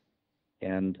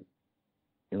 and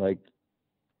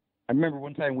I remember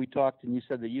one time we talked and you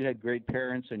said that you had great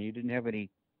parents and you didn't have any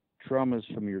traumas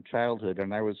from your childhood,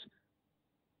 and I was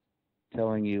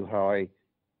telling you how I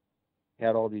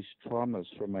had all these traumas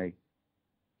from my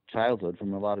childhood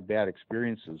from a lot of bad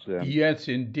experiences. Yes,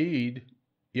 indeed.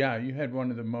 Yeah, you had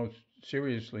one of the most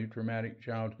seriously traumatic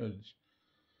childhoods.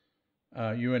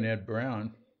 You and Ed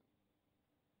Brown.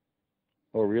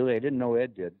 Oh, really? I didn't know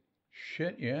Ed did.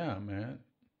 Shit, yeah, man.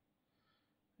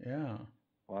 Yeah.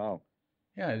 Wow.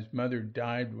 Yeah, his mother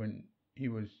died when he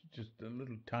was just a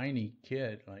little tiny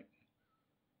kid, like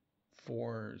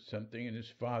 4 or something, and his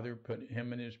father put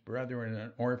him and his brother in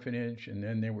an orphanage, and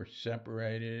then they were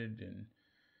separated, and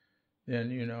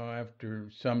then, after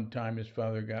some time, his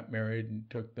father got married and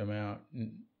took them out,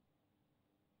 and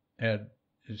Ed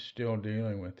is still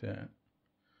dealing with that.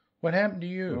 What happened to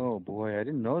you? Oh boy, I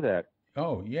didn't know that.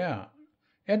 Oh, yeah.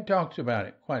 Ed talks about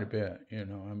it quite a bit, I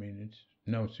mean, it's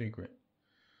no secret.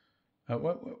 Oh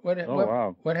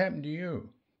wow. What happened to you?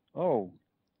 Oh,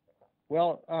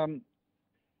 well,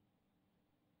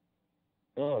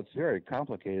 oh, it's very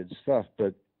complicated stuff,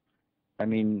 but I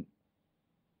mean,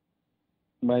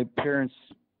 my parents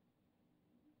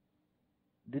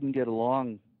didn't get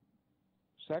along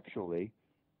sexually,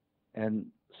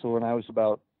 and so when I was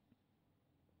about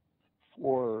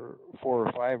four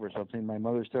or five or something, my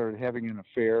mother started having an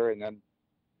affair, and then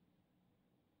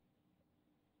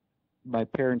my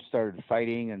parents started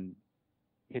fighting and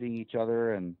hitting each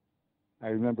other, and I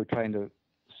remember trying to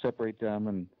separate them,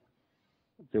 and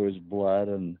there was blood,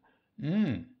 and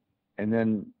Mm. and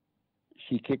then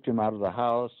she kicked him out of the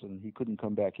house, and he couldn't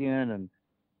come back in, and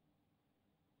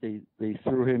they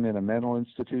threw him in a mental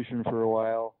institution for a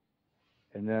while,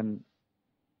 and then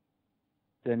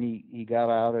he got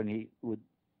out, and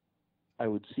I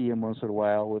would see him once in a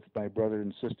while with my brother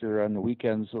and sister on the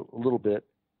weekends a little bit,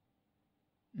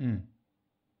 Mm.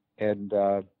 and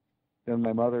then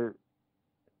my mother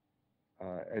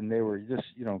and they were just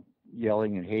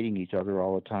yelling and hating each other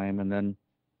all the time, and then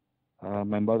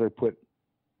my mother put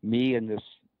me in this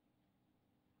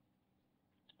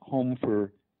home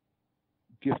for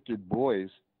gifted boys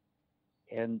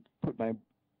and put my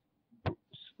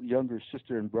younger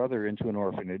sister and brother into an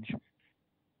orphanage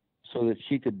so that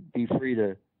she could be free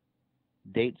to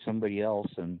date somebody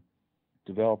else and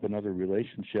develop another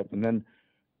relationship. And then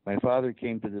my father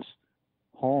came to this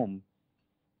home,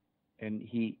 and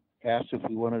he asked if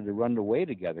we wanted to run away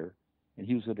together, and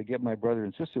he was going to get my brother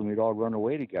and sister, and we'd all run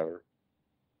away together.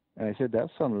 And I said, that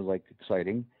sounded like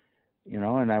exciting,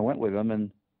 and I went with him,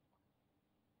 and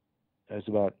I was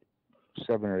about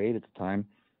 7 or 8 at the time.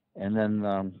 And then,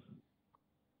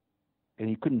 and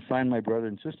he couldn't find my brother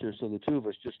and sister, so the two of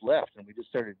us just left, and we just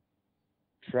started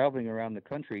traveling around the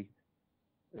country,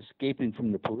 escaping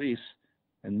from the police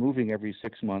and moving every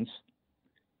 6 months.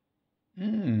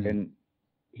 Mm. And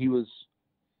he was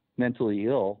mentally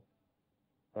ill,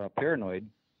 paranoid,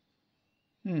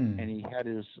 and he had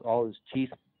all his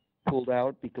teeth pulled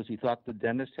out because he thought the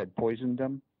dentist had poisoned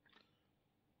them.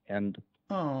 And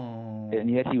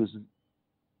yet he was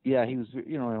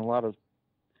in a lot of,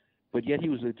 but yet he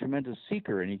was a tremendous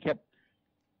seeker, and he kept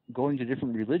going to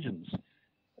different religions.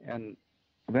 And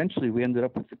eventually we ended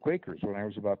up with the Quakers when I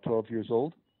was about 12 years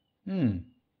old. Mm.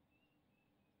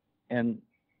 And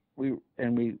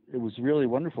it was really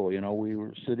wonderful. We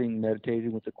were sitting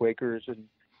meditating with the Quakers and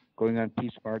going on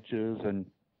peace marches, and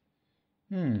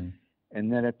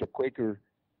then at the Quaker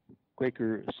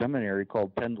seminary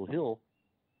called Pendle Hill,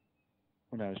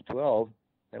 when I was 12,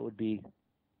 that would be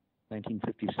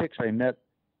 1956, I met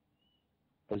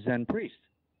a Zen priest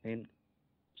named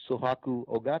Sohaku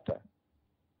Ogata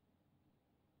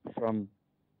from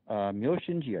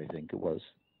Myoshinji, I think it was.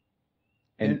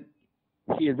 And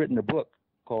he had written a book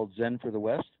called Zen for the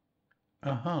West.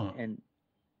 Uh-huh. And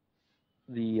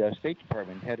the State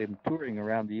Department had him touring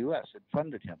around the U.S. and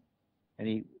funded him. And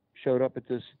he showed up at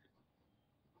this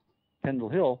Pendle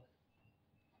Hill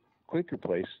Quaker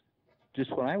place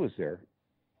just when I was there.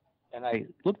 And I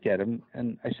looked at him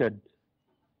and I said,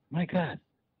 my God,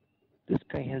 this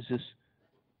guy has this,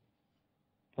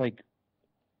 like,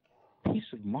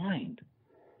 peace of mind.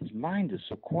 His mind is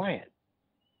so quiet.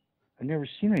 I've never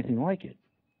seen anything like it.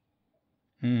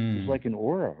 There's like an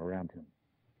aura around him.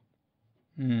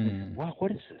 Said, wow,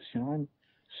 what is this? I'm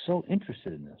so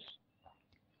interested in this.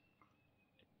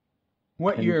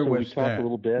 What year was that? A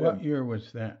little bit. What year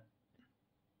was that?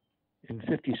 In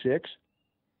 56.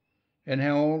 And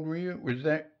how old were you?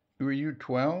 Were you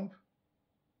 12?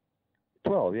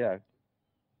 12, yeah.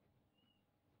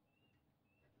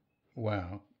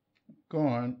 Wow. Go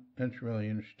on. That's really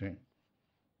interesting.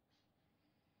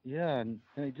 Yeah, and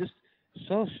it just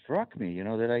so struck me,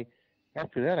 that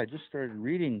after that I just started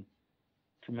reading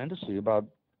tremendously about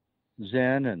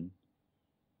Zen and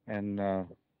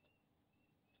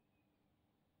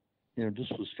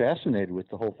just was fascinated with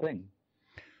the whole thing.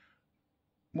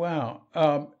 Wow.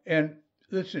 And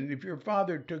listen, if your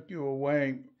father took you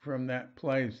away from that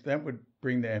place, that would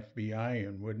bring the FBI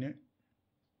in, wouldn't it?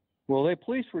 Well, the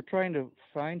police were trying to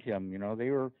find him. They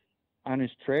were on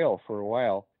his trail for a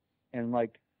while, and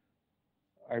like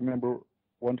I remember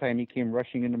one time he came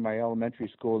rushing into my elementary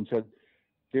school and said,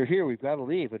 "They're here. We've got to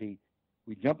leave." But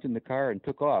we jumped in the car and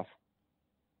took off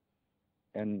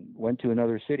and went to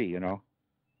another city.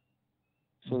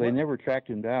 So they What? never tracked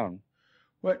him down.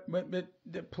 But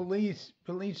the police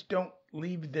don't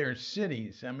leave their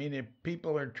cities. I mean, if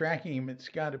people are tracking him, it's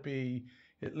got to be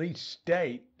at least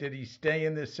state. Did he stay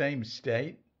in the same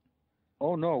state?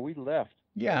 Oh no, we left.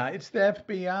 Yeah, it's the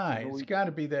FBI. You know, It's we got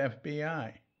to be the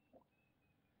FBI.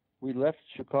 we left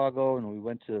Chicago and we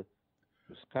went to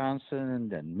Wisconsin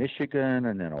and then Michigan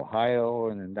and then Ohio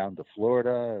and then down to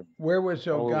Florida, Where was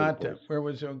all over the Ogata? place. Where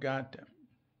was Ogata?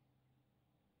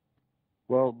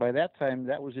 Well, by that time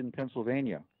that was in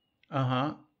Pennsylvania.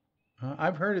 Uh-huh.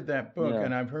 I've heard of that book Yeah,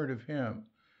 and I've heard of him.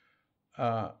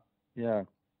 Uh, yeah,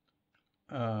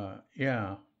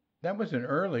 yeah. That was an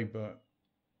early book.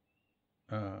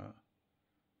 Uh,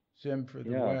 Zim for the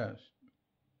yeah, West.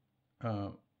 Uh,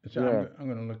 so yeah. I'm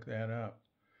going to look that up.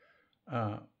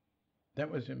 Uh, that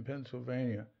was in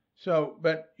Pennsylvania. So,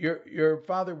 but your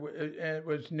father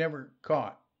was never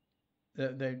caught.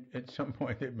 They at some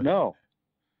point they No,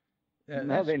 no,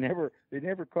 that's they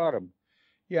never caught him.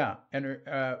 yeah, and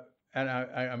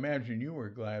I imagine you were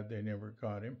glad they never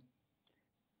caught him.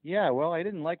 Yeah, well, I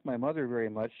didn't like my mother very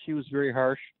much. She was very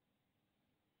harsh.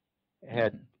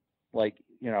 Had Mhm. like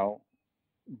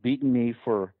beaten me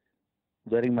for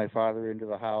letting my father into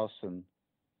the house and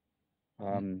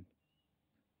um,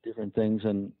 different things,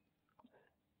 and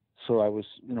so I was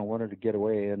wanted to get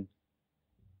away and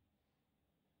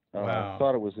Wow.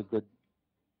 thought it was a good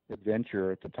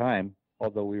adventure at the time,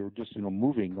 although we were just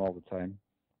moving all the time,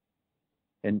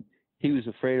 and he was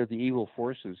afraid of the evil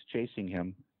forces chasing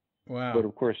him, but Wow.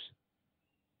 of course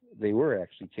they were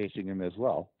actually chasing him as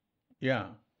well.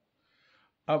 Yeah.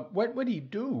 What would he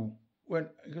do when?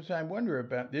 Because I wonder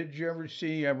about. Did you ever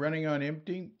see Running on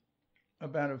Empty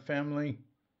about a family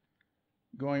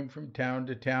going from town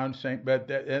to town? Saying, but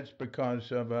that's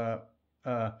because of a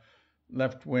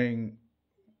left wing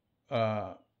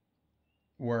uh,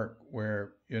 work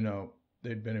where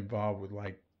they'd been involved with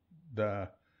like the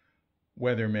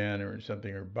weatherman or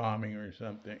something or bombing or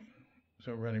something.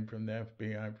 So running from the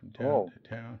FBI from town Oh, to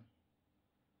town.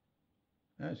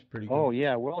 That's pretty good. oh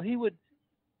yeah. Well, he would.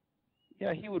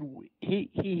 Yeah, he would.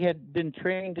 He had been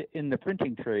trained in the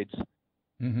printing trades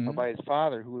Mm-hmm. by his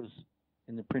father, who was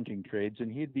in the printing trades,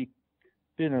 and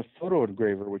been a photo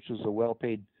engraver, which was a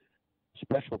well-paid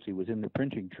specialty within the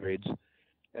printing trades.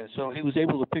 And so he was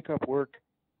able to pick up work,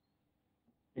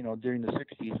 during the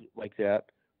 '60s like that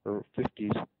or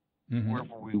 '50s, Mm-hmm.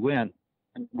 wherever we went,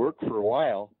 and work for a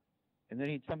while, and then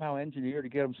he'd somehow engineer to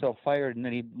get himself fired, and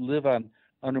then he'd live on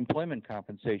unemployment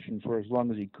compensation for as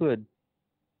long as he could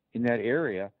in that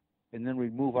area, and then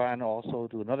we'd move on also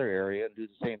to another area and do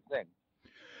the same thing.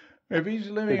 If he's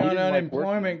living Because he on didn't like working.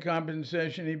 unemployment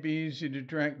compensation, he'd be easy to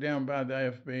track down by the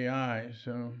FBI.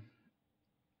 So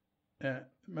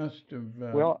that must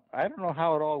have. Well, I don't know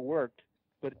how it all worked,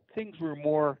 but things were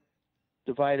more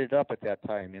divided up at that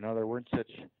time. There weren't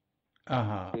such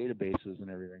Uh-huh. databases and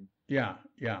everything. Yeah,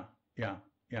 yeah, yeah,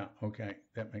 yeah. Okay,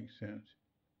 that makes sense.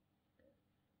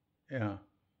 Yeah.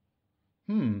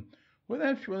 Hmm. Well,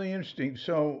 that's really interesting.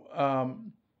 So,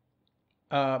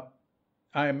 uh,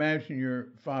 I imagine your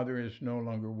father is no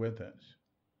longer with us.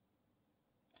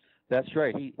 That's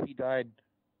right. He died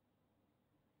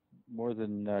more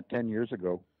than 10 years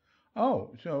ago.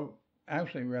 Oh, so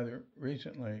actually, rather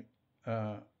recently,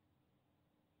 uh,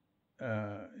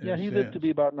 in Yeah, a he lived to sense. be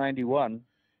about 91.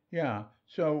 Yeah.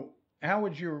 So, how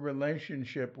was your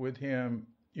relationship with him?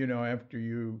 After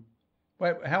you,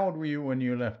 how old were you when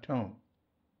you left home?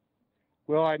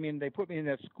 Well, I mean, they put me in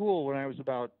that school when I was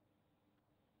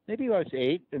maybe I was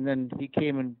 8, and then he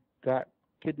came and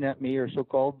kidnapped me, or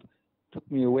so-called, took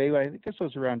me away. I guess I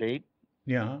was around 8.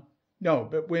 Yeah. No,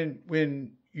 but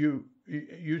when you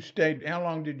stayed, how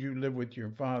long did you live with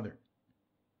your father?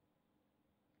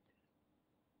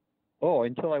 Oh,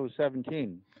 until I was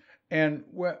 17. And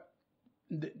what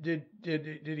did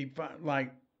he find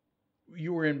like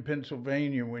you were in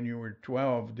Pennsylvania when you were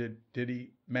 12? Did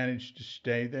he manage to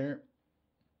stay there?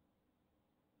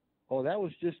 Oh, that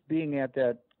was just being at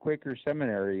that Quaker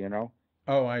seminary,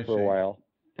 Oh, I for a see. while,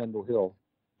 Kendall Hill.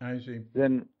 I see.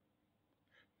 Then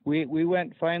we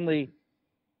went finally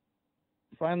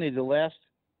the last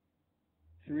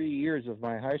 3 years of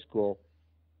my high school.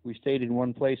 We stayed in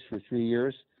one place for 3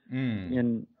 years Mm.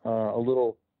 in a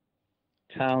little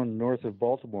town north of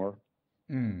Baltimore,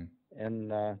 Mm.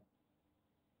 and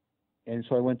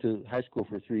so I went to high school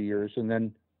for 3 years, and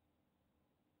then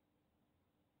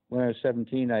when I was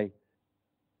 17, I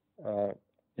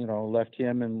left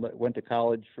him and went to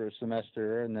college for a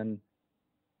semester, and then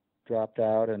dropped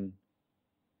out and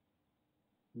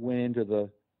went into the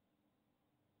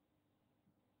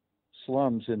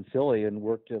slums in Philly and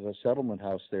worked at a settlement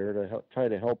house there to try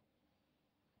to help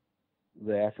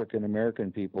the African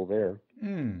American people there.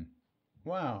 Mm.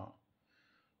 Wow.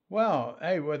 Well,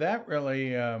 hey, well,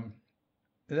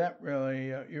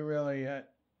 you really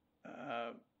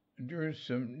drew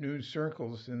some new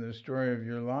circles in the story of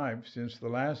your life since the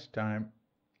last time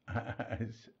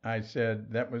I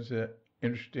said that was an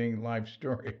interesting life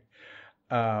story.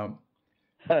 Um,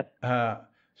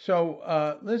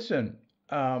 Listen,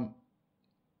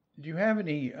 do you have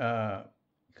any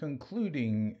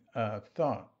concluding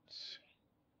thoughts?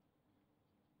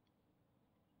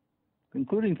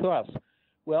 Concluding thoughts.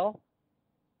 Well,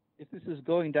 if this is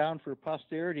going down for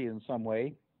posterity in some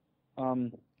way,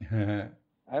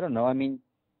 I don't know. I mean,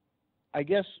 I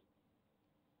guess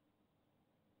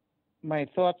my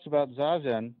thoughts about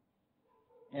Zazen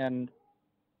and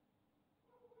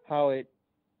how it,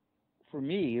 for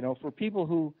me, for people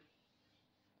who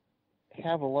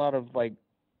have a lot of like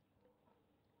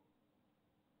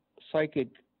psychic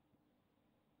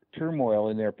turmoil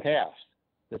in their past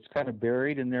that's kind of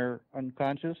buried in their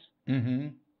unconscious, Mm-hmm.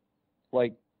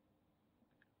 like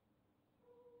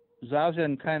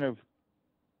Zazen kind of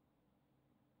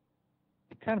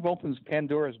opens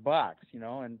Pandora's box,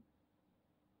 and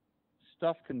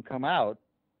stuff can come out,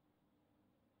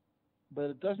 but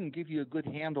it doesn't give you a good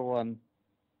handle on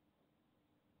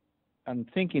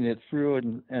thinking it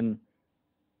through and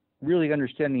really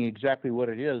understanding exactly what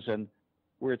it is and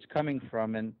where it's coming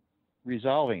from and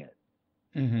resolving it.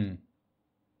 Mm-hmm.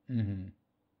 Mm-hmm.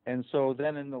 And so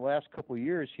then in the last couple of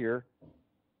years here,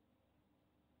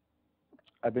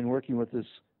 I've been working with this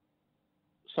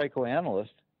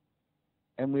psychoanalyst,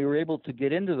 and we were able to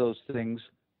get into those things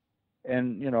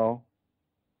and,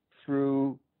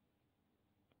 through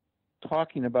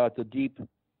talking about the deep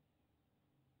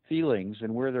feelings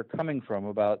and where they're coming from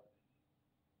about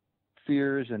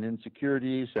fears and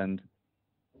insecurities and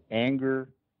anger,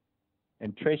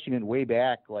 and tracing it way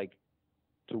back, like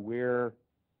to where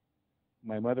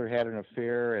my mother had an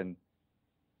affair and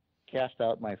cast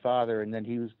out my father, and then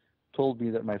he told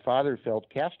me that my father felt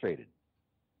castrated,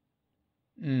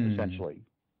 essentially,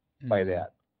 by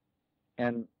that,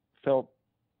 and felt,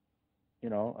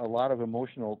 a lot of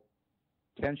emotional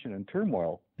tension and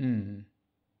turmoil,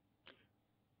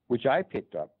 which I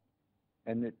picked up,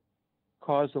 and it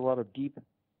caused a lot of deep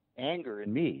anger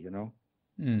in me,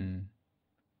 and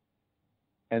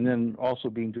then also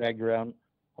being dragged around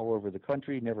all over the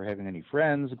country, never having any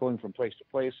friends, going from place to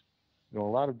place, a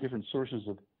lot of different sources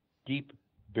of deep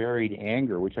buried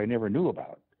anger, which I never knew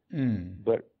about.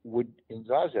 But in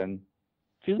Zazen,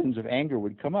 feelings of anger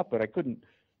would come up, but I couldn't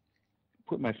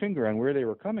put my finger on where they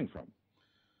were coming from,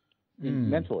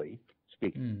 mentally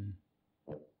speaking,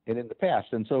 and in the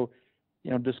past. And so,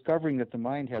 discovering that the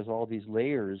mind has all these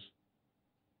layers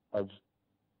of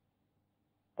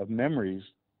memories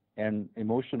and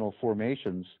emotional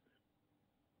formations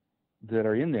that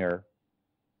are in there,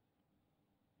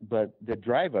 but that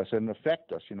drive us and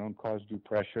affect us, and cause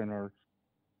depression or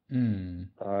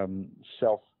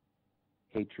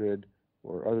self-hatred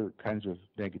or other kinds of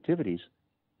negativities.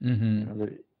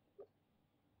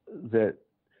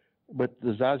 But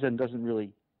the Zazen doesn't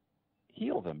really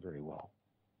heal them very well.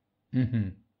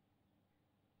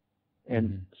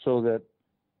 And so that,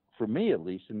 for me at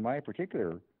least, in my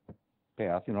particular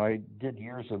path, I did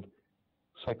years of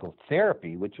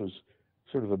psychotherapy, which was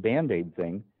sort of a Band-Aid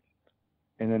thing,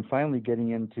 and then finally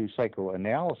getting into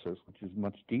psychoanalysis, which is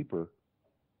much deeper,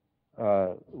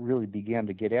 really began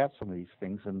to get at some of these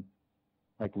things, and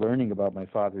like learning about my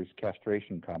father's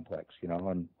castration complex,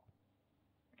 and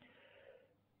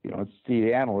it's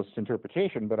the analyst's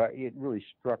interpretation, but it really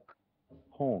struck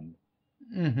home,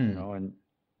 and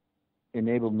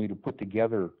enabled me to put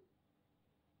together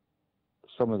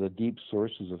some of the deep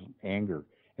sources of anger,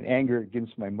 and anger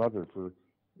against my mother for,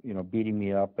 beating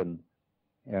me up and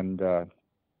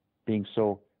being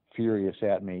so furious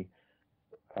at me,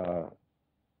 and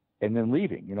then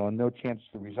leaving, and no chance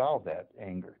to resolve that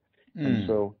anger. And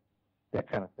so that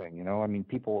kind of thing, I mean,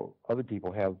 other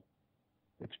people have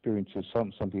experiences,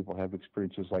 some people have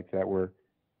experiences like that where,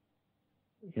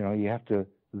 you have to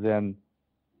then,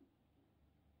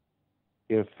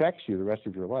 it affects you the rest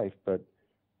of your life, but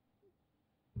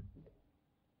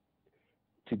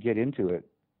to get into it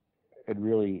and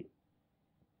really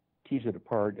tease it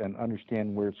apart and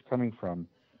understand where it's coming from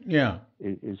Yeah.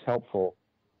 is helpful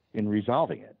in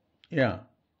resolving it. Yeah.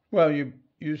 Well, you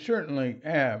certainly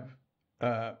have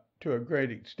to a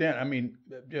great extent. I mean,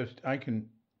 just I can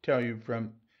tell you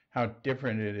from how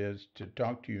different it is to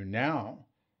talk to you now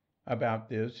about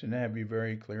this and have you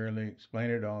very clearly explain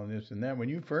it all and this and that. When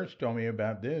you first told me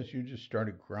about this, you just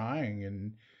started crying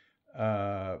and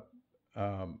uh,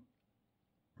 um,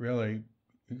 really,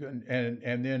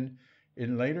 and then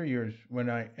in later years when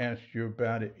I asked you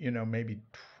about it, maybe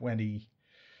 20,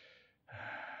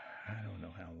 I don't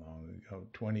know how long ago,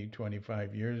 20,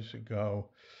 25 years ago,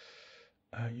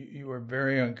 you were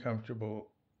very uncomfortable.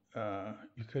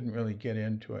 You couldn't really get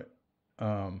into it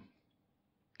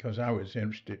because I was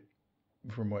interested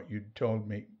from what you told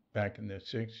me back in the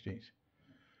 60s.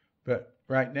 But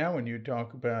right now, when you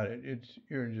talk about it,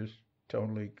 you're just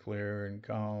totally clear and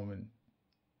calm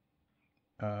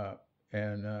uh,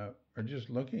 and are just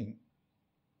looking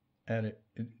at it.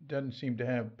 It doesn't seem to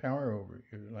have power over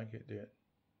you like it did.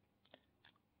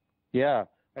 Yeah,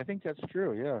 I think that's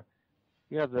true. Yeah,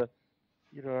 yeah.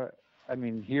 I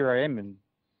mean, here I am in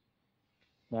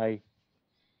my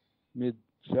mid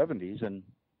 70s,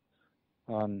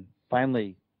 and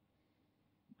finally,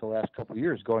 the last couple of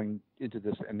years, going into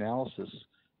this analysis,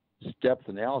 depth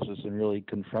analysis, and really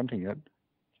confronting it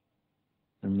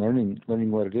and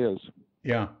learning what it is.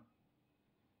 Yeah.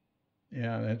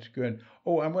 Yeah, that's good.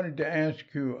 Oh, I wanted to ask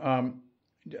you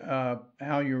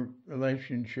how your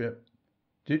relationship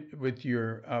with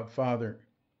your father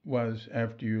was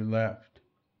after you left.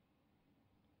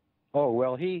 Oh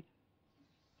well, he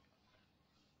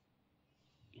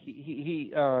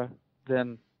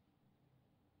then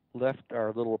left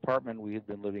our little apartment we had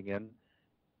been living in.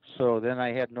 So then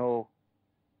I had no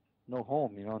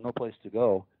home, no place to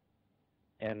go,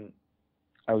 and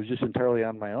I was just entirely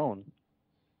on my own.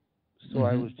 So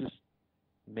I was just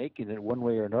making it one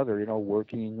way or another,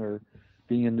 working or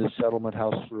being in this settlement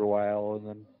house for a while,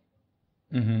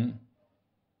 and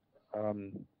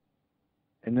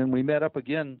then we met up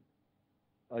again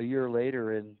a year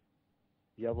later in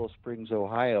Yellow Springs,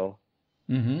 Ohio,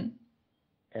 and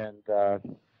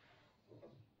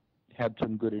had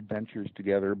some good adventures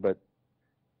together. But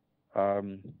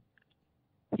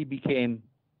he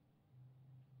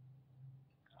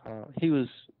was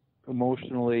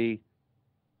emotionally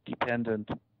dependent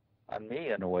on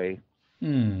me in a way,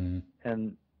 and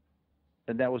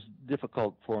that was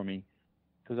difficult for me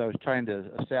because I was trying to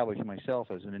establish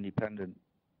myself as an independent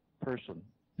person,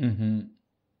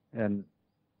 and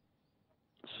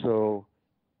so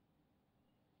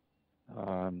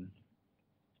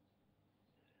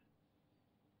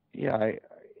yeah,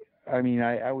 I mean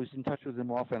I was in touch with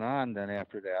him off and on then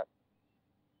after that.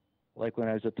 Like when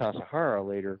I was at Tassajara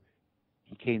later,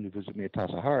 he came to visit me at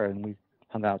Tassajara, and we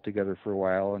hung out together for a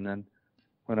while. And then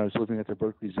when I was living at the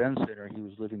Berkeley Zen Center, he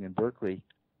was living in Berkeley.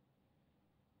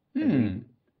 We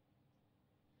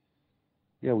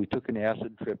took an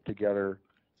acid trip together.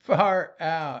 Far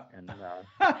out. And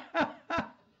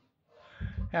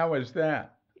how was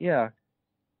that? Yeah.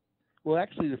 Well,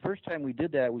 actually, the first time we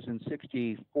did that was in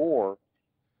 '64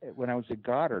 when I was at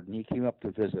Goddard, and he came up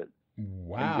to visit.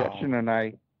 Wow. And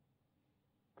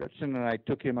Gretchen and I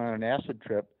took him on an acid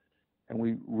trip, and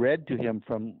we read to him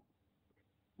from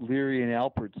Leary and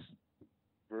Alpert's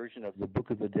version of the Book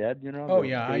of the Dead. Oh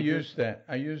yeah, I used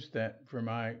that for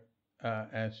my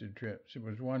acid trips. It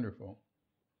was wonderful.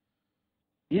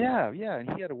 Yeah, and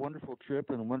he had a wonderful trip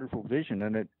and a wonderful vision,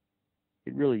 and it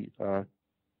really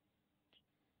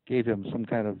gave him some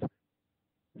kind of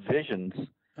visions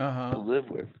to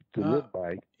live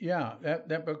by. Yeah,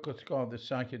 that book was called The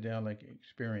Psychedelic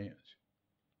Experience.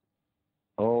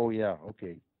 Oh yeah,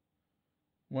 okay.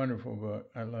 Wonderful book.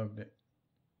 I loved it.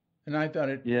 And I thought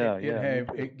it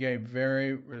gave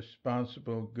very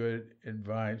responsible, good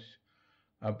advice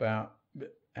about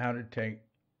how to take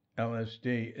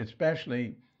LSD,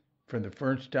 especially for the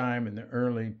first time in the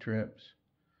early trips,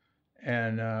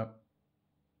 and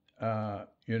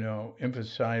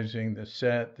emphasizing the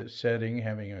setting,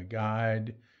 having a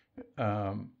guide.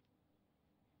 It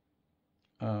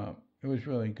was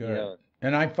really good. Yeah.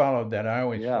 And I followed that. I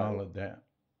always followed that.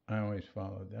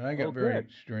 I got very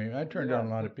extreme. I turned on a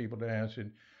lot of people to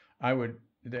acid.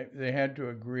 They had to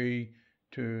agree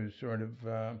to sort of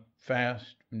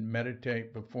fast and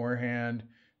meditate beforehand.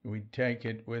 We'd take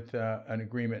it with an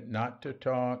agreement not to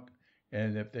talk.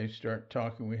 And if they start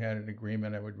talking, we had an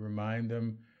agreement. I would remind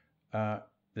them that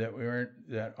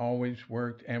always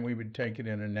worked. And we would take it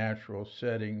in a natural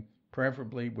setting,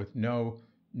 preferably with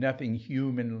nothing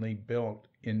humanly built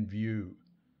in view.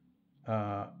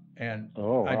 And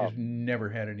Oh, I wow. just never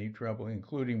had any trouble,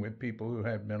 including with people who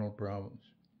had mental problems.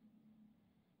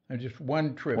 And just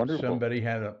one trip, Wonderful. somebody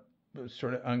had a was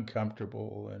sort of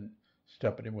uncomfortable and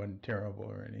stuff, but it wasn't terrible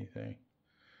or anything.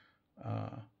 Uh,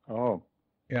 Oh,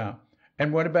 yeah.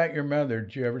 And what about your mother?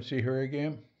 Did you ever see her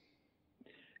again?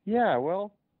 yeah.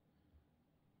 Well,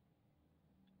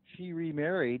 she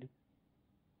remarried,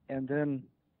 and then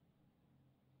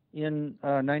in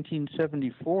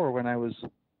 1974, when I was,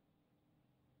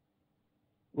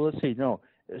 well, let's see, no.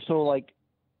 So, like,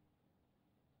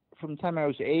 from the time I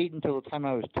was 8 until the time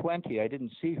I was 20, I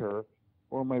didn't see her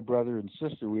or my brother and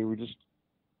sister. We were just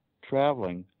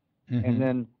traveling. And Mm-hmm.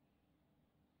 then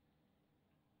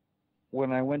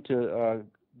when I went to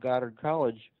Goddard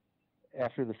College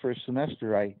after the first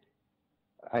semester, I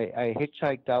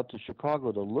hitchhiked out to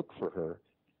Chicago to look for her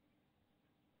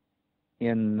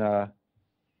in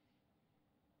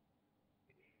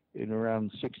in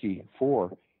around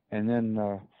 '64, and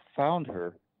then found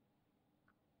her,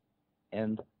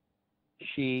 and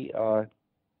she uh,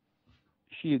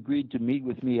 she agreed to meet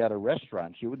with me at a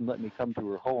restaurant. She wouldn't let me come to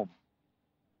her home,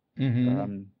 Mm-hmm.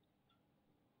 um,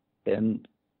 and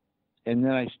and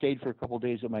then I stayed for a couple of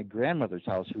days at my grandmother's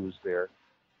house, who was there.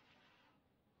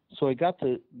 So I got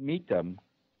to meet them,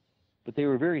 but they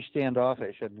were very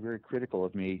standoffish and very critical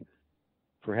of me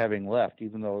for having left,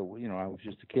 even though I was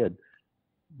just a kid.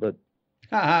 But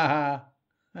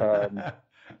um,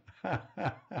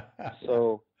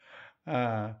 so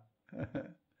uh,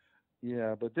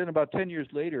 yeah. But then about 10 years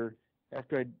later,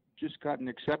 after I'd just gotten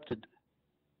accepted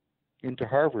into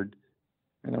Harvard,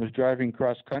 and I was driving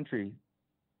cross country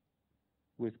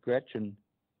with Gretchen,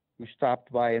 we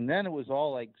stopped by, and then it was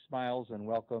all like smiles and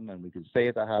welcome, and we could stay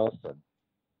at the house, and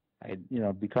I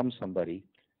had become somebody,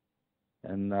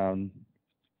 and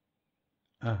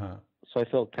uh-huh. so I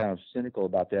felt kind of cynical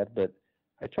about that, but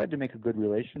I tried to make a good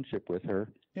relationship with her,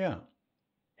 Yeah.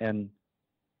 and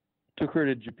took her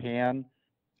to Japan.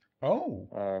 Oh.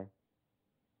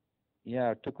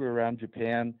 Yeah, took her around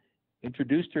Japan,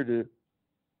 introduced her to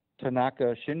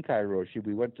Tanaka Shinkai Roshi.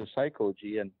 We went to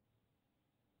Psychoji, and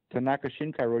Tanaka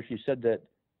Shinkai Roshi said that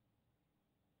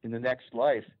in the next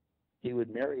life he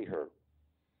would marry her.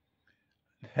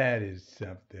 That is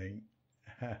something.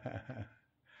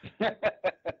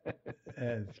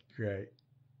 That's great.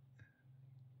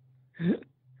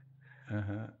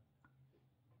 Uh-huh.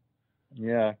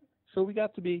 Yeah. So we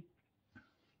got to be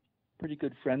pretty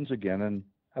good friends again, and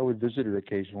I would visit her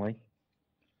occasionally.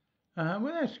 Uh-huh.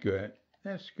 Well, that's good.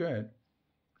 That's good.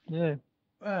 Yeah.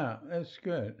 Wow, that's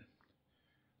good.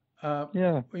 Yeah.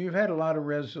 Well, you've had a lot of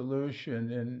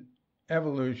resolution and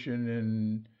evolution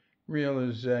and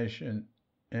realization,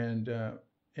 and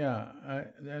yeah,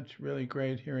 that's really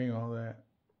great hearing all that.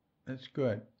 That's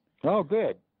good. Oh,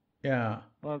 good. Yeah.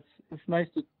 Well, it's nice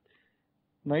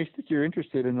that you're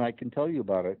interested, and I can tell you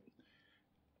about it.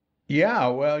 Yeah,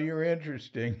 well, you're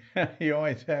interesting. You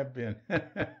always have been.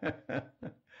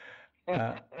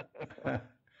 uh,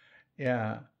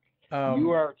 yeah. You Um,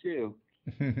 are too.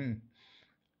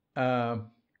 um,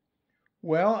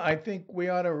 well, I think we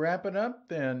ought to wrap it up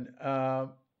then.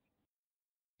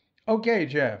 Okay,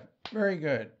 Jeff. Very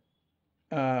good.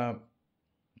 Uh,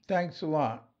 Thanks a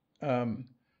lot. Um,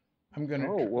 I'm going to.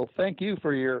 Oh, well, thank you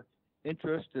for your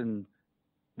interest in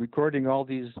recording all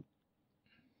these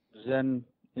Zen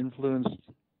influenced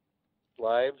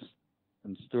lives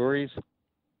and stories,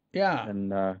 Yeah.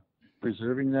 and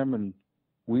preserving them and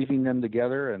weaving them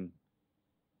together. And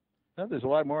there's a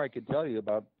lot more I could tell you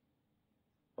about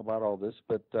all this,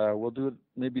 but we'll do it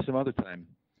maybe some other time.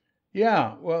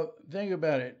 Yeah, well, think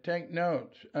about it. Take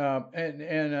notes.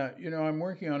 I'm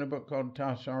working on a book called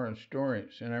Tassara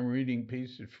Stories, and I'm reading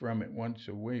pieces from it once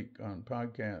a week on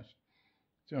podcast.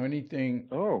 So anything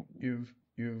Oh,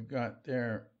 you've got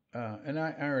there, and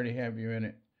I already have you in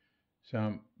it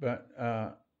some, but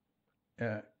uh,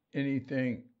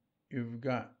 anything you've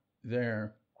got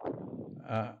there,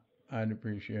 uh, I'd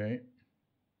appreciate.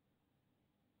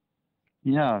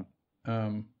 yeah,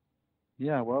 Um,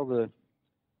 yeah. Well,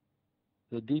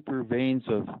 the deeper veins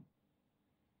of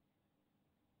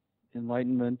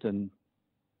enlightenment and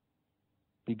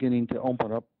beginning to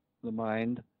open up the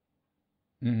mind.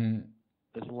 mhm.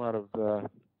 There's a lot of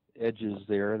edges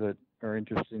there that are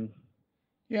interesting.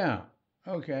 Yeah.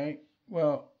 Okay.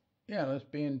 Well, yeah, let's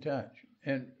be in touch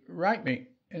and write me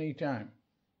anytime.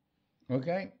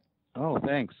 Okay? Oh,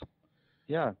 thanks.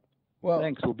 Yeah, Well,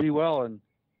 thanks. Well, be well, and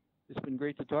it's been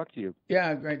great to talk to you.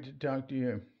 yeah, great to talk to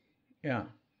you. Yeah.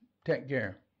 Take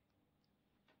care.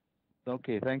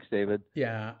 Okay, thanks, David.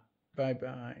 Yeah. Bye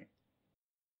bye.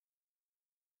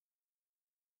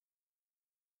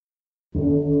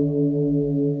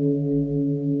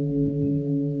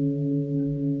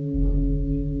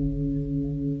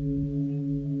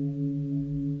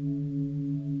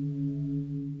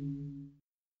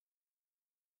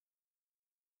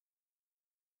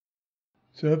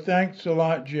 So thanks a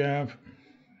lot, Jeff.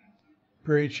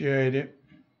 Appreciate it.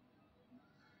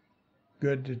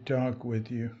 Good to talk with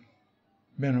you.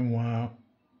 Been a while.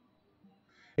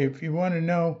 If you want to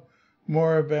know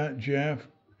more about Jeff,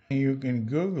 you can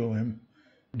Google him.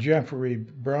 Jeffrey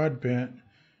Broadbent,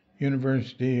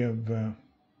 University of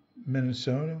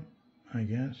Minnesota, I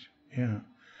guess. Yeah.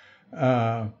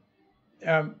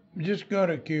 Just go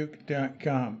to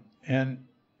cuke.com, and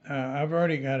I've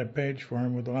already got a page for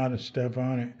him with a lot of stuff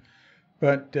on it.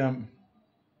 But,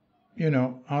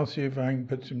 I'll see if I can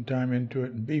put some time into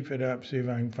it and beef it up, see if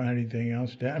I can find anything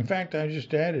else. In fact, I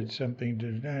just added something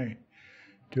today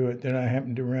to it that I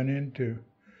happened to run into.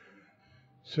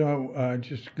 So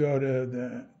just go to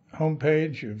the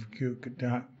homepage of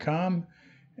cuke.com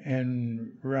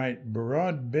and write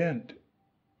Broadbent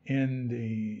in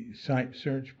the site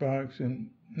search box, and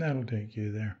that'll take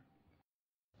you there.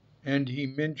 And he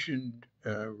mentioned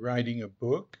writing a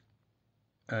book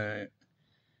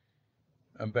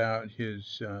about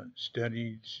his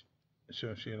studies,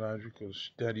 sociological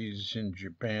studies in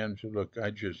Japan. So look,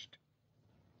 I just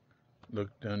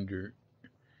looked under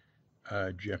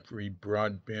Jeffrey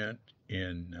Broadbent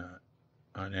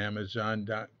on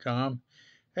Amazon.com.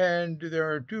 And there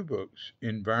are 2 books,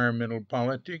 Environmental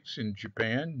Politics in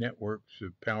Japan, Networks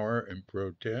of Power and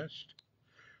Protest,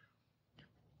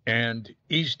 and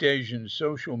East Asian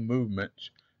Social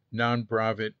Movements,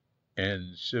 Nonprofit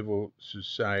and Civil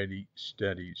Society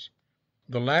Studies.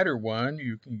 The latter one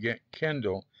you can get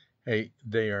Kindle. Hey,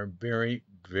 they are very,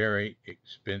 very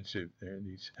expensive. They're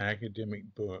these academic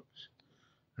books.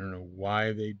 I don't know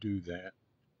why they do that.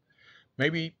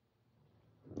 Maybe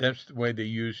that's the way they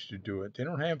used to do it. They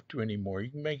don't have to anymore.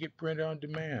 You can make it print on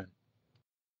demand.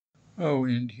 Oh,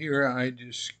 and here I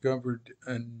discovered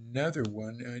another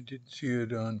one. I didn't see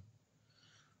it on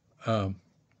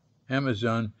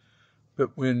Amazon,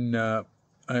 but when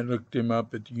I looked him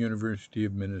up at the University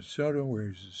of Minnesota, where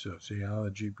he's a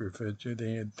sociology professor,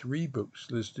 they had 3 books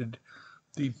listed.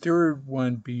 The third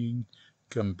one being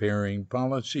Comparing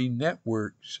Policy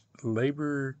Networks,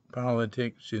 Labor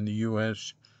Politics in the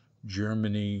U.S.,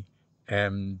 Germany,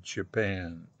 and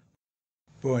Japan.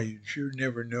 Boy, you sure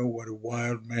never know what a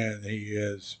wild man he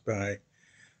is by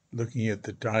looking at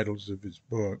the titles of his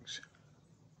books.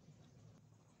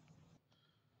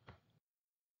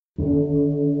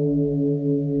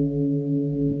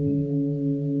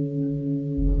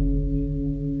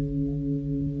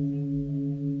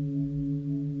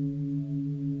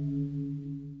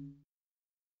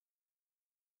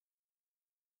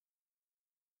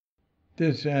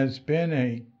 This has been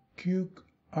a Cuke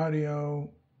Audio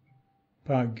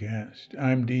podcast.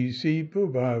 I'm DC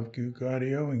Poobah of Cuke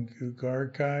Audio and Cuke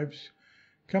Archives,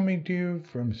 coming to you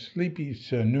from Sleepy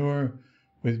Sanur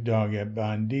with Dogga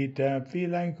Bandita,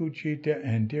 Feline Cuchita,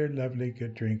 and dear lovely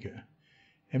Katrinka.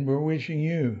 And we're wishing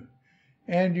you,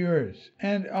 and yours,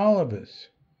 and all of us,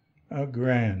 a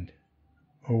grand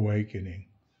awakening.